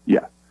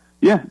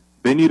 Yeah,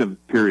 they need him.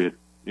 Period.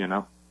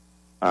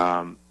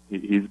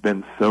 He's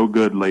been so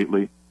good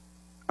lately,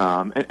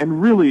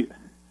 and really,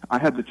 I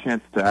had the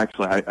chance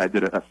to I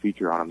did a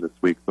feature on him this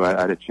week, so I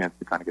had a chance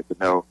to kind of get to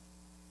know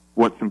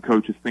what some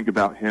coaches think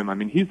about him. I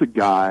mean, he's a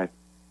guy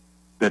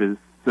that is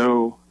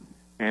so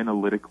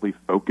analytically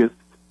focused,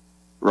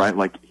 right?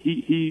 Like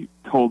he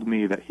told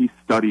me that he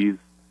studies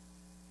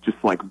just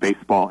like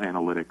baseball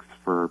analytics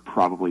for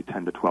probably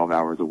 10 to 12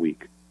 hours a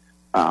week.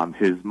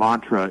 His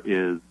mantra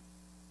is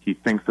he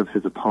thinks of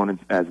his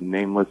opponents as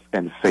nameless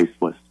and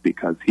faceless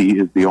because he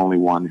is the only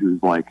one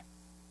who's like,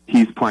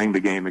 he's playing the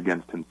game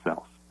against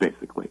himself,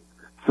 basically.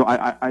 So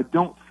I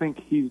don't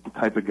think he's the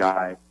type of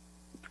guy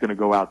that's going to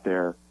go out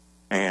there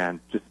and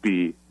just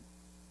be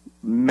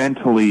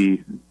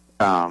mentally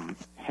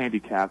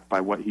handicapped by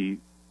what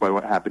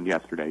happened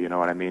yesterday. You know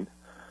what I mean?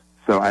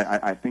 So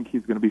I think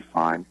he's going to be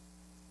fine.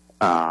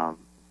 And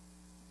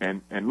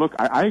look,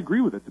 I agree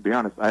with it, to be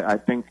honest. I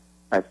think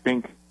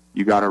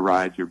you got to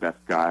ride your best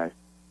guy,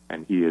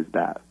 and he is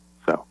that.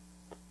 So,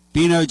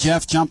 Bino,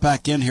 Jeff, jump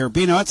back in here.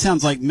 Bino, it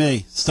sounds like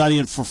me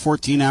studying for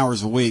 14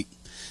 hours a week.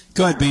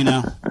 Go ahead,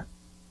 Bino.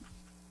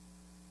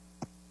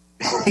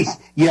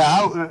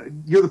 Yeah,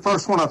 you're the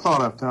first one I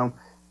thought of, Tom.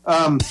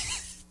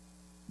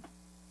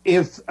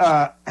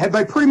 Have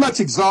they pretty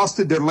much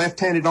exhausted their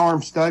left-handed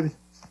arms, David?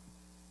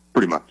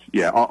 Pretty much,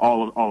 yeah.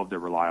 All of their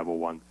reliable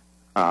ones.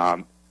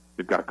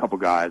 They've got a couple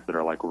guys that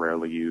are like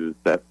rarely used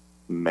that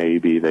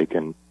maybe they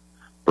can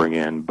bring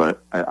in,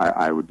 but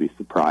I would be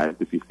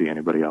surprised if you see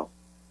anybody else.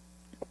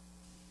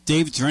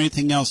 Dave, is there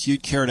anything else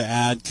you'd care to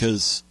add?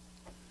 Because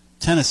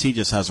Tennessee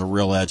just has a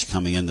real edge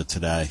coming into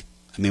today.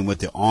 I mean, with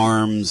the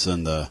arms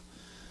and the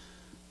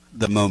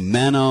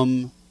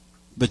momentum.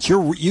 But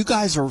you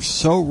guys are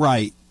so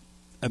right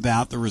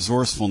about the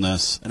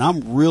resourcefulness, and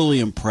I'm really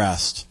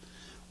impressed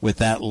with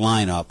that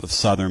lineup of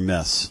Southern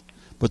Miss.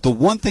 But the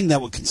one thing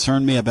that would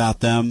concern me about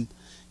them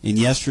in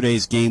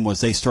yesterday's game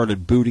was they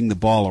started booting the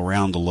ball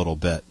around a little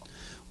bit,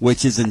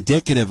 which is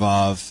indicative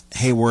of,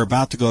 hey, we're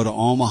about to go to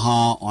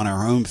Omaha on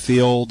our home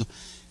field,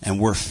 and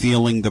we're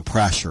feeling the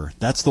pressure.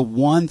 That's the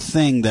one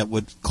thing that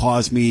would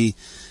cause me,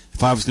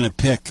 if I was going to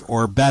pick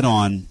or bet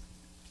on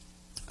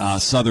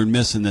Southern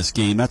Miss in this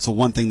game, that's the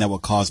one thing that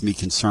would cause me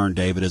concern,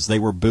 David, is they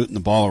were booting the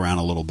ball around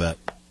a little bit.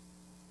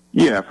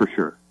 Yeah, for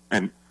sure.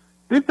 And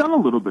they've done a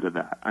little bit of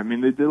that. I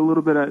mean, they did a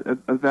little bit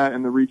of that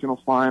in the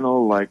regional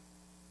final. Like,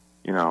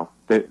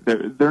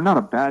 they're not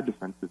a bad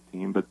defensive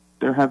team, but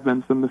there have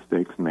been some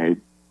mistakes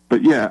made.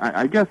 But, yeah,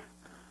 I guess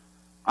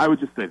I would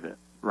just say this,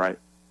 right?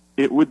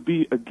 It would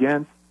be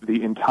against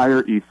the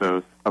entire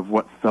ethos of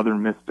what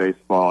Southern Miss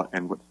baseball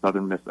and what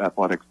Southern Miss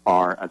athletics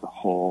are as a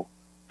whole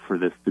for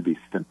this to be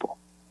simple.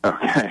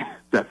 Okay?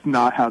 That's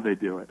not how they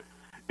do it.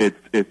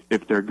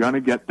 If they're going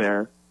to get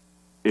there,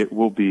 it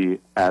will be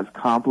as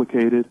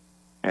complicated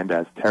and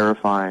as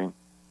terrifying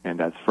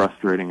and as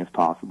frustrating as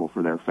possible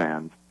for their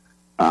fans,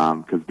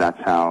 because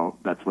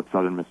that's what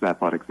Southern Miss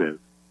athletics is.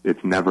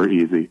 It's never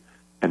easy,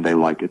 and they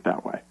like it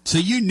that way. So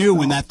you knew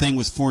when that thing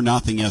was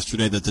 4-0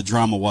 yesterday that the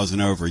drama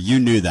wasn't over. You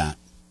knew that.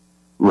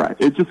 Right.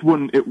 It just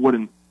wouldn't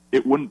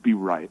be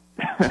right.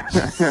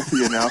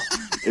 You know,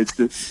 it's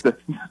just,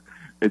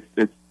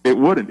 it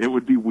wouldn't. It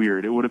would be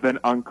weird. It would have been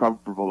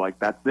uncomfortable. Like,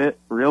 that's it?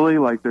 Really?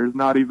 Like, there's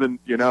not even,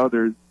 you know,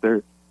 there's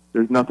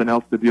nothing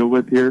else to deal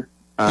with here.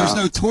 There's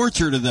no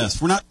torture to this.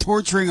 We're not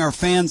torturing our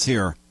fans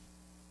here.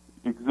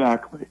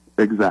 Exactly.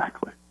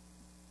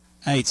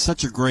 Hey, it's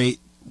such a great,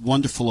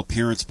 wonderful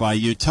appearance by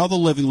you. Tell the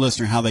living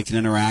listener how they can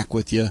interact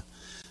with you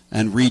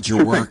and read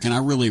your work, and I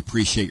really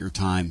appreciate your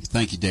time.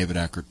 Thank you, David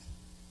Eckert.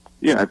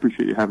 Yeah, I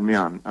appreciate you having me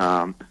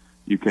on.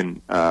 You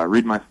can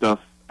read my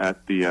stuff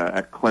at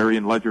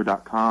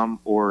clarionledger.com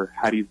or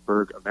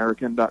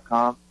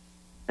hattiesburgamerican.com,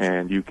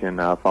 and you can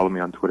follow me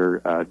on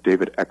Twitter,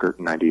 David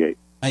Eckert98.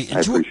 I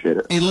appreciate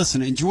it. Hey,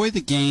 listen, enjoy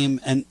the game,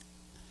 and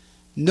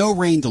no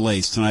rain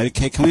delays tonight,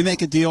 okay? Can we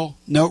make a deal?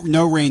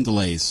 No rain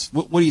delays.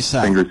 What do you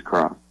say? Fingers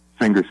crossed.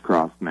 Fingers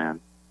crossed, man.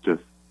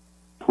 Just,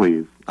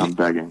 please, I'm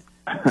begging.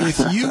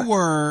 If you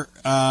were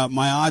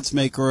my odds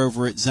maker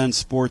over at Zen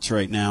Sports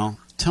right now,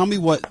 tell me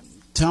what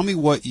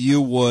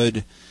you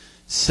would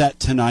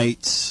set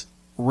tonight's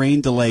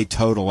rain delay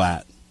total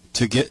at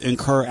to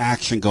incur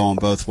action going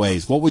both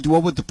ways. What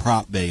would the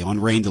prop be on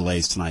rain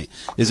delays tonight?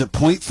 Is it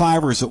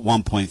 0.5 or is it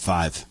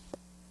 1.5?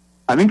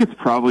 I think it's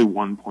probably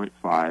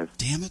 1.5.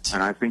 Damn it.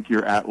 And I think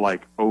you're at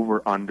like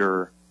over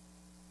under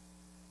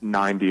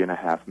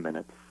 90.5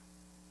 minutes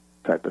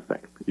type of thing.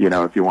 You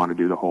know, if you want to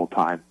do the whole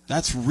time.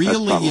 That's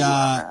really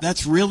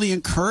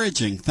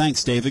encouraging.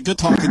 Thanks, David. Good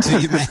talking to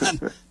you,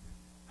 man.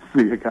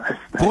 See you guys.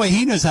 Boy,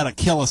 he knows how to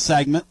kill a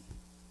segment.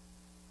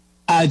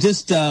 I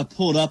just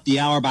pulled up the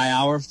hour by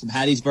hour from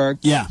Hattiesburg.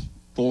 Yeah.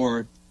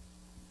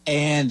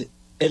 And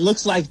it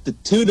looks like the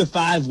 2 to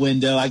 5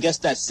 window, I guess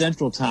that's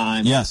Central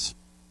Time. Yes.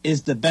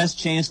 Is the best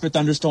chance for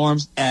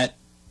thunderstorms at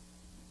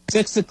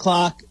 6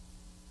 o'clock.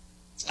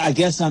 I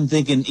guess I'm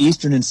thinking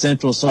Eastern and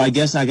Central, so I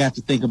guess I got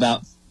to think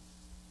about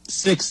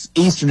 6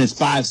 Eastern is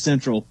 5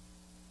 Central.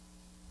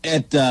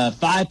 At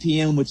 5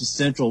 p.m., which is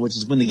Central, which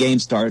is when the game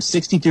starts,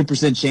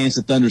 63% chance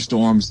of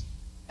thunderstorms.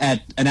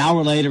 At an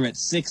hour later at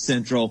 6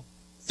 Central,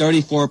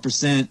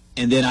 34%,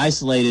 and then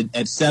isolated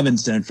at 7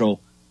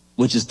 Central,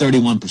 which is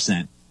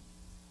 31%.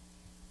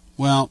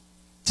 Well,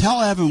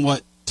 tell Evan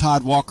what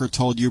Todd Walker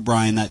told you,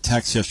 Brian, that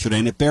text yesterday,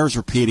 and it bears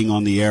repeating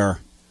on the air.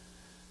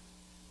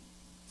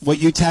 What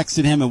you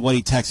texted him and what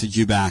he texted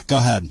you back. Go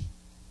ahead.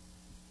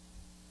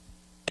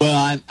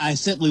 Well, I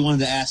simply wanted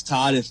to ask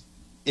Todd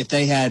if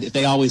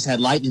they always had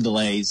lightning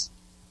delays,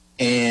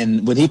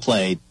 and when he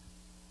played,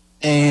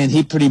 and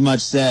he pretty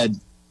much said,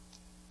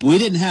 we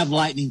didn't have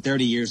lightning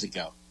 30 years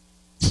ago.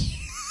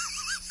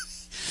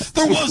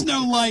 There was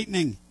no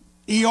lightning.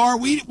 ER,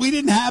 we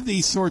didn't have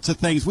these sorts of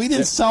things. We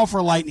didn't sell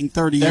for lightning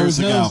 30 years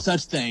ago. There was no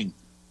such thing.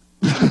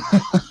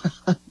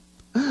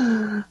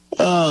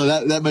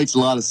 Oh, that makes a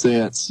lot of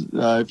sense.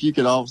 If you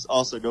could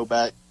also go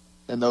back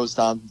in those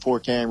times before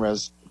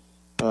cameras,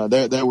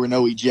 there were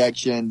no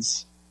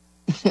ejections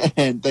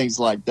and things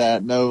like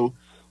that. No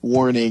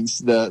warnings.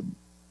 The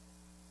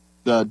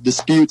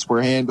disputes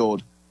were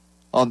handled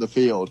on the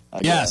field. I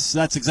guess.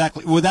 That's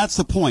exactly. Well, that's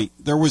the point.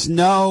 There was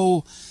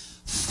no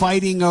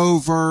fighting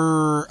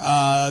over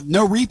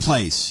no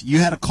replays. You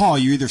had a call.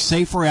 You're either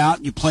safe or out,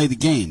 and you play the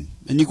game.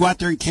 And you go out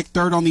there and kick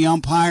dirt on the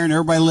umpire, and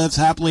everybody lives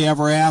happily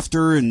ever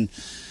after. And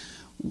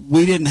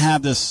we didn't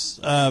have this,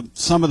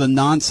 some of the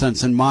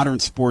nonsense in modern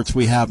sports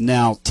we have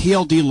now.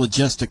 TLD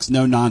logistics,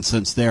 no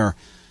nonsense there.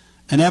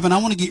 And, Evan,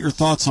 I want to get your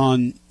thoughts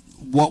on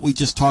what we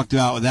just talked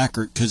about with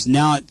Eckert, because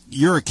now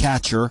you're a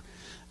catcher.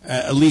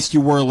 At least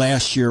you were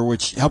last year,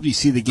 which helped you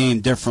see the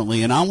game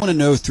differently. And I want to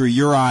know through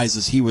your eyes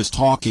as he was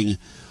talking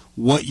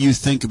what you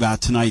think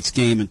about tonight's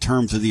game in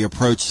terms of the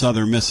approach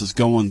Southern Miss is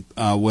going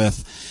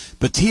with.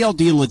 But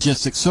TLD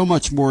Logistics, so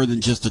much more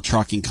than just a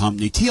trucking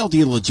company.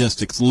 TLD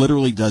Logistics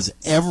literally does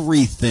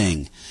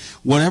everything.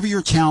 Whatever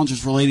your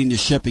challenges relating to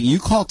shipping, you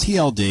call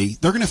TLD.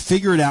 They're going to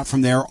figure it out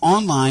from there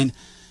online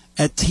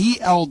at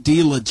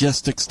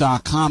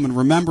tldlogistics.com. And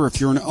remember, if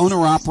you're an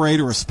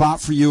owner-operator, a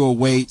spot for you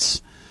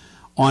awaits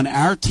on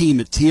our team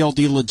at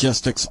TLD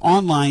Logistics,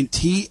 online,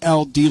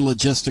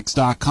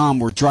 tldlogistics.com,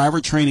 where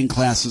driver training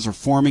classes are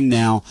forming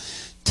now,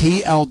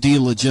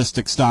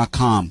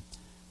 tldlogistics.com.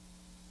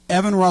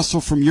 Evan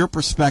Russell, from your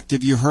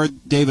perspective, you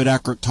heard David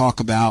Eckert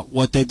talk about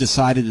what they've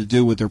decided to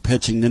do with their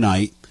pitching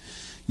tonight.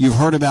 You've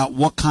heard about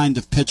what kind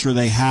of pitcher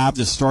they have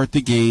to start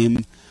the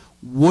game.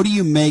 What do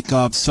you make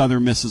of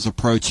Southern Miss's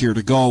approach here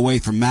to go away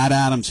from Matt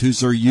Adams, who's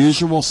their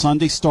usual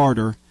Sunday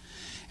starter,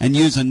 and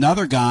use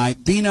another guy,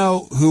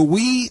 Bino, who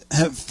we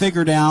have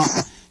figured out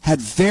had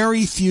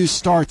very few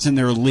starts in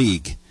their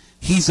league.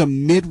 He's a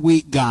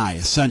midweek guy,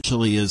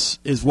 essentially, is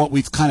what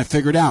we've kind of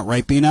figured out,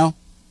 right, Bino?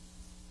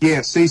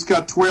 Yes, he's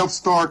got 12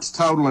 starts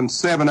total, and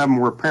 7 of them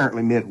were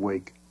apparently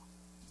midweek.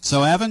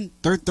 So, Evan,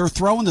 they're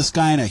throwing this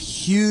guy in a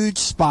huge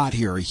spot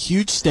here, a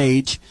huge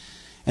stage,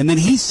 and then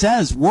he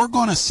says, we're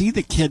going to see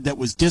the kid that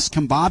was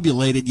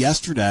discombobulated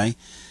yesterday.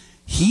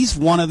 He's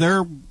one of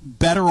their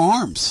better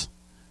arms.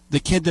 the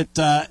kid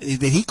that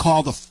he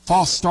called a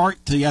false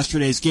start to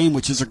yesterday's game,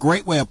 which is a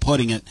great way of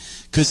putting it,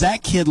 because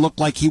that kid looked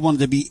like he wanted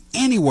to be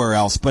anywhere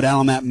else but out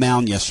on that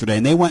mound yesterday,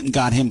 and they went and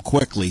got him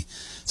quickly.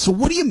 So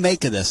what do you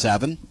make of this,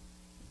 Evan?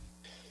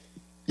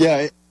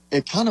 Yeah,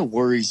 it kind of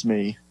worries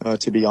me,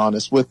 to be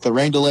honest. With the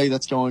rain delay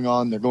that's going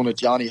on, they're going to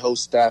Johnny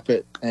Host staff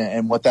it,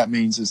 and what that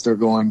means is they're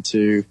going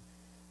to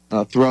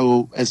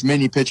throw as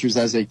many pitchers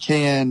as they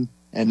can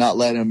and not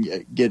let them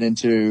get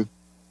into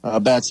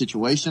bad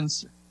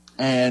situations.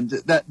 And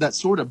that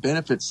sort of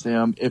benefits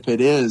them if it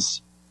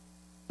is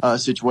a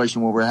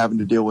situation where we're having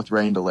to deal with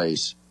rain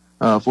delays.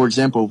 For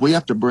example, if we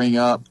have to bring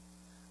up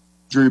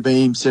Drew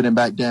Beam, sit him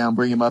back down,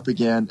 bring him up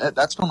again,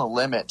 that's going to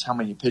limit how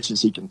many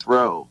pitches he can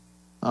throw.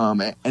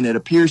 And it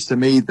appears to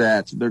me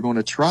that they're going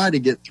to try to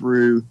get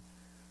through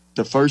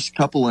the first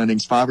couple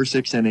innings, 5 or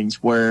 6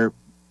 innings, where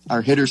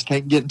our hitters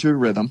can't get into a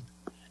rhythm.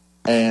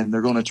 And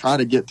they're going to try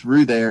to get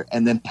through there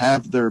and then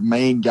have their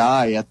main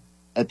guy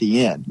at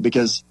the end,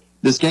 because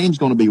this game's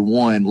going to be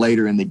won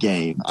later in the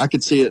game. I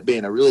could see it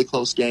being a really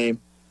close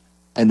game,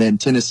 and then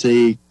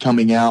Tennessee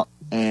coming out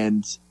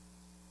and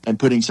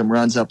putting some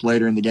runs up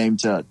later in the game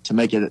to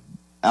make it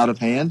out of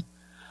hand.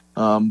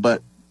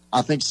 But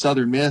I think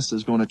Southern Miss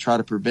is going to try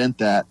to prevent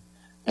that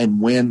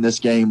and win this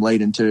game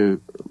late into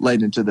the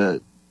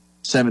 7th,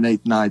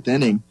 8th, 9th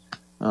inning.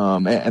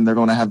 And they're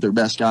going to have their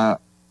best guy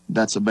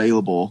that's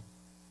available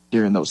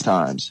during those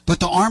times.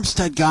 But the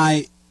Armstead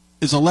guy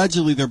is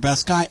allegedly their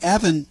best guy.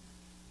 Evan,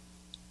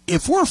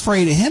 if we're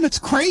afraid of him, it's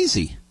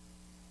crazy.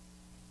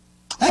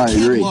 That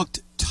kid looked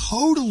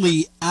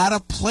totally out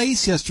of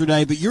place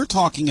yesterday, but you're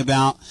talking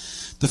about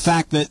the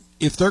fact that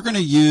if they're going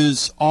to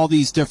use all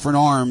these different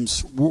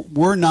arms,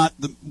 we're not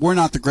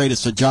the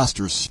greatest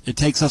adjusters. It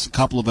takes us a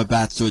couple of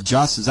at-bats to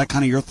adjust. Is that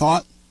kind of your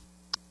thought?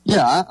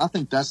 Yeah, I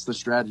think that's the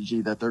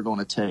strategy that they're going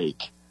to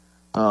take.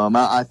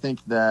 I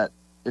think that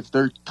if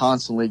they're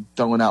constantly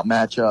throwing out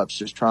matchups,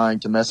 just trying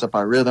to mess up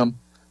our rhythm,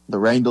 the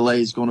rain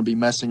delay is going to be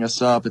messing us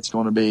up. It's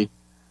going to be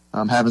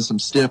having some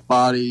stiff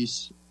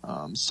bodies,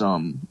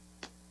 some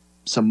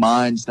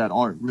minds that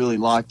aren't really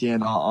locked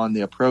in on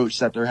the approach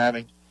that they're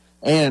having,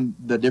 and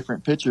the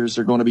different pitchers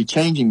are going to be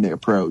changing the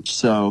approach.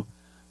 So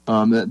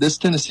this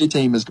Tennessee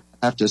team is going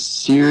to have to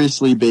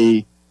seriously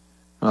be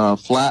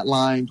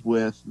flatlined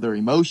with their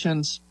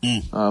emotions,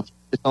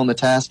 on the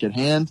task at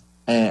hand,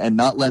 and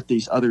not let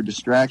these other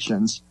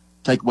distractions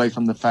take away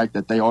from the fact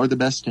that they are the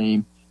best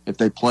team. If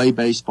they play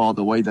baseball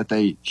the way that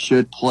they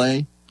should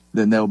play,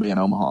 then they'll be in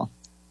Omaha.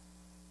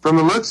 From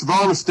the looks of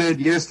Armstead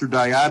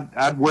yesterday,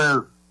 I'd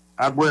wear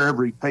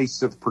every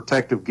piece of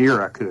protective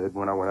gear I could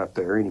when I went up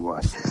there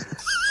anyway.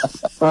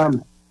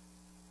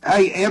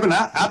 Hey, Evan,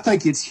 I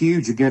think it's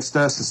huge against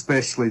us,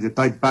 especially that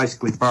they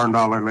basically burned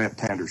all their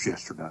left-handers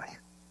yesterday.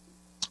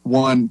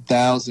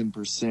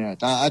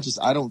 1,000%.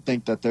 I don't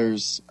think that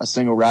there's a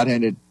single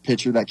right-handed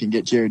pitcher that can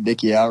get Jared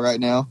Dickey out right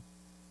now.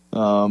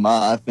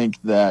 I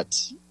think that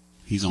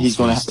he's going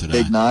to have a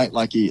big night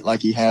like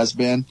he has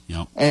been.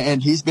 Yep.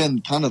 And he's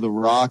been kind of the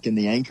rock and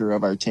the anchor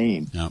of our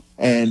team. Yep.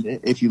 And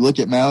if you look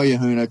at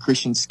Maliahuna,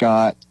 Christian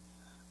Scott,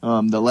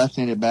 the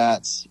left-handed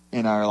bats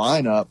in our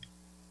lineup,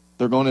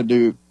 they're going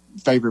to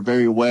favor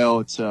very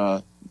well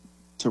to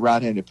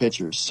right-handed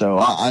pitchers. So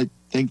I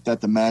think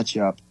that the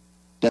matchup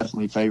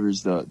definitely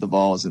favors the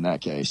Vols in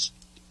that case.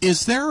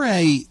 Is there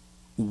a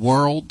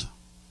world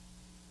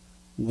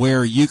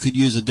where you could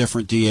use a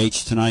different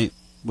DH tonight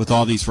with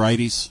all these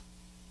righties?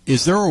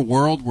 Is there a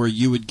world where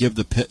you would give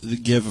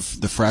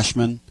the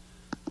freshman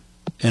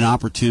an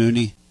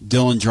opportunity,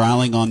 Dylan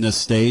Dreiling, on this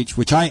stage,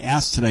 which I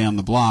asked today on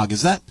the blog?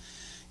 Is that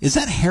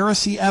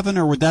heresy, Evan,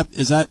 or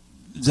is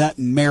that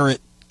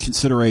merit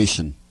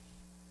consideration?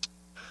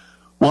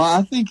 Well,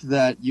 I think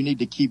that you need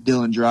to keep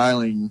Dylan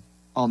Dreiling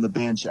on the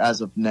bench as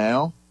of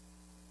now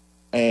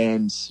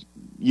and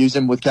use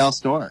him with Cal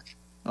Stark.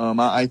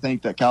 I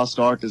think that Cal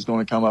Stark is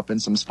going to come up in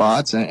some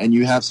spots, and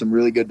you have some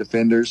really good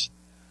defenders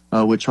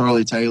with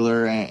Charlie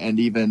Taylor, and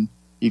even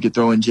you could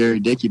throw in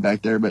Jerry Dickey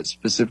back there, but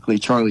specifically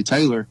Charlie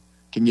Taylor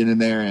can get in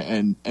there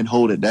and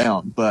hold it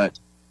down. But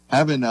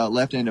having a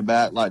left-handed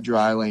bat like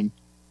Dreiling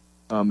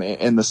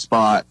in the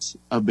spot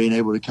of being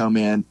able to come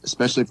in,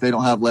 especially if they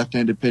don't have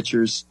left-handed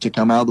pitchers to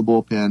come out of the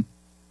bullpen,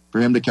 for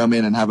him to come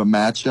in and have a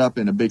matchup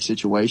in a big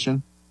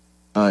situation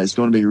is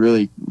going to be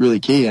really, really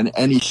key.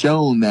 And he's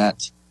shown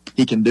that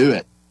he can do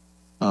it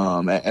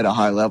at a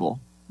high level.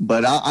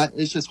 But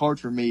it's just hard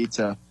for me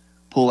to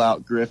pull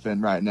out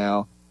Griffin right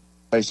now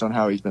based on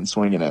how he's been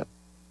swinging it.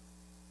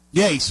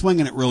 Yeah, he's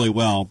swinging it really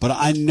well. But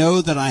I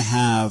know that I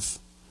have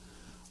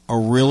a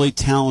really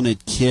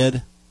talented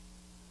kid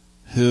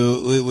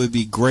who it would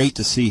be great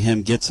to see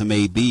him get some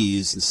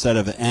ABs instead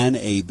of an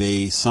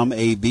AB, some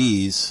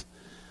ABs,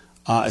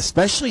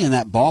 especially in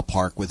that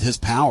ballpark with his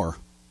power.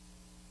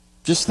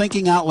 Just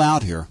thinking out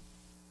loud here.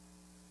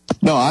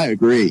 No, I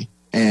agree.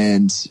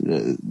 And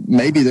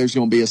maybe there's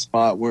going to be a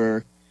spot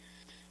where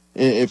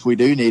if we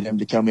do need him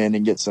to come in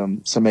and get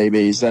some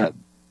ABs, that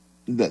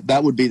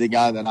would be the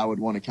guy that I would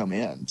want to come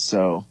in.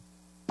 So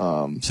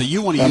So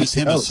you want to use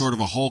him as sort of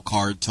a hole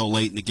card till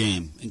late in the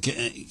game,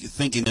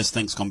 thinking this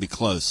thing's going to be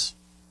close.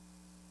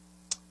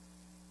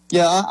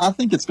 Yeah, I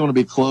think it's going to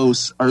be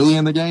close early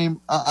in the game.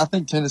 I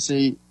think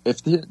Tennessee,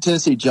 if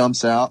Tennessee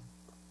jumps out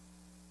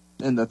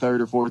in the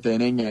third or fourth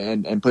inning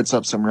and puts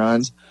up some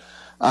runs,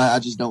 I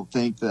just don't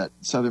think that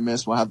Southern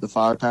Miss will have the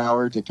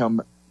firepower to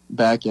come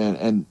back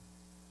and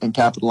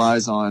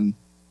capitalize on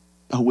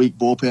a weak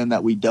bullpen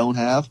that we don't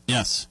have.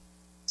 Yes.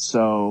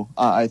 So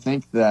I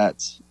think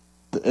that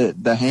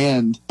the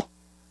hand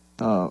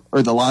or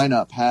the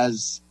lineup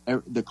has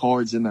the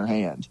cards in their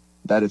hand,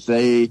 that if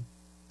they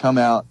come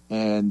out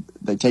and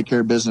they take care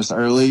of business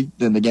early,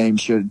 then the game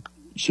should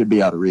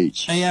be out of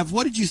reach. Hey, Ev,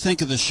 what did you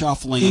think of the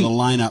shuffling of the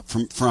lineup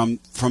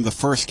from the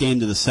first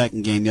game to the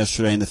second game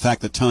yesterday, and the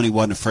fact that Tony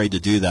wasn't afraid to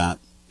do that?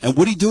 And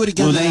would he do it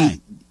again today?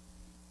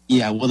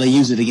 Will they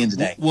use it again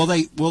today? Will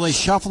they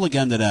shuffle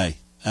again today?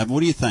 Ev, what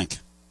do you think?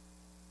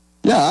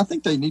 Yeah, I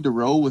think they need to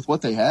roll with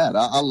what they had.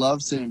 I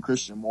love seeing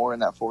Christian Moore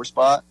in that 4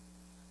 spot,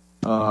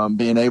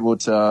 being able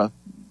to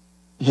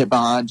hit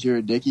behind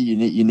Jared Dickey.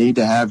 You need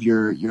to have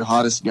your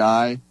hottest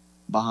guy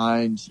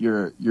behind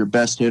your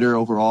best hitter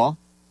overall,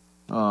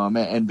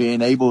 and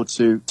being able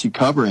to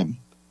cover him.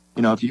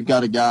 You know, if you've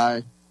got a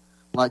guy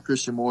like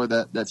Christian Moore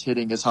that's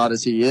hitting as hot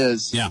as he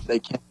is,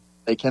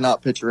 they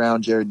cannot pitch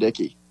around Jared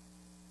Dickey.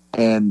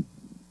 And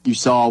you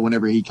saw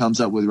whenever he comes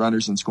up with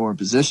runners in scoring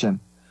position,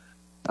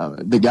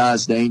 the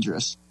guy's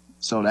dangerous.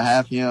 So to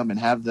have him and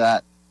have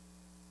that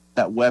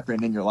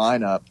weapon in your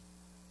lineup,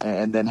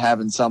 and then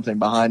having something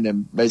behind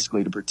him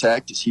basically to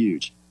protect, is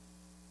huge.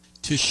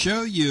 To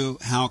show you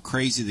how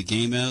crazy the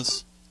game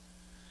is,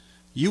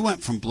 you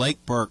went from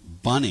Blake Burke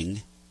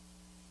bunting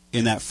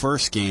in that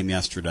first game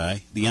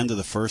yesterday, the end of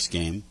the first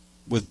game,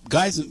 with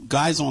guys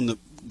on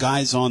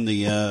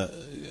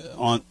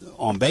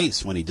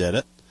base when he did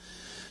it,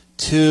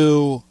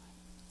 to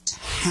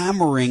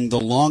hammering the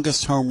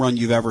longest home run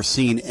you've ever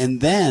seen, and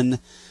then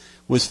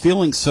was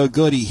feeling so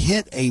good he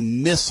hit a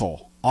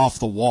missile off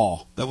the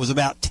wall that was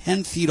about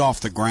 10 feet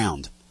off the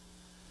ground.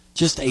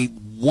 Just a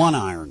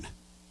 1-iron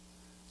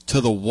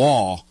to the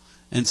wall.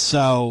 And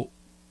so,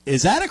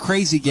 is that a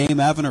crazy game,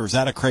 Evan, or is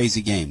that a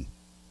crazy game?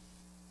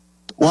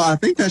 Well, I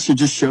think that should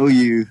just show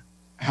you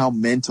how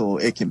mental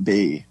it can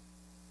be.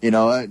 You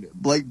know,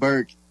 Blake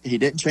Burke, he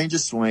didn't change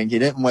his swing. He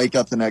didn't wake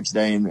up the next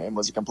day and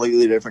was a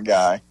completely different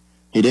guy.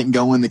 He didn't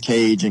go in the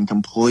cage and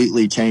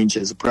completely change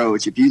his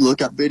approach. If you look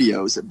up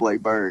videos at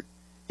Blake Burke,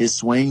 his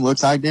swing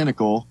looks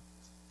identical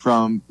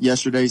from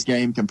yesterday's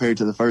game compared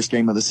to the first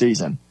game of the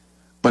season.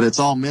 But it's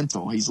all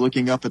mental. He's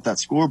looking up at that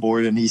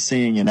scoreboard and he's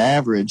seeing an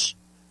average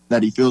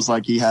that he feels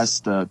like he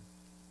has to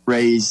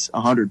raise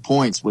 100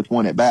 points with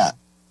one at bat.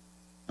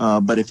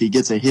 But if he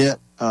gets a hit,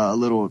 a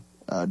little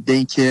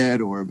dink hit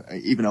or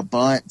even a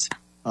bunt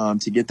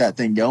to get that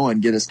thing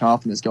going, get his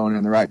confidence going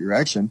in the right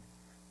direction,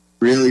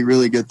 really,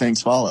 really good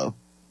things follow.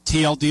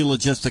 TLD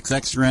Logistics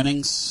Extra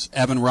Innings,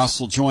 Evan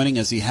Russell joining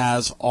as he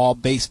has all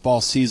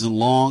baseball season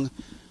long.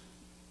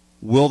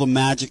 Will the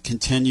magic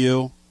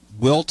continue?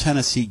 Will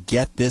Tennessee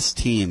get this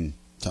team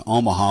to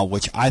Omaha,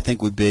 which I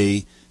think would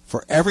be,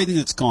 for everything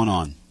that's gone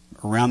on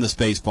around this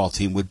baseball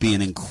team, would be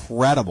an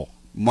incredible,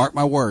 mark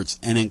my words,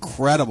 an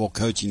incredible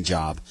coaching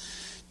job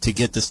to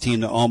get this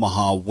team to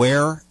Omaha,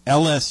 where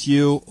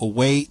LSU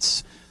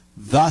awaits,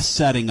 thus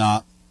setting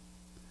up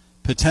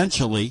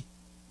potentially,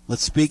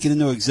 let's speak it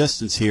into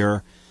existence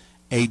here,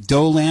 a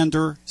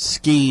Dolander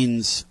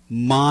Skeens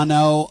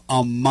mano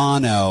a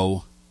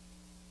mano.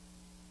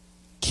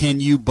 Can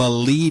you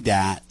believe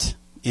that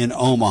in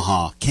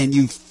Omaha? Can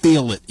you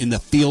feel it in the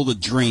field of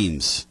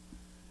dreams?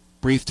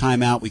 Brief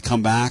timeout, we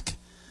come back.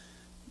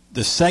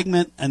 The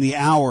segment and the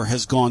hour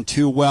has gone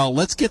too well.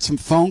 Let's get some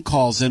phone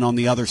calls in on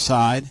the other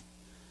side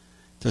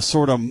to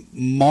sort of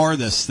mar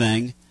this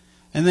thing.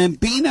 And then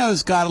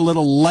Bino's got a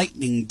little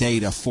lightning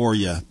data for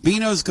you.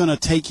 Bino's going to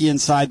take you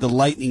inside the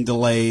lightning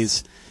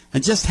delays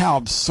and just how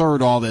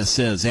absurd all this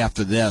is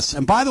after this.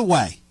 And by the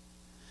way,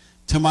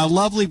 to my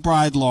lovely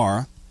bride,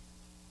 Laura,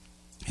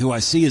 who I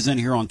see is in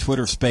here on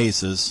Twitter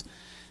Spaces,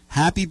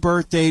 happy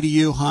birthday to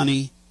you,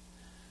 honey.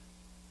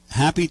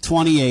 Happy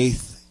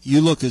 28th. You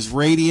look as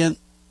radiant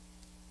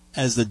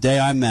as the day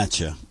I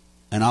met you.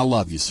 And I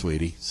love you,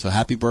 sweetie. So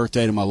happy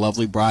birthday to my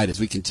lovely bride as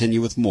we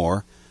continue with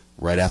more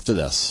right after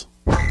this.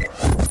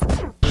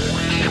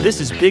 This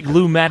is Big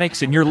Lou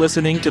Maddox, and you're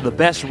listening to the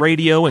best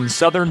radio in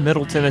southern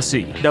Middle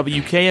Tennessee.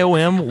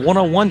 WKOM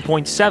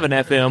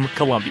 101.7 FM,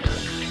 Columbia.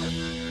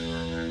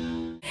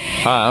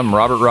 Hi, I'm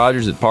Robert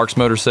Rogers at Parks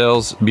Motor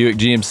Sales Buick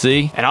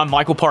GMC. And I'm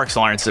Michael Parks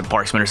Lawrence at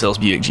Parks Motor Sales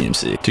Buick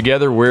GMC.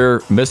 Together, we're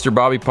Mr.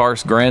 Bobby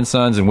Parks'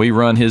 grandsons, and we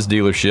run his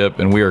dealership,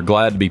 and we are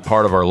glad to be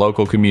part of our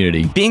local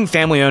community. Being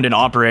family-owned and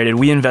operated,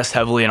 we invest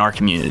heavily in our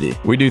community.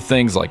 We do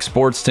things like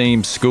sports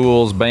teams,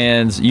 schools,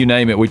 bands, you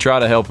name it. We try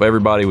to help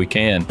everybody we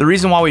can. The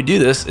reason why we do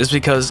this is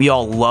because we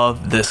all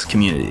love this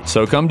community.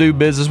 So come do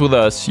business with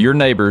us, your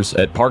neighbors,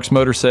 at Parks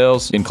Motor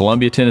Sales in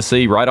Columbia,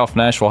 Tennessee, right off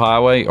Nashville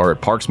Highway, or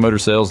at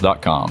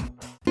parksmotorsales.com.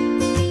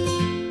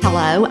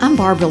 Hello, I'm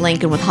Barbara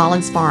Lincoln with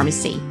Hollins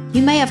Pharmacy.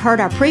 You may have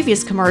heard our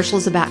previous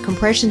commercials about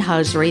compression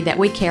hosiery that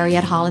we carry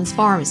at Hollins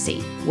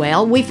Pharmacy.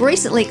 Well, we've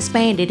recently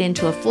expanded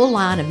into a full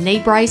line of knee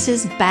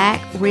braces,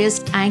 back,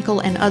 wrist, ankle,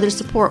 and other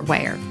support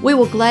wear. We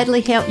will gladly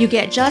help you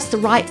get just the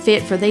right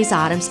fit for these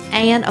items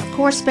and, of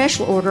course,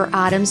 special order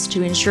items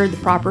to ensure the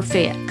proper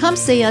fit. Come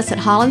see us at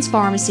Hollins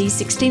Pharmacy,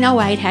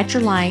 1608 Hatcher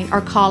Lane,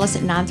 or call us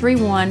at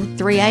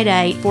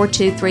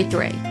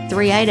 931-388-4233.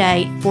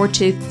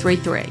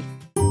 388-4233.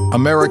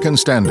 American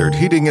Standard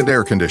Heating and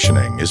Air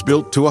Conditioning is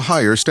built to a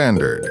higher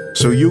standard,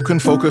 so you can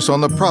focus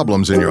on the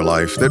problems in your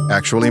life that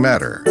actually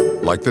matter,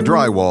 like the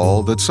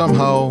drywall that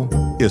somehow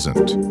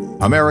isn't.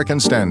 American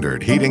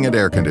Standard Heating and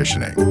Air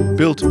Conditioning,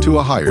 built to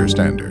a higher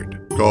standard.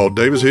 Call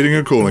Davis Heating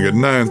and Cooling at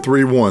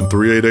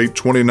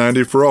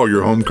 931-388-2090 for all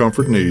your home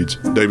comfort needs.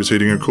 Davis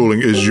Heating and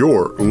Cooling is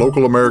your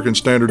local American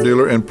Standard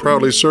dealer and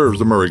proudly serves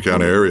the Murray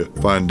County area.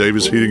 Find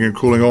Davis Heating and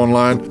Cooling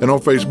online and on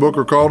Facebook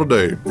or call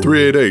today,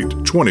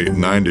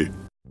 388-2090.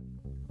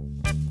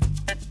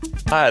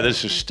 Hi,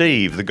 this is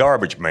Steve, the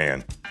garbage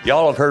man.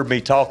 Y'all have heard me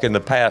talk in the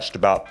past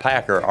about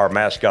Packer, our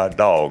mascot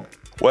dog.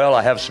 Well,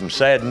 I have some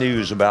sad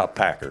news about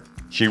Packer.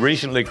 She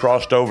recently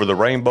crossed over the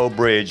Rainbow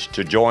Bridge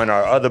to join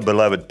our other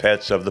beloved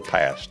pets of the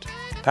past.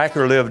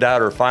 Packer lived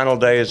out her final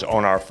days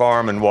on our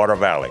farm in Water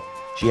Valley.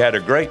 She had a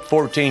great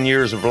 14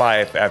 years of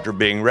life after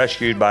being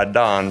rescued by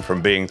Don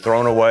from being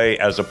thrown away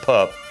as a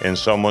pup in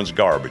someone's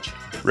garbage.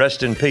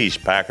 Rest in peace,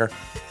 Packer.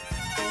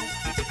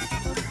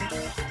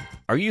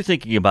 Are you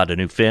thinking about a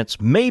new fence?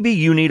 Maybe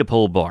you need a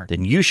pole barn.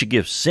 Then you should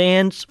give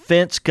Sands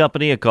Fence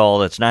Company a call.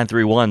 That's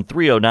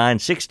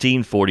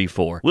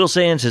 931-309-1644. Will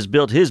Sands has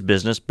built his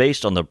business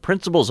based on the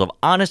principles of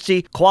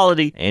honesty,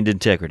 quality, and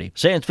integrity.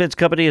 Sands Fence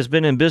Company has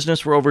been in business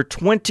for over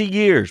 20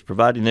 years,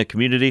 providing the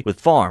community with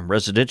farm,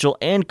 residential,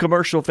 and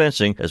commercial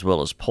fencing, as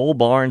well as pole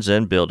barns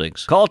and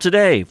buildings. Call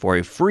today for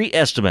a free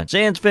estimate.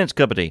 Sands Fence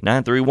Company,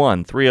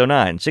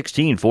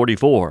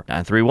 931-309-1644.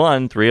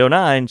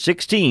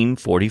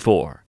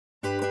 931-309-1644.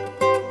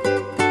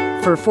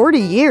 For 40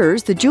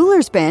 years, the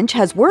Jewelers Bench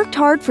has worked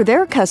hard for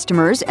their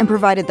customers and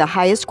provided the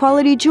highest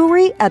quality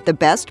jewelry at the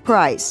best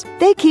price.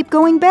 They keep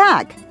going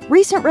back.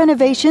 Recent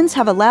renovations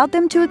have allowed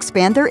them to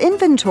expand their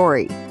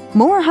inventory.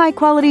 More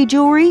high-quality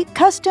jewelry,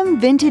 custom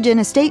vintage and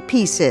estate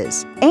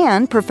pieces,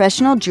 and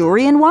professional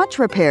jewelry and watch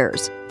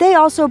repairs. They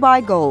also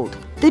buy gold.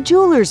 The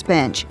Jewelers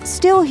Bench,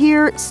 still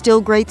here,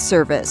 still great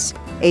service.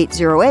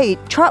 808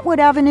 Trotwood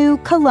Avenue,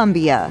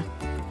 Columbia.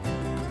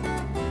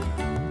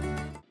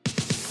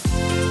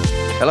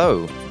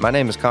 Hello, my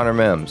name is Connor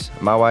Mims.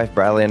 My wife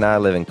Bradley and I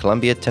live in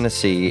Columbia,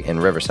 Tennessee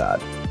in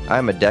Riverside. I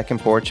am a deck and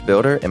porch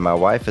builder and my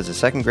wife is a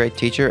second grade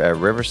teacher at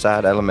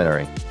Riverside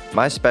Elementary.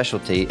 My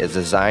specialty is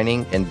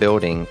designing and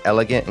building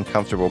elegant and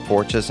comfortable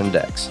porches and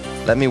decks.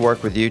 Let me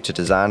work with you to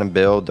design and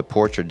build the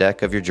porch or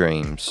deck of your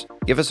dreams.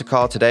 Give us a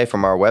call today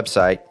from our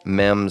website,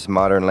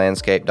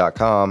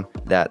 mimsmodernlandscape.com.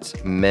 That's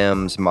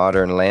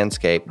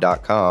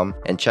mimsmodernlandscape.com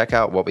and check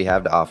out what we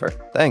have to offer.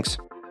 Thanks.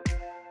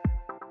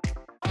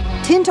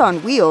 Tint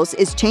on Wheels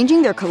is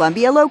changing their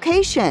Columbia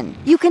location.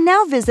 You can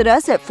now visit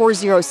us at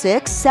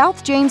 406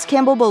 South James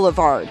Campbell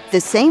Boulevard. The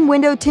same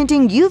window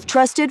tinting you've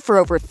trusted for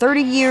over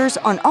 30 years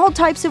on all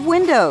types of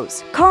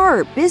windows,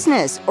 car,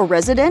 business, or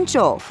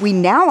residential. We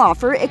now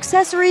offer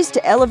accessories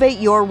to elevate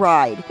your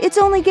ride. It's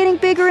only getting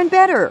bigger and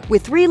better.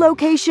 With 3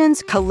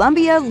 locations,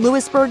 Columbia,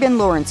 Lewisburg, and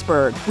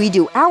Lawrenceburg. We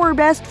do our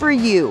best for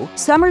you.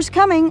 Summer's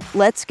coming.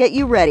 Let's get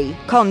you ready.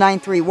 Call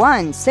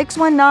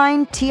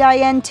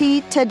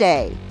 931-619-TINT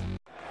today.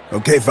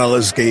 Okay,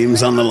 fellas,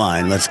 game's on the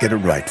line. Let's get it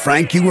right.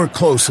 Frank, you were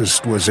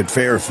closest. Was it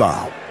fair or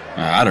foul?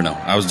 I don't know.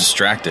 I was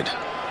distracted.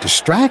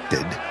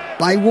 Distracted?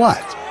 By what?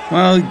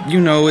 Well,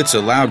 you know, it's a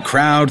loud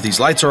crowd.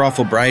 These lights are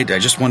awful bright. I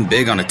just won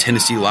big on a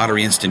Tennessee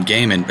Lottery instant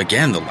game. And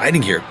again, the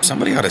lighting here.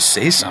 Somebody ought to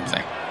say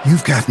something.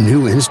 You've got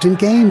new instant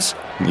games?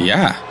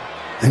 Yeah.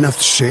 Enough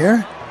to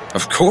share?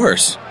 Of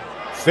course.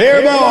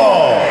 Fair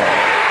ball!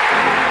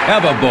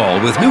 Have a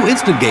ball with new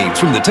instant games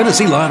from the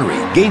Tennessee Lottery.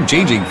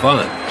 Game-changing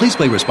fun. Please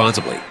play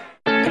responsibly.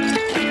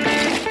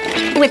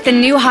 With the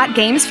new hot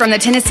games from the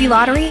Tennessee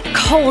Lottery,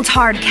 cold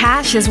hard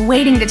cash is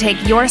waiting to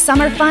take your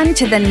summer fun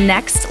to the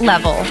next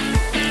level.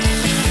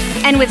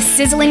 And with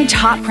sizzling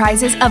top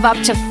prizes of up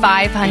to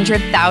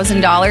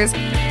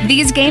 $500,000,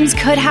 these games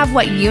could have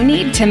what you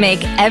need to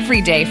make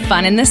every day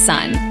fun in the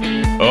sun.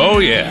 Oh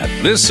yeah,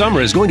 this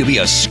summer is going to be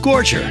a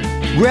scorcher.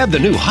 Grab the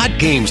new hot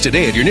games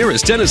today at your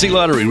nearest Tennessee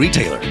Lottery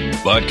retailer.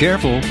 But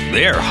careful,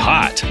 they're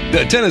hot.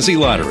 The Tennessee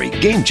Lottery,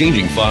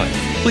 game-changing fun.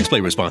 Please play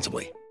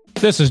responsibly.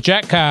 This is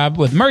Jack Cobb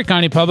with Murray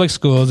County Public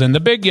Schools and the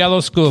Big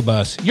Yellow School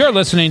Bus. You're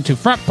listening to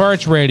Front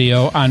Porch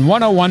Radio on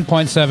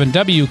 101.7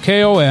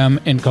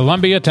 WKOM in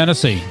Columbia,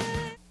 Tennessee.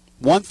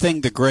 One thing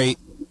the great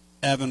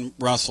Evan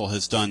Russell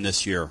has done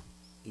this year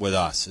with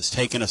us is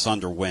taken us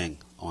under wing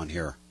on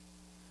here,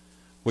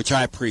 which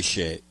I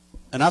appreciate.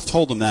 And I've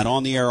told him that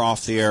on the air,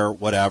 off the air,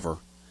 whatever.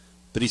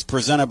 But he's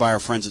presented by our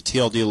friends at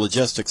TLD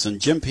Logistics.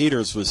 And Jim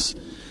Peters was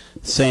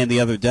saying the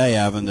other day,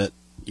 Evan, that,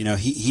 you know,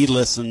 he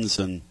listens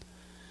and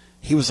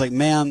he was like,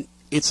 man,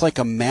 it's like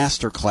a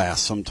master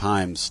class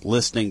sometimes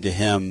listening to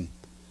him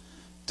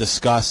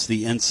discuss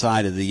the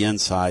inside of the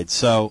inside.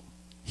 So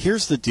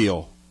here's the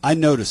deal. I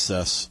noticed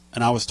this,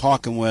 and I was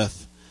talking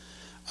with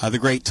the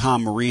great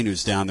Tom Marine,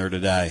 who's down there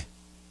today.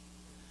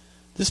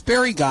 This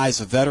Barry guy's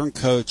a veteran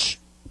coach,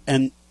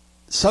 and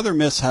Southern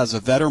Miss has a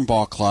veteran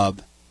ball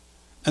club,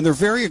 and they're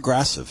very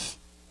aggressive.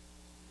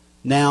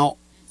 Now,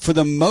 for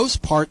the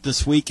most part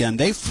this weekend,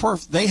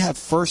 they have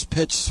first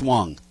pitch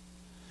swung.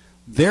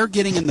 They're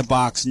getting in the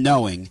box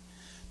knowing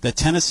that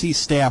Tennessee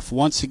staff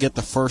wants to get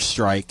the first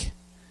strike.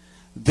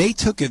 They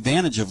took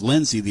advantage of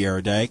Lindsey the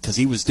other day because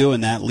he was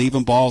doing that,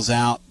 leaving balls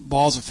out.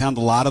 Balls have found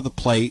a lot of the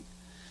plate,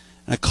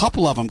 and a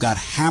couple of them got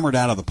hammered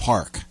out of the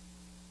park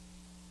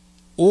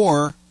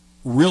or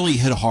really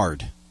hit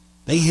hard.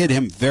 They hit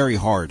him very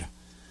hard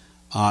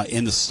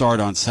in the start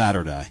on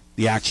Saturday,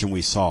 the action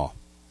we saw.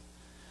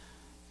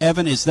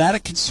 Evan, is that a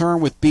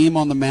concern with Beam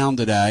on the mound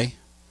today,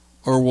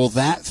 or will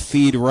that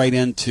feed right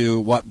into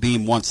what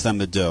Beam wants them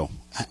to do?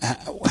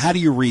 How do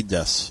you read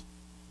this?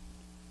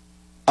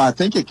 I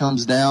think it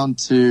comes down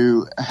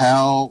to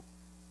how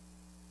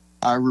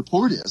our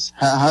report is.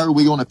 How are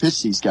we going to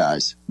pitch these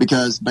guys?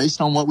 Because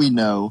based on what we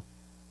know,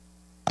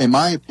 in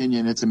my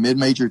opinion, it's a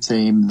mid-major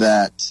team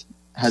that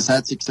has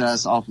had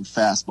success off of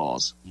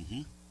fastballs.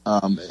 Mm-hmm.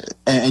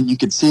 And you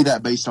could see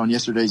that based on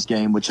yesterday's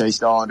game with Chase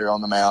Dollander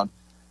on the mound.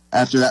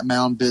 After that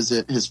mound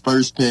visit, his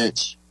first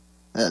pitch,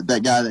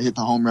 that guy that hit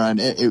the home run,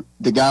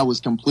 the guy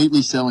was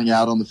completely selling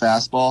out on the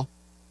fastball,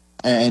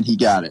 and he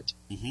got it.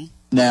 Mm-hmm.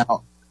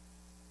 Now,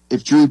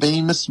 if Drew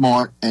Beam is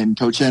smart and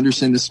Coach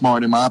Henderson is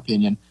smart, in my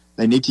opinion,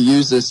 they need to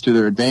use this to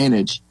their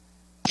advantage.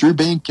 Drew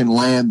Beam can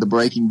land the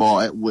breaking ball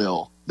at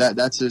will.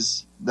 That's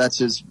his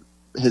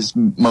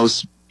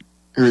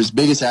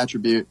biggest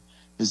attribute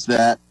is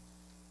that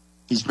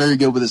he's very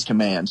good with his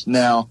command.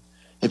 Now,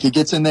 if he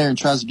gets in there and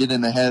tries to get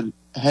in the head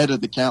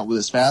of the count with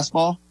his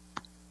fastball,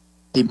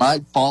 he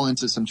might fall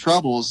into some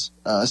troubles,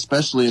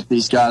 especially if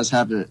these guys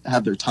have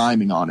their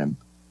timing on him.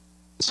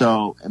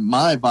 So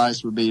my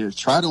advice would be to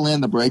try to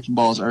land the breaking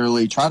balls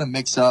early, try to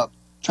mix up,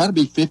 try to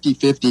be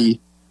 50-50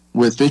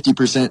 with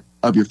 50%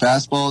 of your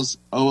fastballs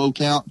 0-0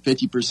 count,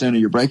 50% of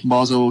your breaking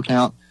balls 0-0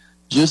 count,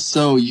 just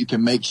so you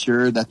can make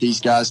sure that these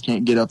guys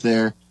can't get up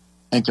there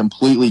and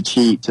completely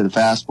cheat to the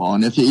fastball.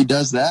 And if he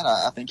does that,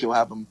 I think he'll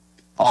have them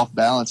off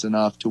balance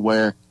enough to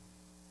where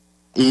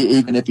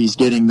even if he's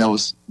getting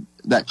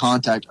that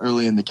contact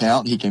early in the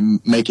count, he can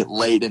make it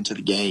late into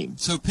the game.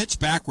 So pitch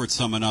backwards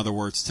some, in other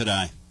words,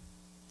 today.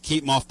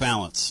 Keep him off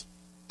balance.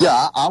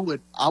 Yeah, I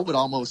would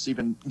almost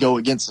even go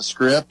against the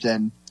script,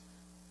 and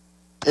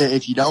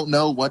if you don't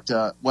know what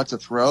to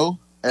throw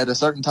at a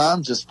certain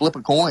time, just flip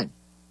a coin.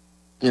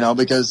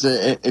 Because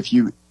if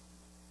you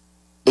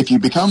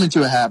become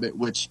into a habit,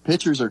 which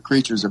pitchers are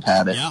creatures of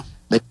habit,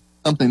 they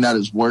something that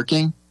is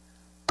working.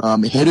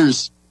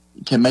 Hitters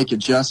can make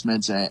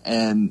adjustments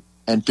and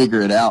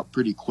figure it out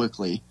pretty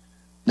quickly.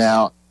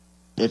 Now,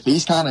 if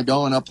he's kind of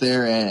going up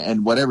there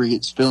and whatever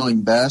he's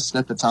feeling best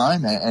at the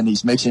time and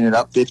he's mixing it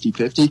up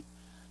 50-50,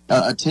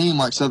 a team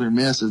like Southern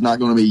Miss is not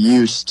going to be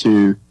used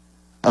to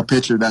a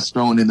pitcher that's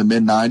throwing in the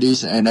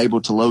mid-90s and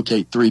able to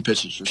locate 3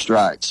 pitches for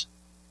strikes.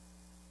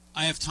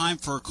 I have time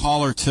for a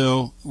call or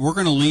two. We're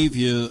going to leave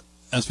you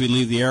as we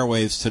leave the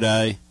airwaves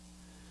today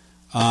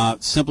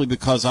simply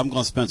because I'm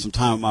going to spend some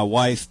time with my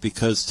wife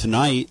because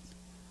tonight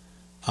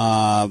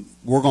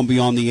we're going to be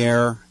on the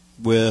air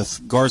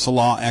with Garza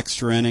Law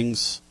Extra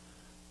Innings.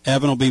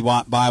 Evan will be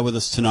by with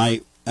us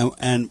tonight,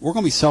 and we're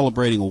going to be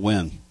celebrating a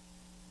win.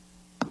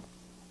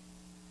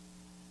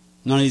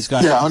 None of these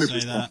guys can say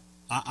that.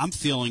 I'm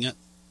feeling it.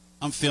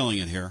 I'm feeling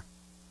it here.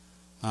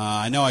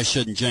 I know I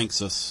shouldn't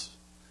jinx us.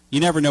 You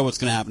never know what's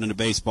going to happen in a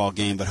baseball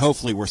game, but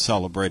hopefully we're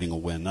celebrating a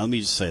win. Now, let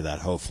me just say that,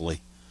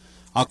 hopefully.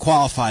 I'll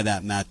qualify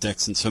that, Matt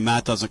Dixon, so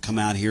Matt doesn't come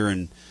out here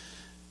and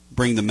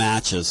bring the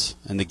matches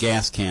and the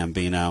gas can,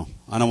 Bino.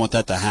 I don't want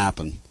that to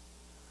happen.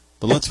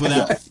 But let's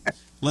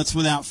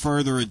without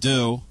further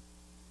ado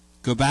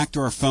go back to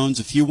our phones.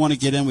 If you want to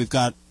get in, we've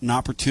got an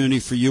opportunity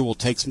for you. We'll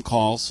take some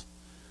calls.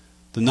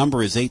 The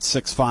number is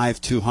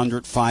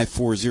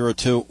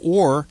 865-200-5402.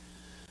 Or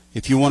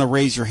if you want to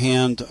raise your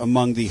hand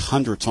among the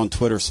hundreds on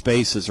Twitter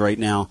Spaces right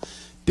now.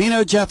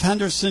 Bino, Jeff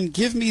Henderson,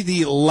 give me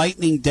the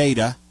lightning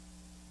data.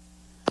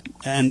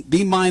 And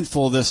be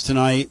mindful of this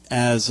tonight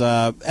as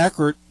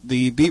Eckert,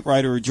 the beat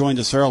writer who joined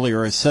us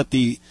earlier, has set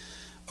the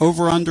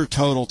over-under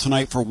total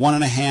tonight for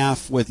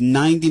 1.5 with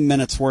 90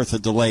 minutes worth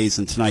of delays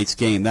in tonight's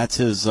game. That's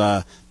his.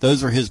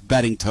 Those are his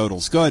betting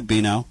totals. Go ahead,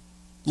 Bino.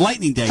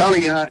 Lightning day.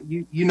 Tony,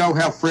 you know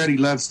how Freddie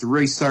loves to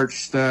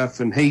research stuff,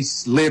 and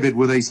he's livid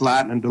with these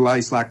lightning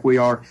delays like we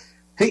are.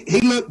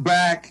 He looked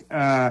back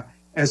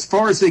as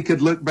far as he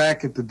could look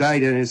back at the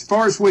data, and as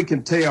far as we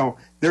can tell,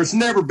 there's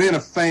never been a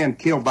fan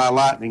killed by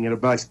lightning in a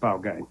baseball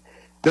game.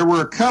 There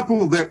were a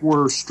couple that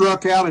were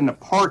struck out in the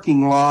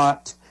parking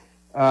lot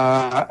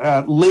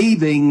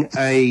leaving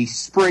a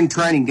spring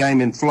training game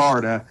in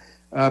Florida,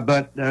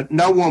 but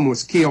no one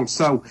was killed.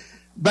 So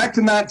back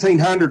to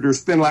 1900,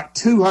 there's been like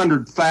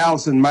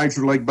 200,000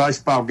 Major League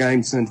Baseball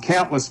games and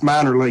countless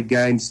minor league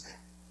games.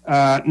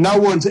 No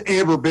one's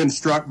ever been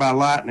struck by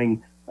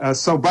lightning.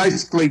 So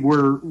basically,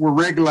 we're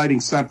regulating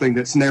something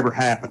that's never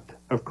happened,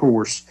 of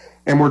course,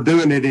 and we're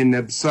doing it in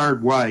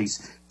absurd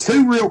ways.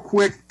 Two real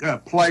quick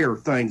player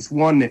things.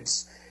 One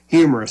that's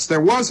humorous.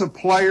 There was a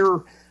player,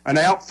 an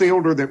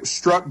outfielder, that was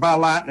struck by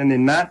lightning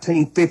in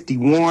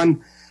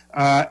 1951.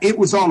 It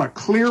was on a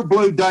clear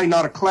blue day,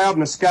 not a cloud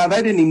in the sky.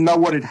 They didn't even know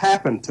what had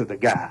happened to the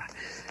guy,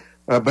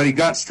 but he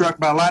got struck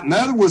by lightning.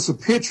 Another was a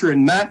pitcher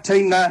in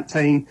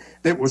 1919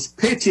 that was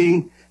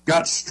pitching,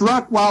 got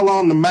struck while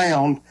on the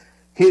mound.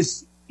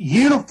 His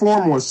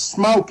uniform was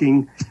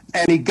smoking,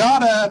 and he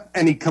got up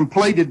and he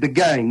completed the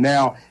game.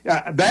 Now,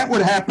 that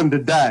would happen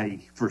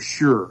today for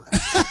sure.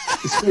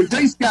 So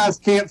these guys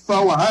can't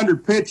throw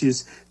 100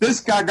 pitches. This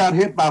guy got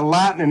hit by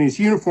lightning, his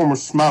uniform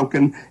was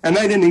smoking, and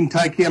they didn't even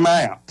take him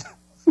out.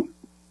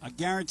 I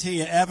guarantee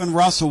you, Evan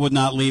Russell would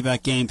not leave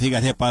that game if he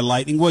got hit by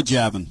lightning, would you,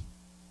 Evan?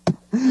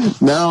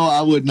 No,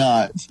 I would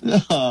not.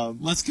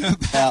 Let's go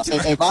back to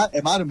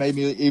it might have made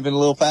me even a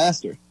little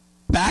faster.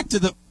 Back to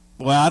the –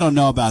 well, I don't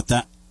know about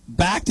that.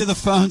 Back to the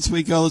phones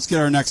we go. Let's get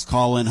our next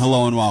call in.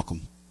 Hello and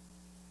welcome.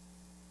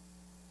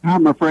 How are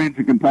my friends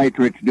and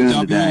compatriots doing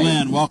today?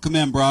 Lynn, welcome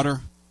in,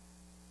 brother.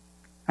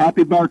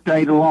 Happy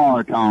birthday to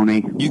Laura,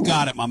 Tony. You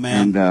got it, my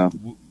man.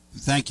 And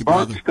thank you, Bert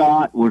brother.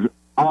 Scott was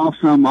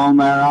awesome on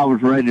there. I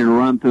was ready to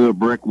run through a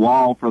brick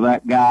wall for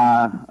that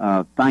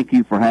guy. Thank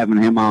you for having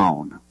him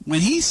on.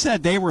 When he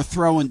said they were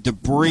throwing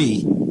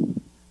debris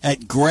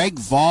at Greg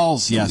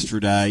Valls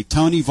yesterday,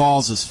 Tony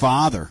Valls'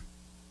 father,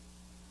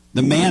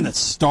 the man that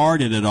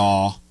started it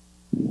all,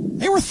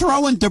 they were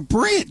throwing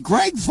debris at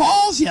Greg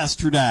Valls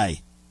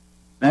yesterday.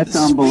 That's the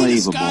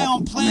unbelievable. The guy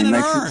on planet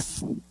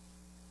Earth.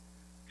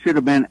 Should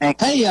have been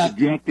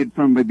ejected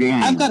from the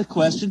game. I've got a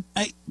question.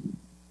 Hey,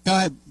 go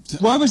ahead.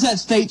 Where was that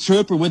state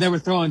trooper when they were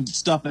throwing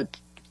stuff at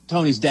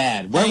Tony's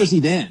dad? Where was he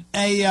then?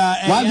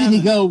 Why didn't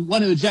he go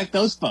want to eject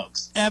those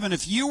folks? Evan,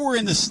 if you were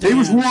in the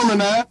stands... He was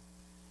warming up.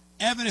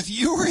 Evan, if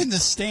you were in the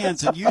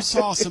stands and you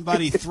saw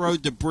somebody throw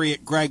debris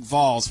at Greg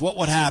Valls, what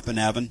would happen,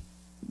 Evan?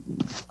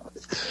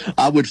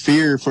 I would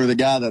fear for the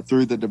guy that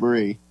threw the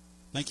debris.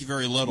 Thank you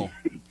very little.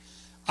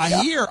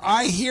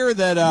 I hear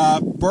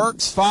that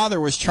Burke's father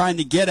was trying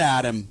to get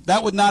at him.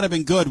 That would not have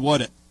been good,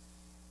 would it?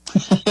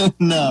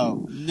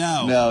 No,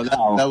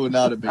 that would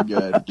not have been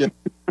good.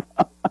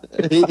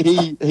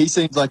 he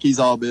seems like he's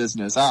all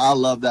business. I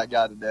love that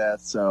guy to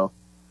death. So,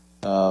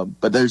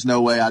 but there's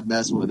no way I'd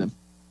mess with him.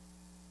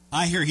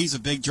 I hear he's a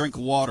big drink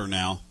of water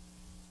now.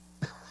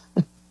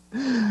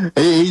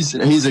 He's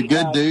a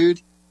good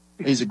dude.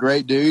 He's a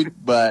great dude,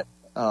 but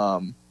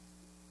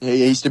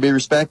he's to be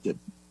respected,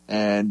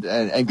 and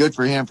good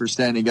for him for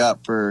standing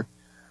up for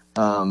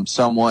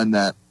someone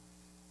that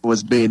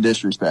was being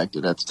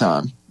disrespected at the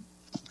time.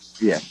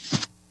 Yeah.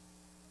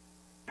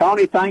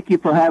 Tony, thank you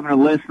for having a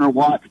listener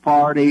watch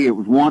party. It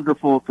was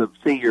wonderful to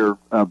see your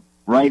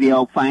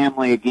radio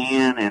family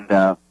again,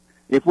 and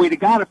if we'd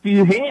have got a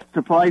few hits,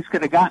 the place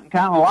could have gotten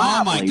kind of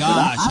lively. Oh, my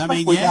gosh. I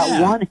mean, we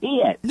got one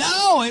hit.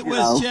 No, it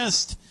was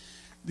just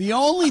the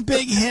only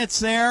big hits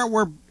there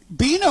were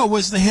Bino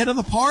was the hit of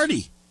the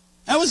party.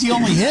 That was the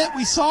only hit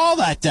we saw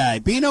that day.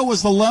 Bino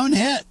was the lone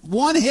hit.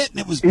 One hit, and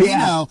it was Bino.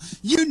 Yeah.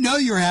 You know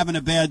you're having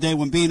a bad day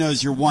when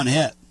Bino's your one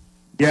hit.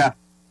 Yeah,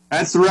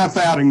 that's the rough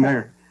outing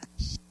there.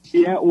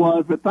 Yeah, it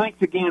was, but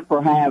thanks again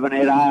for having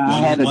it. I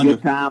had a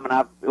good time, and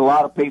a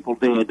lot of people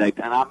did.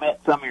 And I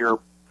met some of your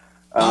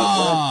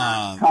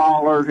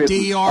callers.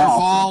 DR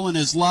Fall and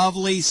his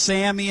lovely,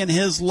 Sammy and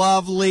his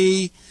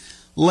lovely.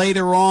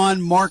 Later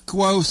on,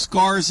 Marco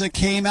Scarza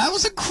came out. It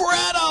was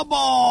incredible.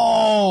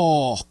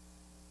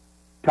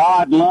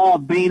 Todd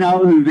Love,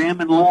 Bino, who's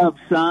Emmett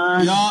Love's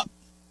son. Yup.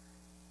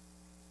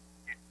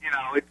 You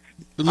know, it's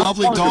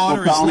lovely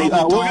daughter. Tony.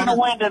 We're going to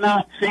win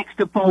tonight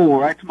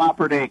 6-4. That's my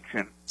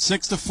prediction.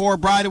 6-4.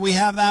 Bri, do we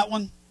have that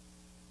one?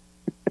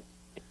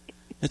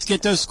 Let's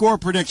get those score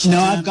predictions. No,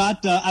 I've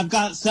got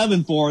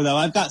 7-4 though.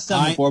 I've got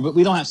 7-4, but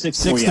we don't have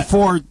 6-4 yet.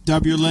 6-4.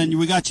 W. Lynn,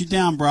 we got you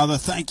down, brother.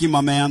 Thank you,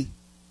 my man.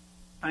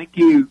 Thank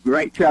you.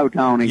 Great show,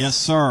 Tony. Yes,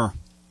 sir.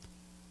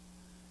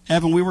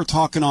 Evan, we were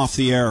talking off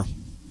the air.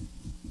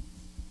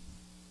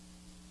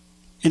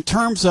 In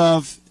terms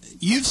of,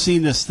 you've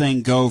seen this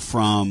thing go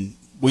from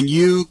when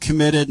you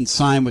committed and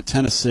signed with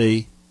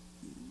Tennessee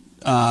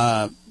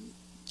to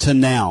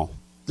now.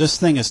 This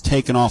thing has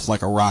taken off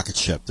like a rocket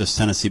ship, this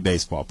Tennessee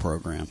baseball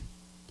program.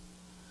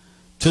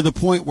 To the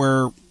point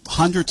where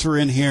hundreds are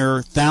in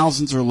here,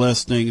 thousands are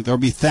listening. There'll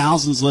be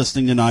thousands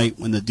listening tonight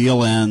when the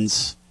deal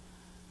ends,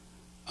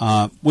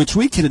 which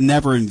we could have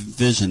never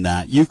envisioned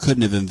that. You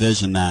couldn't have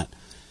envisioned that.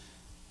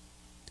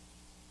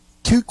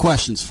 Two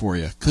questions for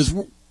you, because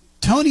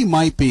Tony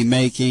might be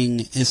making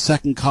his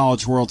second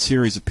College World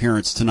Series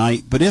appearance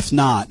tonight, but if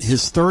not,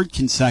 his third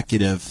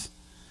consecutive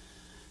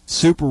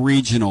Super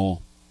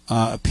Regional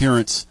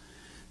appearance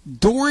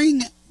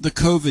during the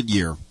COVID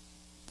year.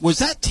 Was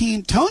that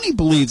team, Tony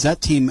believes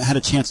that team had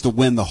a chance to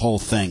win the whole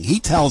thing. He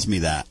tells me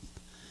that.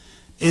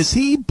 is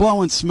he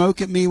blowing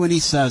smoke at me when he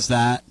says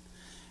that?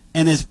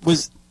 And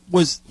was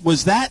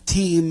that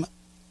team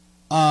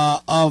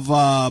of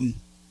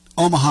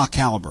Omaha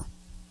caliber?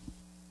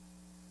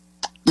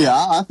 Yeah,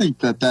 I think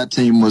that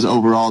team was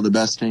overall the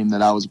best team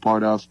that I was a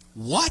part of.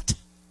 What?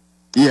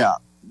 Yeah.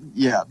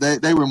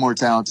 They were more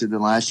talented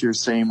than last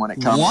year's team when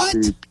it comes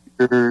to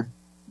pure.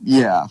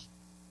 Yeah.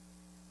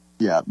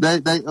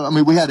 I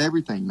mean, we had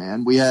everything,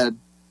 man. We had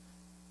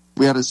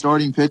a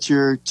starting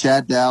pitcher,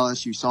 Chad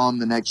Dallas. You saw him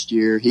the next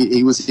year.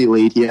 He was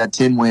elite. He had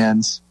 10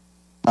 wins.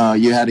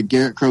 You had a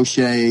Garrett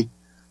Crochet,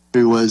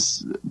 who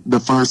was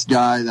the first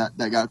guy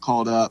that got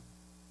called up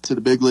to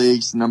the big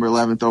leagues, number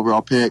 11th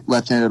overall pick,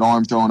 left-handed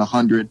arm throwing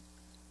 100.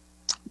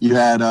 You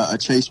had a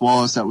Chase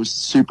Wallace that was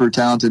super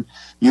talented.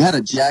 You had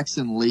a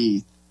Jackson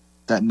Lee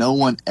that no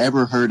one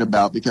ever heard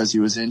about because he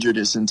was injured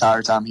his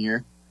entire time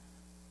here.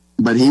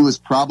 But he was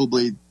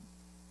probably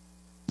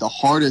the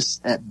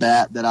hardest at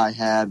bat that I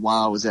had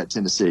while I was at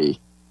Tennessee.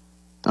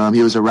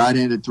 He was a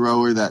right-handed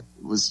thrower that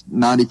was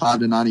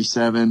 95 to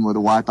 97 with a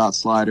wipeout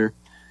slider.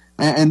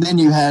 And then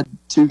you had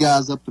two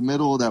guys up the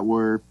middle that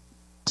were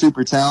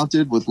super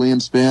talented with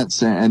Liam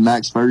Spence and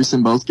Max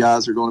Ferguson. Both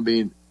guys are going to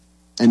be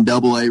in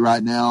Double-A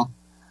right now.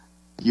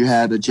 You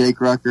had a Jake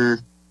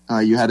Rucker.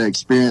 You had an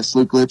experienced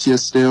Luke Lipsia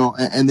still.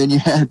 And then you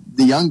had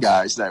the young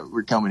guys that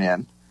were coming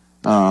in.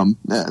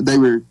 They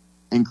were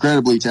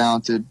incredibly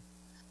talented.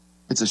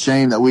 It's a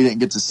shame that we didn't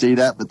get to see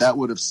that, but that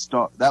would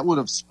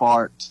have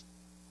sparked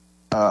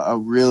a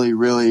really,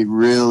 really,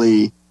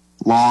 really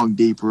long,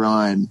 deep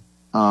run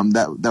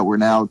that we're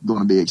now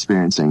going to be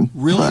experiencing.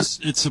 Really,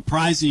 it's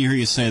surprising to hear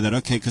you say that.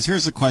 Okay, because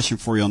here's a question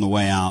for you on the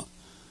way out.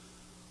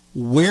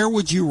 Where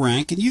would you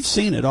rank, and you've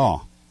seen it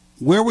all,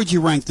 where would you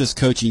rank this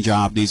coaching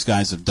job these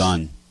guys have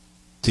done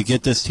to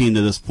get this team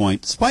to this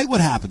point, despite what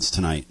happens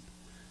tonight?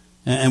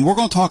 And we're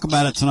going to talk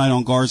about it tonight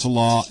on Garza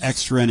Law,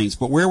 extra innings,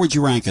 but where would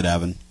you rank it,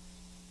 Evan?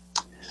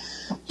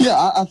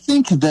 Yeah, I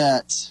think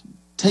that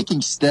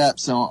taking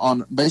steps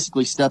on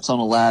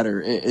a ladder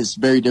is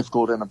very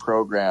difficult in a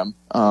program.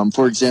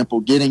 For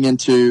example, getting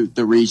into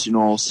the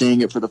regional,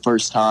 seeing it for the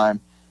first time,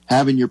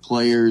 having your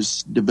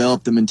players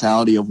develop the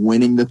mentality of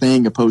winning the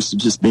thing opposed to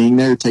just being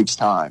there takes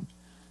time.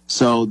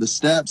 So the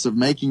steps of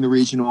making the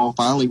regional,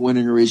 finally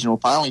winning a regional,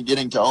 finally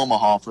getting to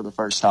Omaha for the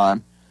first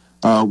time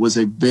was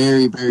a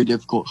very, very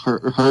difficult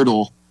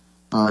hurdle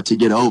to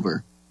get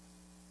over.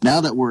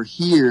 Now that we're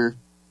here,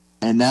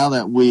 and now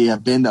that we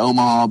have been to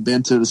Omaha,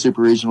 been to the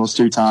Super Regionals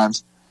 2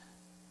 times,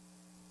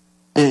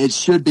 it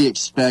should be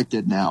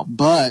expected now.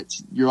 But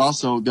you're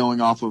also going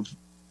off of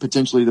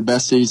potentially the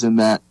best season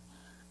that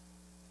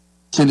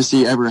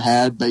Tennessee ever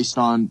had based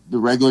on the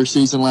regular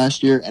season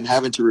last year, and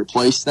having to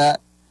replace that,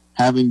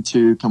 having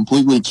to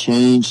completely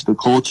change the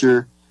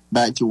culture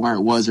back to where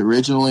it was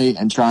originally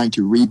and trying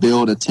to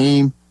rebuild a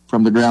team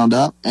from the ground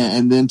up,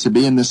 and then to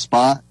be in this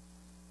spot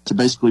to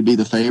basically be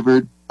the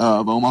favorite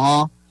of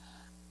Omaha.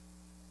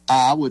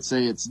 I would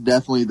say it's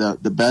definitely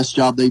the best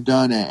job they've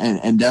done,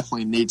 and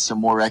definitely needs some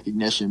more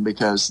recognition,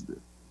 because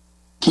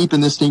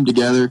keeping this team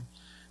together,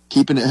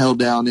 keeping it held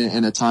down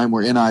in a time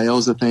where NIL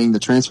is a thing, the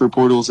transfer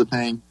portal is a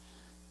thing,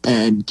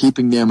 and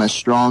keeping them as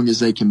strong as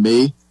they can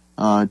be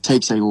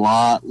takes a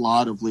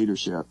lot of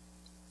leadership.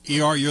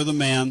 ER, you're the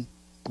man.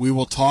 We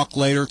will talk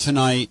later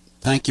tonight.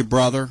 Thank you,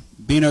 brother.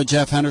 Bino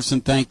Jeff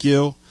Henderson, thank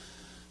you.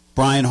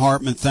 Brian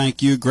Hartman,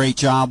 thank you. Great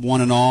job,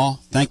 one and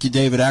all. Thank you,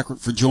 David Eckert,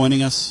 for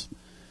joining us.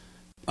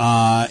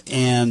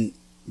 And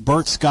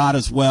Bert Scott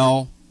as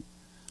well.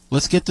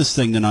 Let's get this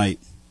thing tonight.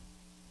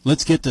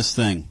 Let's get this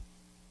thing.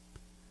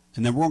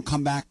 And then we're going to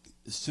come back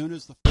as soon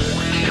as the...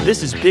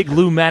 This is Big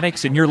Lou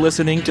Maddox, and you're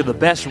listening to the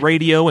best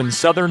radio in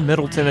southern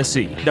Middle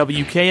Tennessee.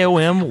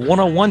 WKOM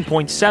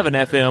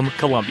 101.7 FM,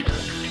 Columbia.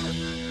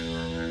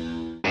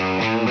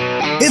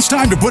 It's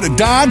time to put a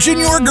Dodge in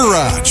your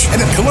garage.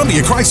 And at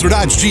Columbia Chrysler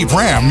Dodge Jeep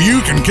Ram,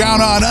 you can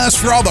count on us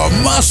for all the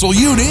muscle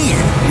you need.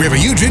 We have a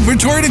huge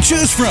inventory to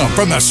choose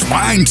from the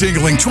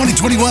spine-tingling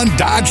 2021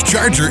 Dodge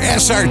Charger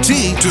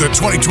SRT to the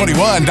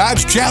 2021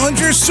 Dodge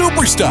Challenger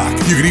Superstock.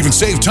 You can even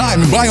save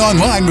time and buy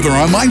online with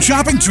our online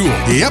shopping tool.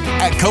 Yep,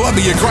 at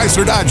Columbia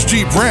Chrysler Dodge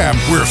Jeep Ram,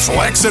 we're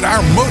flexing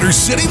our Motor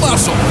City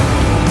muscle.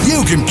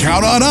 You can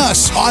count on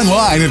us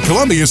online at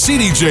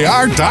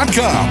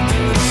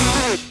ColumbiaCDJR.com.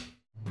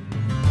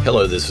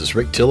 Hello, this is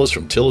Rick Tillis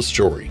from Tillis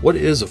Jewelry. What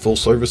is a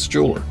full-service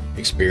jeweler?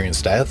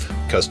 Experienced staff,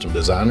 custom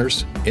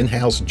designers,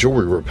 in-house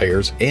jewelry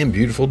repairs, and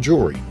beautiful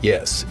jewelry.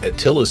 Yes, at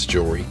Tillis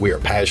Jewelry, we are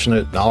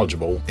passionate,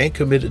 knowledgeable, and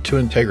committed to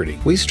integrity.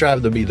 We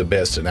strive to be the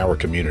best in our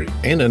community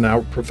and in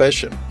our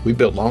profession. We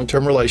build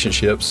long-term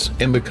relationships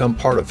and become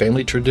part of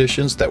family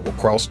traditions that will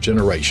cross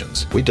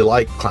generations. We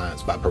delight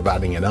clients by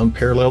providing an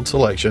unparalleled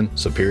selection,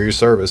 superior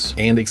service,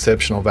 and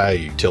exceptional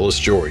value. Tillis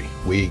Jewelry,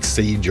 we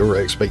exceed your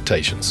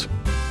expectations.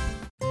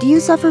 Do you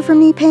suffer from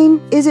knee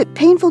pain? Is it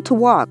painful to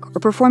walk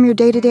or perform your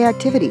day-to-day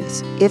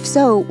activities? If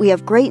so, we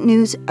have great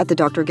news at the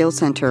Dr. Gill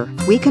Center.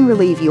 We can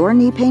relieve your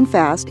knee pain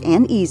fast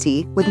and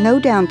easy with no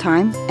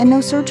downtime and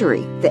no surgery.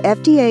 The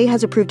FDA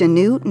has approved a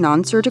new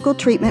non-surgical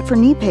treatment for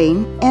knee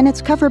pain, and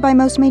it's covered by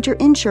most major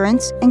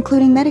insurance,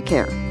 including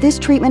Medicare. This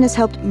treatment has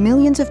helped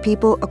millions of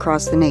people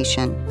across the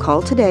nation.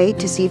 Call today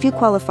to see if you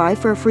qualify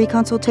for a free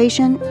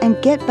consultation and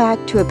get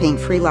back to a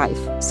pain-free life.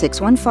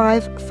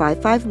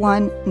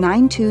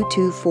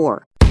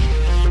 615-551-9224.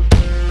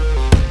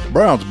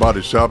 Brown's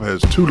Body Shop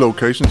has 2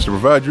 locations to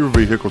provide your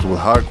vehicles with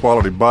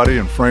high-quality body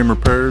and frame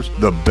repairs,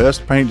 the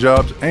best paint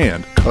jobs,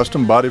 and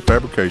custom body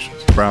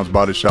fabrications. Brown's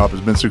Body Shop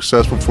has been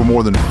successful for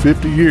more than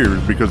 50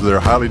 years because of their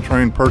highly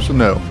trained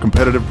personnel,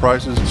 competitive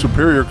prices,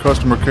 superior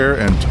customer care,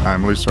 and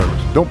timely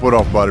service. Don't put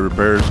off body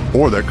repairs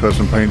or that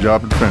custom paint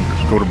job and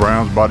fenders. Go to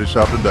Brown's Body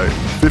Shop today,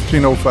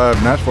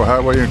 1505 Nashville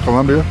Highway in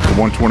Columbia, or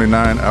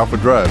 129 Alpha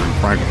Drive in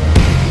Franklin.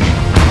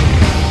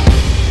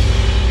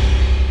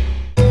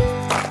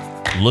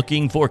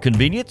 Looking for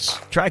convenience?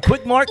 Try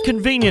Quick Mart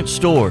Convenience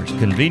Stores,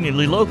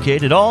 conveniently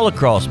located all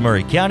across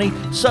Murray County,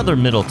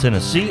 southern Middle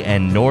Tennessee,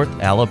 and North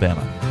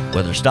Alabama.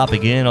 Whether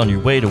stopping in on your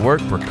way to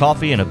work for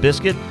coffee and a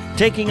biscuit,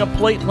 taking a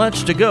plate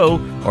lunch to go,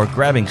 or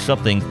grabbing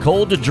something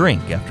cold to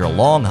drink after a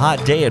long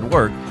hot day at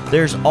work,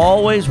 there's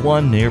always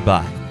one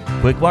nearby.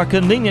 Quick Mart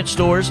Convenience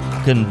Stores,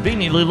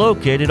 conveniently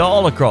located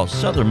all across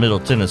southern Middle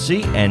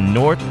Tennessee and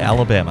North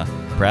Alabama.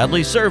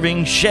 Proudly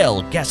serving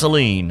Shell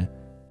gasoline.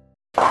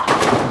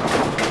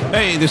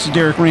 Hey, this is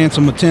Derek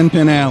Ransom with 10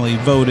 Pin Alley,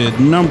 voted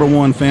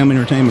 #1 family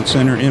entertainment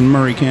center in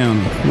Murray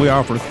County. We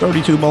offer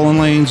 32 bowling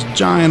lanes,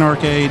 giant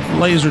arcade,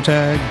 laser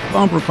tag,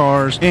 bumper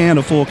cars, and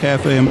a full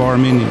cafe and bar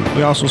menu.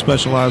 We also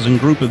specialize in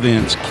group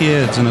events,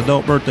 kids and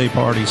adult birthday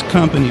parties,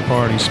 company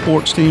parties,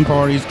 sports team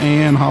parties,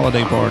 and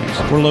holiday parties.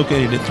 We're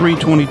located at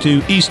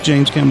 322 East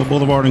James Campbell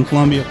Boulevard in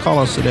Columbia. Call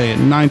us today at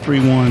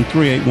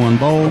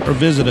 931-381-BOWL or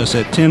visit us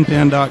at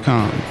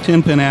 10pin.com.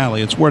 10 Pin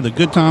Alley, it's where the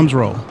good times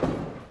roll.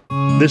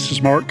 This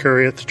is Mark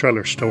Curry at the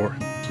Trailer Store.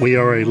 We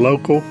are a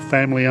local,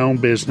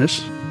 family-owned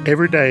business.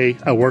 Every day,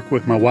 I work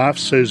with my wife,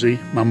 Susie,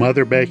 my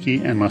mother,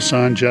 Becky, and my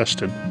son,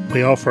 Justin.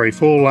 We offer a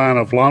full line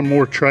of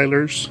lawnmower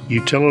trailers,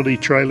 utility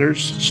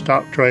trailers,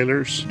 stock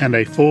trailers, and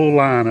a full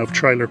line of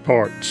trailer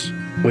parts.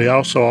 We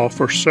also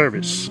offer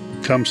service.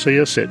 Come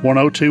see us at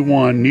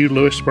 1021 New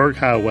Lewisburg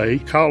Highway.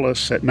 Call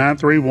us at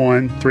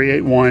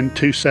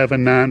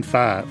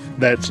 931-381-2795.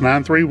 That's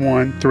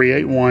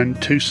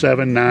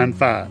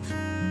 931-381-2795.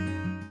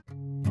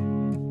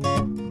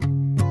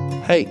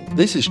 Hey,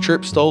 this is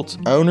Trip Stoltz,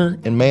 owner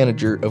and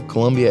manager of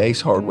Columbia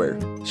Ace Hardware.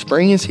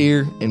 Spring is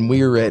here and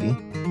we are ready.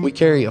 We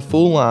carry a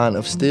full line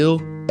of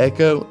Stihl,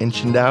 Echo, and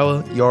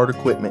Chindawa yard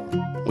equipment.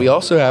 We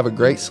also have a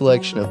great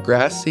selection of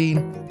grass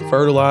seed,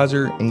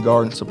 fertilizer, and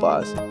garden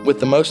supplies. With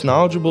the most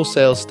knowledgeable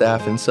sales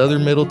staff in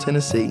southern Middle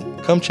Tennessee,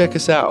 come check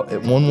us out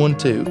at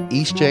 112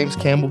 East James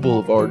Campbell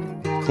Boulevard,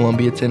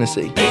 Columbia,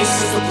 Tennessee.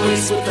 Ace is the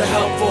place with the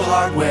helpful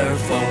hardware,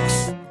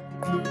 folks.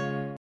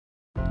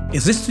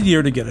 Is this the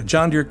year to get a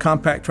John Deere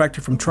compact tractor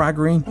from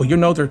Tri-Green? Well, you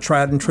know they're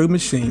tried and true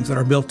machines that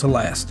are built to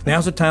last.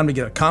 Now's the time to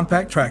get a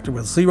compact tractor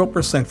with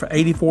 0% for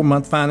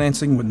 84-month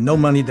financing with no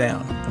money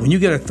down. And when you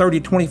get a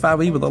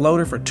 3025E with a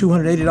loader for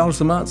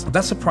 $280 a month, well,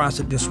 that's a price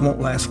that just won't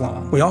last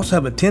long. We also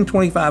have a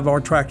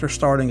 1025R tractor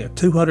starting at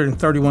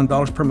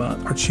 $231 per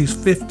month, or choose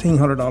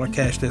 $1,500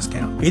 cash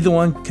discount. Either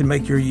one can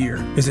make your year.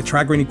 Visit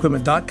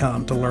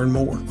TriGreenEquipment.com to learn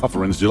more.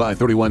 Offer ends July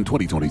 31,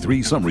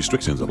 2023. Some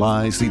restrictions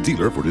apply. See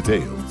dealer for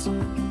details.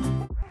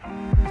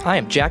 I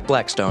am Jack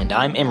Blackstone. And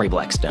I'm Emery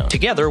Blackstone.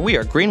 Together, we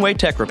are Greenway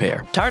Tech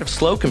Repair. Tired of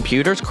slow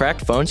computers,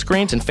 cracked phone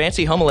screens, and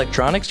fancy home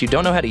electronics you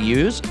don't know how to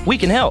use? We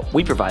can help.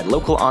 We provide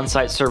local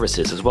on-site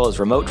services as well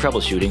as remote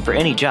troubleshooting for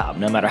any job,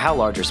 no matter how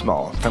large or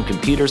small, from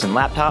computers and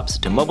laptops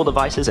to mobile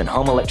devices and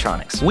home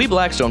electronics. We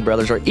Blackstone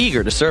brothers are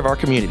eager to serve our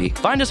community.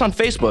 Find us on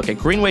Facebook at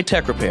Greenway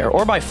Tech Repair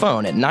or by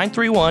phone at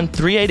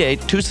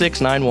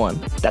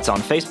 931-388-2691. That's on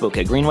Facebook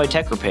at Greenway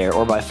Tech Repair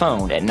or by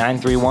phone at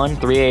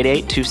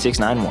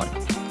 931-388-2691.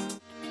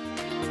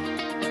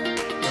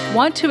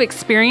 Want to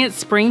experience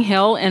Spring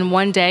Hill in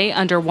one day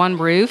under one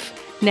roof?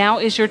 Now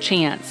is your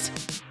chance.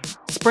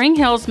 Spring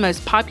Hill's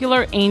most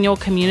popular annual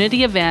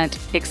community event,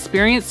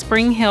 Experience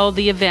Spring Hill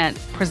the Event,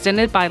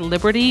 presented by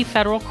Liberty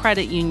Federal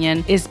Credit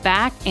Union, is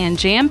back and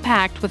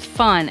jam-packed with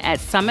fun at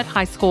Summit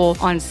High School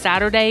on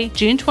Saturday,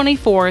 June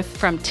 24th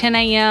from 10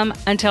 a.m.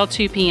 until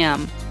 2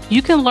 p.m.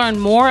 You can learn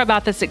more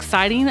about this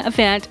exciting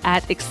event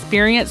at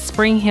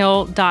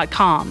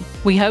experiencespringhill.com.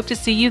 We hope to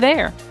see you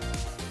there.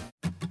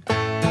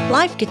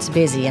 Life gets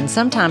busy, and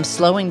sometimes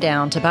slowing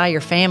down to buy your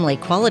family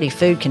quality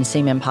food can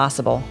seem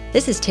impossible.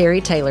 This is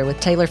Terry Taylor with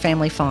Taylor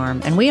Family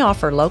Farm, and we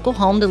offer local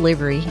home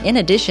delivery in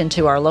addition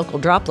to our local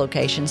drop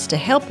locations to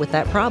help with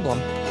that problem.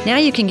 Now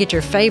you can get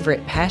your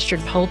favorite pastured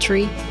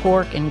poultry,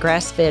 pork, and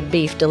grass-fed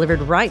beef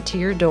delivered right to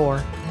your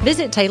door.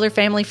 Visit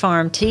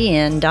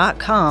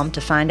TaylorFamilyFarmTN.com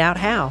to find out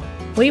how.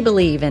 We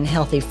believe in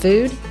healthy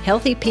food,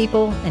 healthy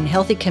people, and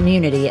healthy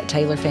community at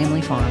Taylor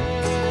Family Farm.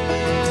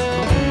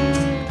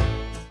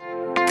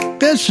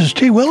 this is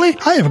T. Willie.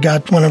 I have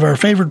got one of our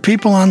favorite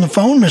people on the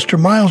phone, Mr.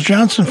 Miles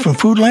Johnson from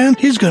Foodland.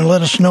 He's going to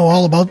let us know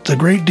all about the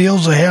great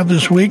deals they have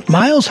this week.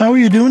 Miles, how are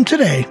you doing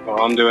today? Oh,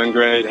 I'm doing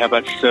great. How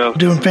about yourself?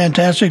 Doing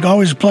fantastic.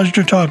 Always a pleasure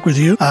to talk with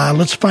you.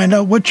 Let's find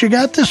out what you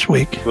got this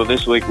week. Well,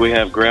 this week we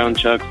have ground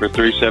chuck for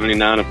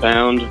 $3.79 a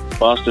pound,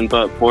 Boston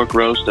butt pork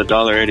roast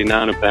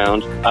 $1.89 a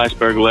pound,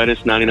 iceberg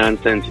lettuce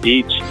 99 cents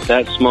each,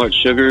 That Smart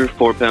Sugar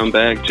 4-pound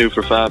bag 2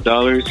 for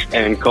 $5,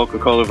 and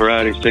Coca-Cola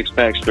variety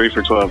 6-packs 3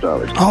 for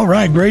 $12. All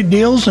right, great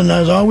deals. And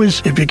as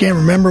always, if you can't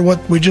remember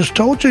what we just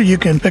told you, you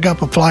can pick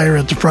up a flyer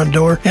at the front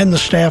door, and the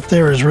staff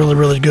there is really,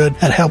 really good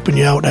at helping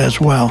you out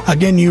as well.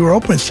 Again, you are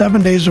open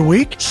 7 days a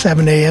week,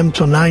 7 a.m.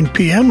 till 9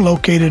 p.m.,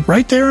 located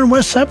right there on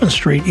West 7th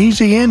Street.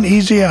 Easy in,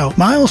 easy out.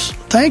 Miles,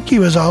 thank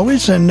you as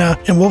always, and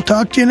we'll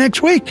talk to you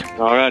next week.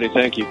 All righty,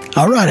 thank you.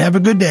 All right, have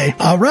a good day.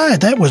 All right,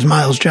 that was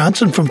Miles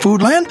Johnson from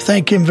Foodland.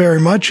 Thank him very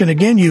much. And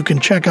again, you can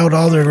check out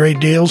all their great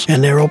deals,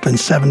 and they're open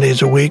 7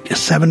 days a week,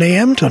 7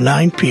 a.m. till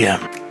 9 p.m.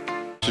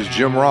 This is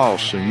Jim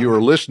Ross, and you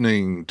are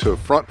listening to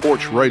Front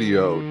Porch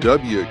Radio,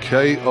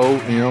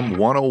 WKOM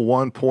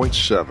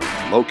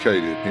 101.7,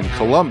 located in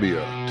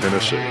Columbia,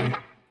 Tennessee.